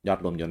ยอด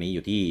รวมตอนนี้อ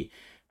ยู่ที่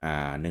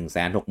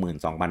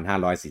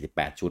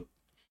162,548 ชุด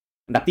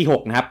อันดับที่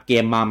6นะครับเก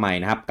มมาใหม่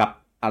นะครับกับ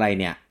อะไร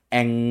เนี่ย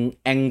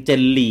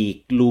Angelic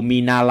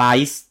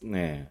Luminalize เ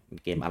นี่ย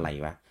เกมอะไร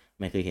วะ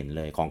ไม่เคยเห็นเ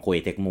ลยของ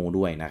Koei Tecmo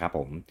ด้วยนะครับผ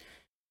ม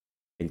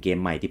เป็นเกม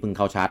ใหม่ที่เพิ่งเ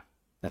ข้าชัด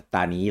สัปด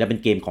าห์นี้แล้วเป็น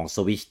เกมของ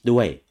Switch ด้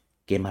วย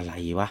เกมอะไร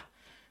วะ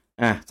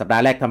สัปดา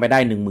ห์แรกทำไปได้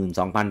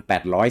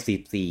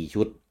 12,844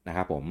 ชุดนะค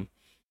รับผม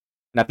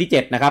อันดับที่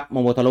7นะครับโม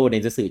โมทาโร่เด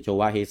นซึโช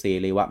วะเฮเซ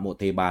เรวะโม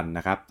เทบันน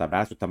ะครับสัปดา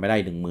ห์สุดทำไปได้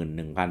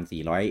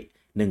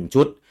 11,401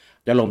 ชุด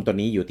ยอดรวมตัว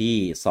นี้อยู่ที่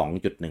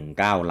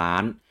 2.19 ล้า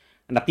น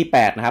อันดับที่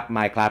8นะครับ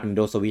Minecraft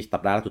Nintendo Switch สั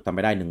ปดาห์สุดทำไป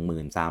ได้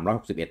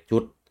 1361 ชุ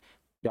ด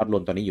ยอดรว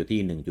มตัวนี้อยู่ที่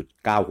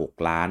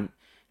 1.96 ล้าน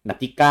อันดับ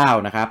ที่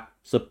9นะครับ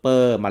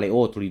Super Mario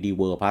 3D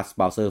World Plus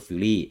Bowser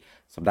Fury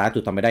สัปดาห์สุ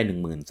ดทำไปได้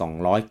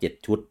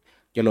 1207 ชุด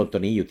ยอดรวมตั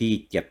วนี้อยู่ที่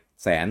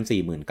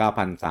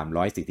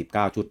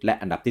 749,349 ชุดและ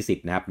อันดับที่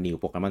10นะครับ New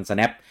Pokemon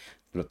Snap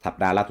สัป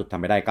ดาห์ล่าสุดทำ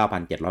ไปได้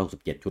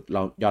 9,767 ชุดแ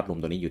ล้วยอดรวม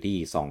ตัวนี้อยู่ที่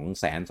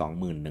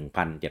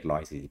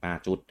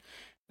 221,745 ชุด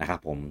นะครับ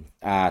ผม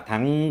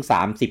ทั้ง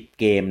30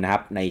เกมนะครั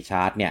บในช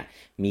าร์ตเนี่ย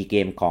มีเก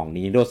มของ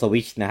Nintendo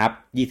Switch นะครับ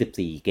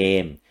24เก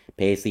ม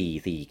PS4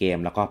 4เกม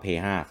แล้วก็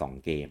PS5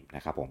 2เกมน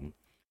ะครับผม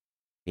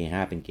PS5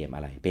 เป็นเกมอ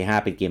ะไร PS5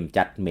 เป็นเกม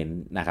Judgment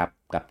นะครับ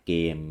กับเก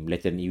ม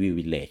Resident Evil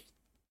Village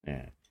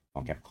ข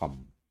อง Capcom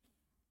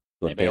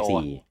ส่วน PS4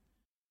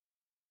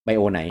 ไบโ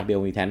อไหนเบ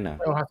ลมีแทนเหรอ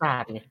ไบโอฮาซา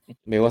ร์ดไง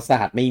เบลฮาซา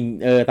ร์ดไม่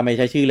ทำไมใ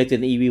ช้ชื่อ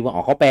Resident Evil ว่า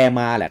เขาแปล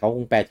มาแหละเขาค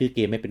งแปลชื่อเก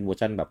มให้เป็นเวอร์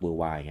ชันแบบ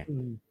Worldwide ไง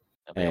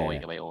ไบโอ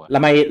กับไบโอแล้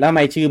วทำไ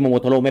มชื่อโมโม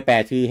โทโร่ไม่แปล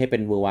ชื่อให้เป็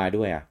น Worldwide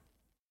ด้วย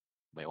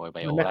ไบโอ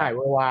มันไม่ขาย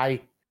Worldwide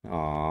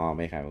ไ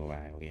ม่ขาย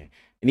Worldwide โอเค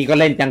อันนี้ก็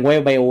เล่นจังเว้ย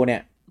ไบโอเนี่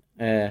ย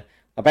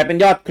ต่อไปเป็น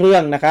ยอดเครื่อ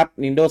งนะครับ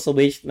Nintendo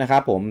Switch นะครั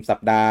บผมสัป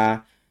ดาห์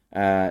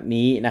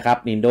นี้นะครับ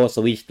Nintendo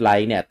Switch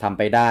Lite เนี่ยทำไ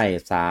ปได้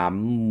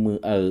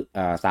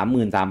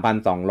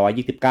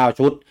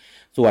33,229 ชุด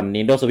ส่วน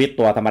Nintendo Switch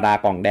ตัวธรรมดา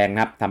กล่องแดงน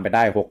ะครับทำไปไ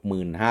ด้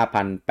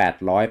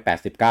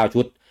 65,889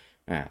 ชุด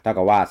เท่า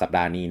กับว่าสัปด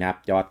าห์นี้นะครับ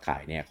ยอดขา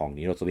ยเนี่ยของ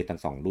Nintendo Switch ทั้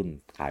ง2รุ่น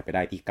ขายไปไ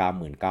ด้ที่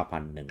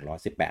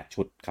 99,118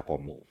 ชุดครับผ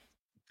ม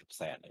แ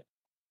สนเลย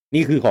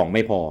นี่คือของไ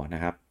ม่พอน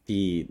ะครับ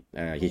ที่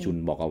เฮชุน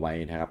บอกเอาไว้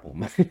นะครับผม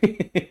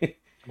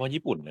เฉพาะ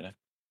ญี่ปุ่นเลยนะ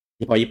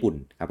เฉพาะญี่ปุ่น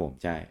ครับผม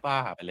ใช่ป้า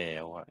ไปแล้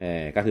ว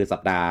ก็คือสั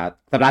ปดา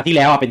ห์ที่แ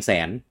ล้วเป็นแส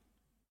น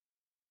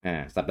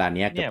สัปดาห์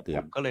นี้เกือ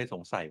บก็เลยส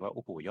งสัยว่าโ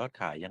อ้โหยอด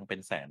ขายยังเป็น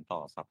แสนต่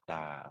อสัปด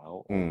าห์แล้ว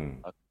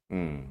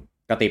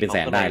ก็ตีเป็นแส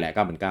นได้แหละ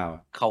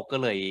9,900เขาก็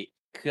เลย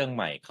เครื่องใ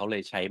หม่เขาเล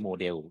ยใช้โม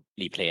เดล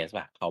replace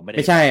ป่ะเขาไ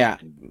ม่ใ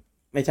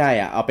ช่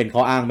เอาเป็นข้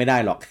ออ้างไม่ได้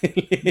หรอก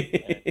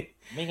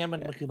ไม่งั้นมั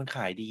นคือมันข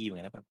ายดีอยู่ไ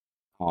งนะแบบ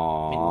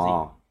ไม่รู้สิ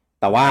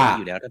แต่ว่า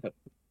อยู่แล้วถ้าแบบ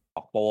อ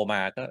อกโปรม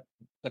า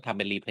ก็ทำเ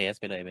ป็น replace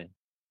ไปเลยเป็น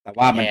แต่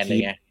ว่า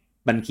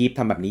มันคีปท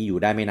ำแบบนี้อยู่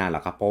ได้ไม่นานหรอ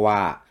กครับเพราะว่า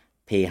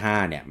PS5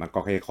 เนี่ยมันก็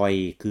ค่อย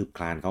ๆคืบค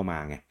ลานเข้ามา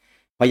ไง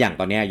เพราะอย่าง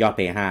ตอนนี้ยอด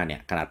PS5 เนี่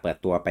ยขนาดเปิด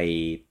ตัวไป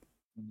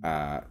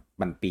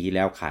มันปีแ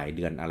ล้วขายเ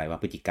ดือนอะไรวะ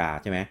พฤศจิกา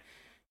ใช่ไหม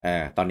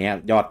ตอนนี้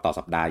ยอดต่อ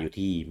สัปดาห์อยู่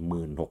ที่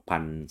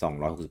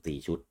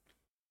 16,264 ชุด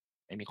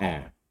ไม่มีของ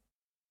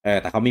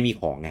แต่เขาไม่มี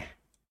ของไง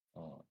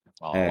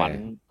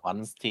วัน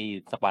ที่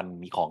สักวัน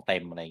มีของเต็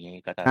มอะไรอย่างงี้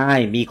ก็จะใช่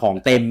มีของ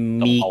เต็ม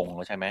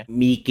ใช่ไหม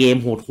มีเกม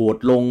โหด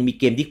ๆลงมี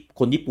เกมที่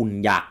คนญี่ปุ่น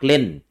อยากเล่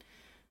น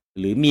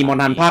หรือมีมอน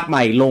ทันภาคให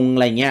ม่ลงอะ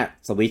ไรเงี้ย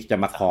สวิชจะ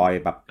มาคอย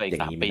แบบอย่า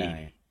งนี้ไม่ได้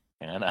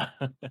อย่างนั้นนะ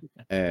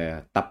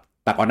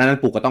แต่ก่อนหน้านั้น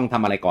ปู่ก็ต้องท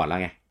ำอะไรก่อนแล้ว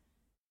ไง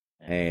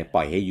ป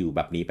ล่อยให้อยู่แบ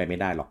บนี้ไปไม่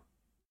ได้หรอก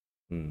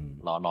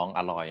รอน้อง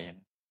อร่อย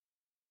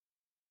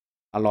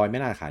ไม่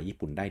น่าขายญี่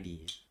ปุ่นได้ดี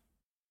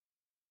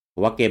เพรา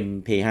ะว่าเกม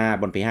PS5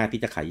 บน PS5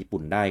 ที่จะขายญี่ปุ่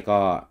นได้ก็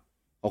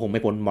คงไ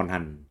ม่พ้นมอนทั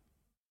น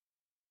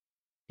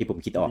ที่ผม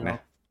คิดออกนะ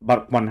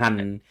มอนทัน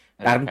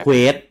ดาร์คเคว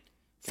ส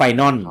ไฟ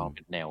นอลเ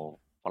ป็นแนว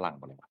ฝรั่งไ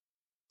ปเลย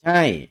ใ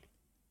ช่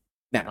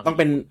เนี่ยต้อง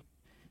เป็น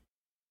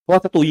เพราะว่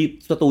าส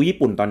ตูญี่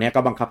ปุ่นตอนนี้ก็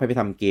บังคับให้ไป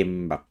ทำเกม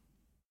แบบ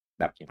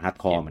ฮาร์ด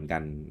คอร์เหมือนกั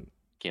น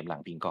เกมหลั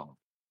งพิงกอง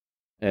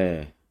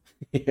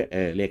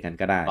เรียกกัน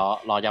ก็ได้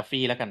รอยัฟ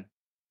ฟี่แล้วกัน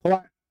เพราะว่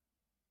า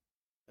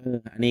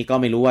อันนี้ก็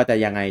ไม่รู้ว่าจะ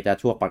ยังไงจะ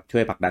ช่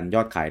วยผลักดันย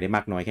อดขายได้ม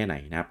ากน้อยแค่ไหน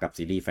นะครับกับ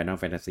ซีรีส์ Final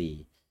Fantasy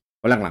เ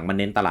พราะหลังๆมัน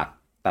เน้นตล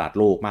าด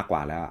โลกมากกว่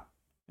าแล้ว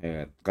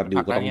ก็ดู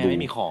ก็ต้องดูไ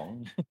ม่มีของ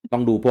ต้อ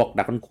งดูพวก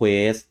Dragon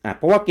Quest เ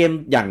พราะว่าเกม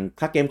อย่าง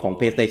ถ้าเกมของ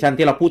PlayStation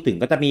ที่เราพูดถึง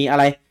ก็จะมีอะ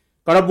ไร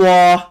God of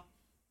War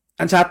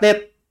Uncharted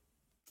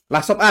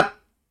Last of Us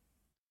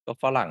ก็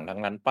ฝรั่งทั้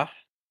งนั้นปะ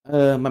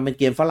มันเป็น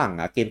เกมฝรั่ง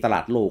เกมตลา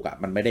ดโลก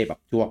มันไม่ได้แบบ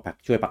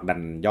ช่วยผลักดัน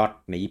ยอด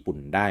ในญี่ปุ่น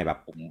ได้แบบ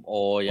ผม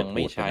ยังไ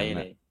ม่ใช้เ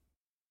ลย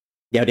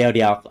เดี๋ย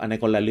วอันนี้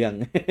คนละเรื่อง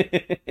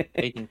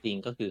จริง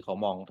ๆก็คือเขา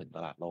มองถึงต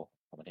ลาดโลก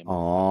เขาไม่ได้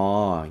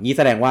งี้แ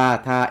สดงว่า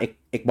ถ้า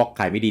Xbox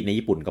ขายไม่ดีใน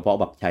ญี่ปุ่นก็เพราะ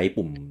แบบใช้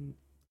ปุ่ม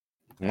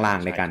ข้างล่าง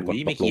ในการกด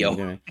ตกลงใ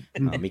ช่ไหม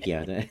ไม่เกี่ยว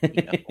ใช่ไหม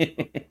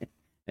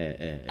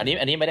อัน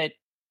นี้ไม่ได้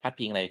พาด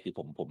พิงอะไรคือ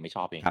ผมไม่ช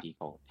อบเองที่เ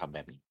ขาทำแบ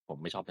บนี้ผม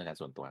ไม่ชอบในการ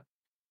ส่วนตัว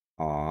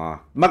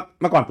เ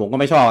มื่อก่อนผมก็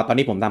ไม่ชอบตอน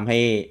นี้ผมทำให้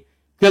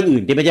เครื่องอื่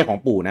นที่ไม่ใช่ของ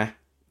ปู่นะ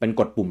เป็น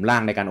กดปุ่มล่า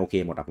งในการโอเค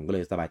หมดผมก็เล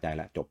ยสบายใจแ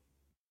ล้วจบ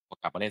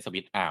กลับมาเล่นสวิ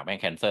ตช์แม่ง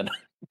แคนเซิล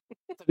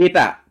สวิตช์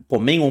ผ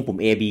มไม่งงปุ่ม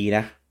AB น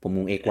ะผมง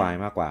ง XY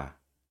มากกว่า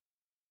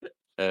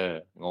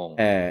งง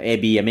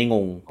AB ไม่ง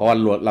งเพราะว่า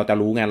เราจะ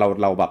รู้ไง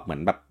เราแบบเหมือ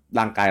นแบบ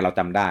ร่างกายเราจ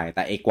ำได้แ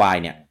ต่ XY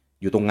เนี่ย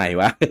อยู่ตรงไหน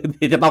วะ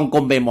ที่จะต้อง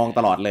ก้มไปมองต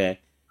ลอดเลย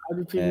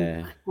จริง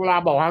ๆเวลา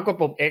บอกว่ากด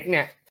ปุ่ม X เ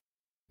นี่ย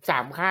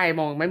3ค่าย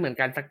มองไม่เหมือน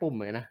กันสักปุ่ม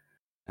เลยนะ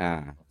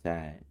ใช่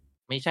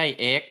ไม่ใช่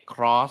X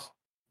Cross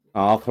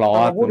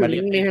Cross พูดถึ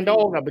ง Nintendo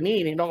กับ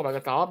Nintendo กับ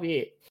Microsoft พี่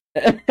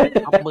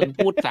มึง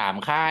พูด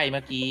3ค่ายเ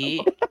มื่อกี้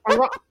เ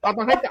รา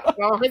ต้องใ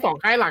ห้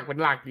2ค่ายหลักเป็น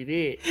หลักดิ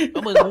พี่ก็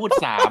มึงพูด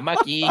3เมื่อ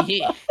กี้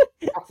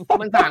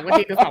มันต่างกัน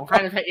ทีคือ2ค่า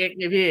ยใช้ X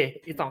ไงพี่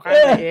อีก2ค่าย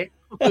ใช้ X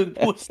มึง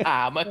พูด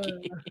3เมื่อกี้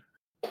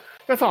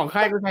ก็2ค่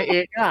ายก็ใช้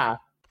X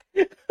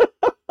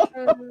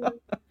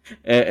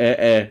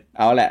เ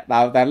อาแหละตา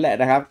มนั้นแหละ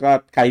นะครับก็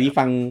ใครที่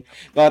ฟัง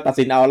ก็ตัด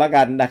สินเอาแล้ว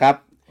กันนะครับ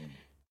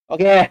โอ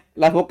เค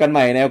แล้วพบกันให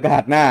ม่ในโอกา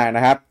สหน้าน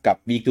ะครับกับ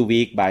Week to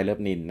Week by เลิฟ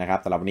นินนะครับ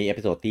สำหรับวันนี้เอ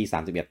พิโซดที่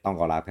31ต้อง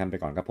ขอลาท่านไป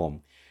ก่อนครับผม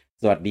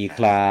สวัสดีค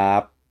รั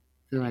บ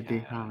สวัสดี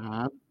ครั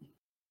บ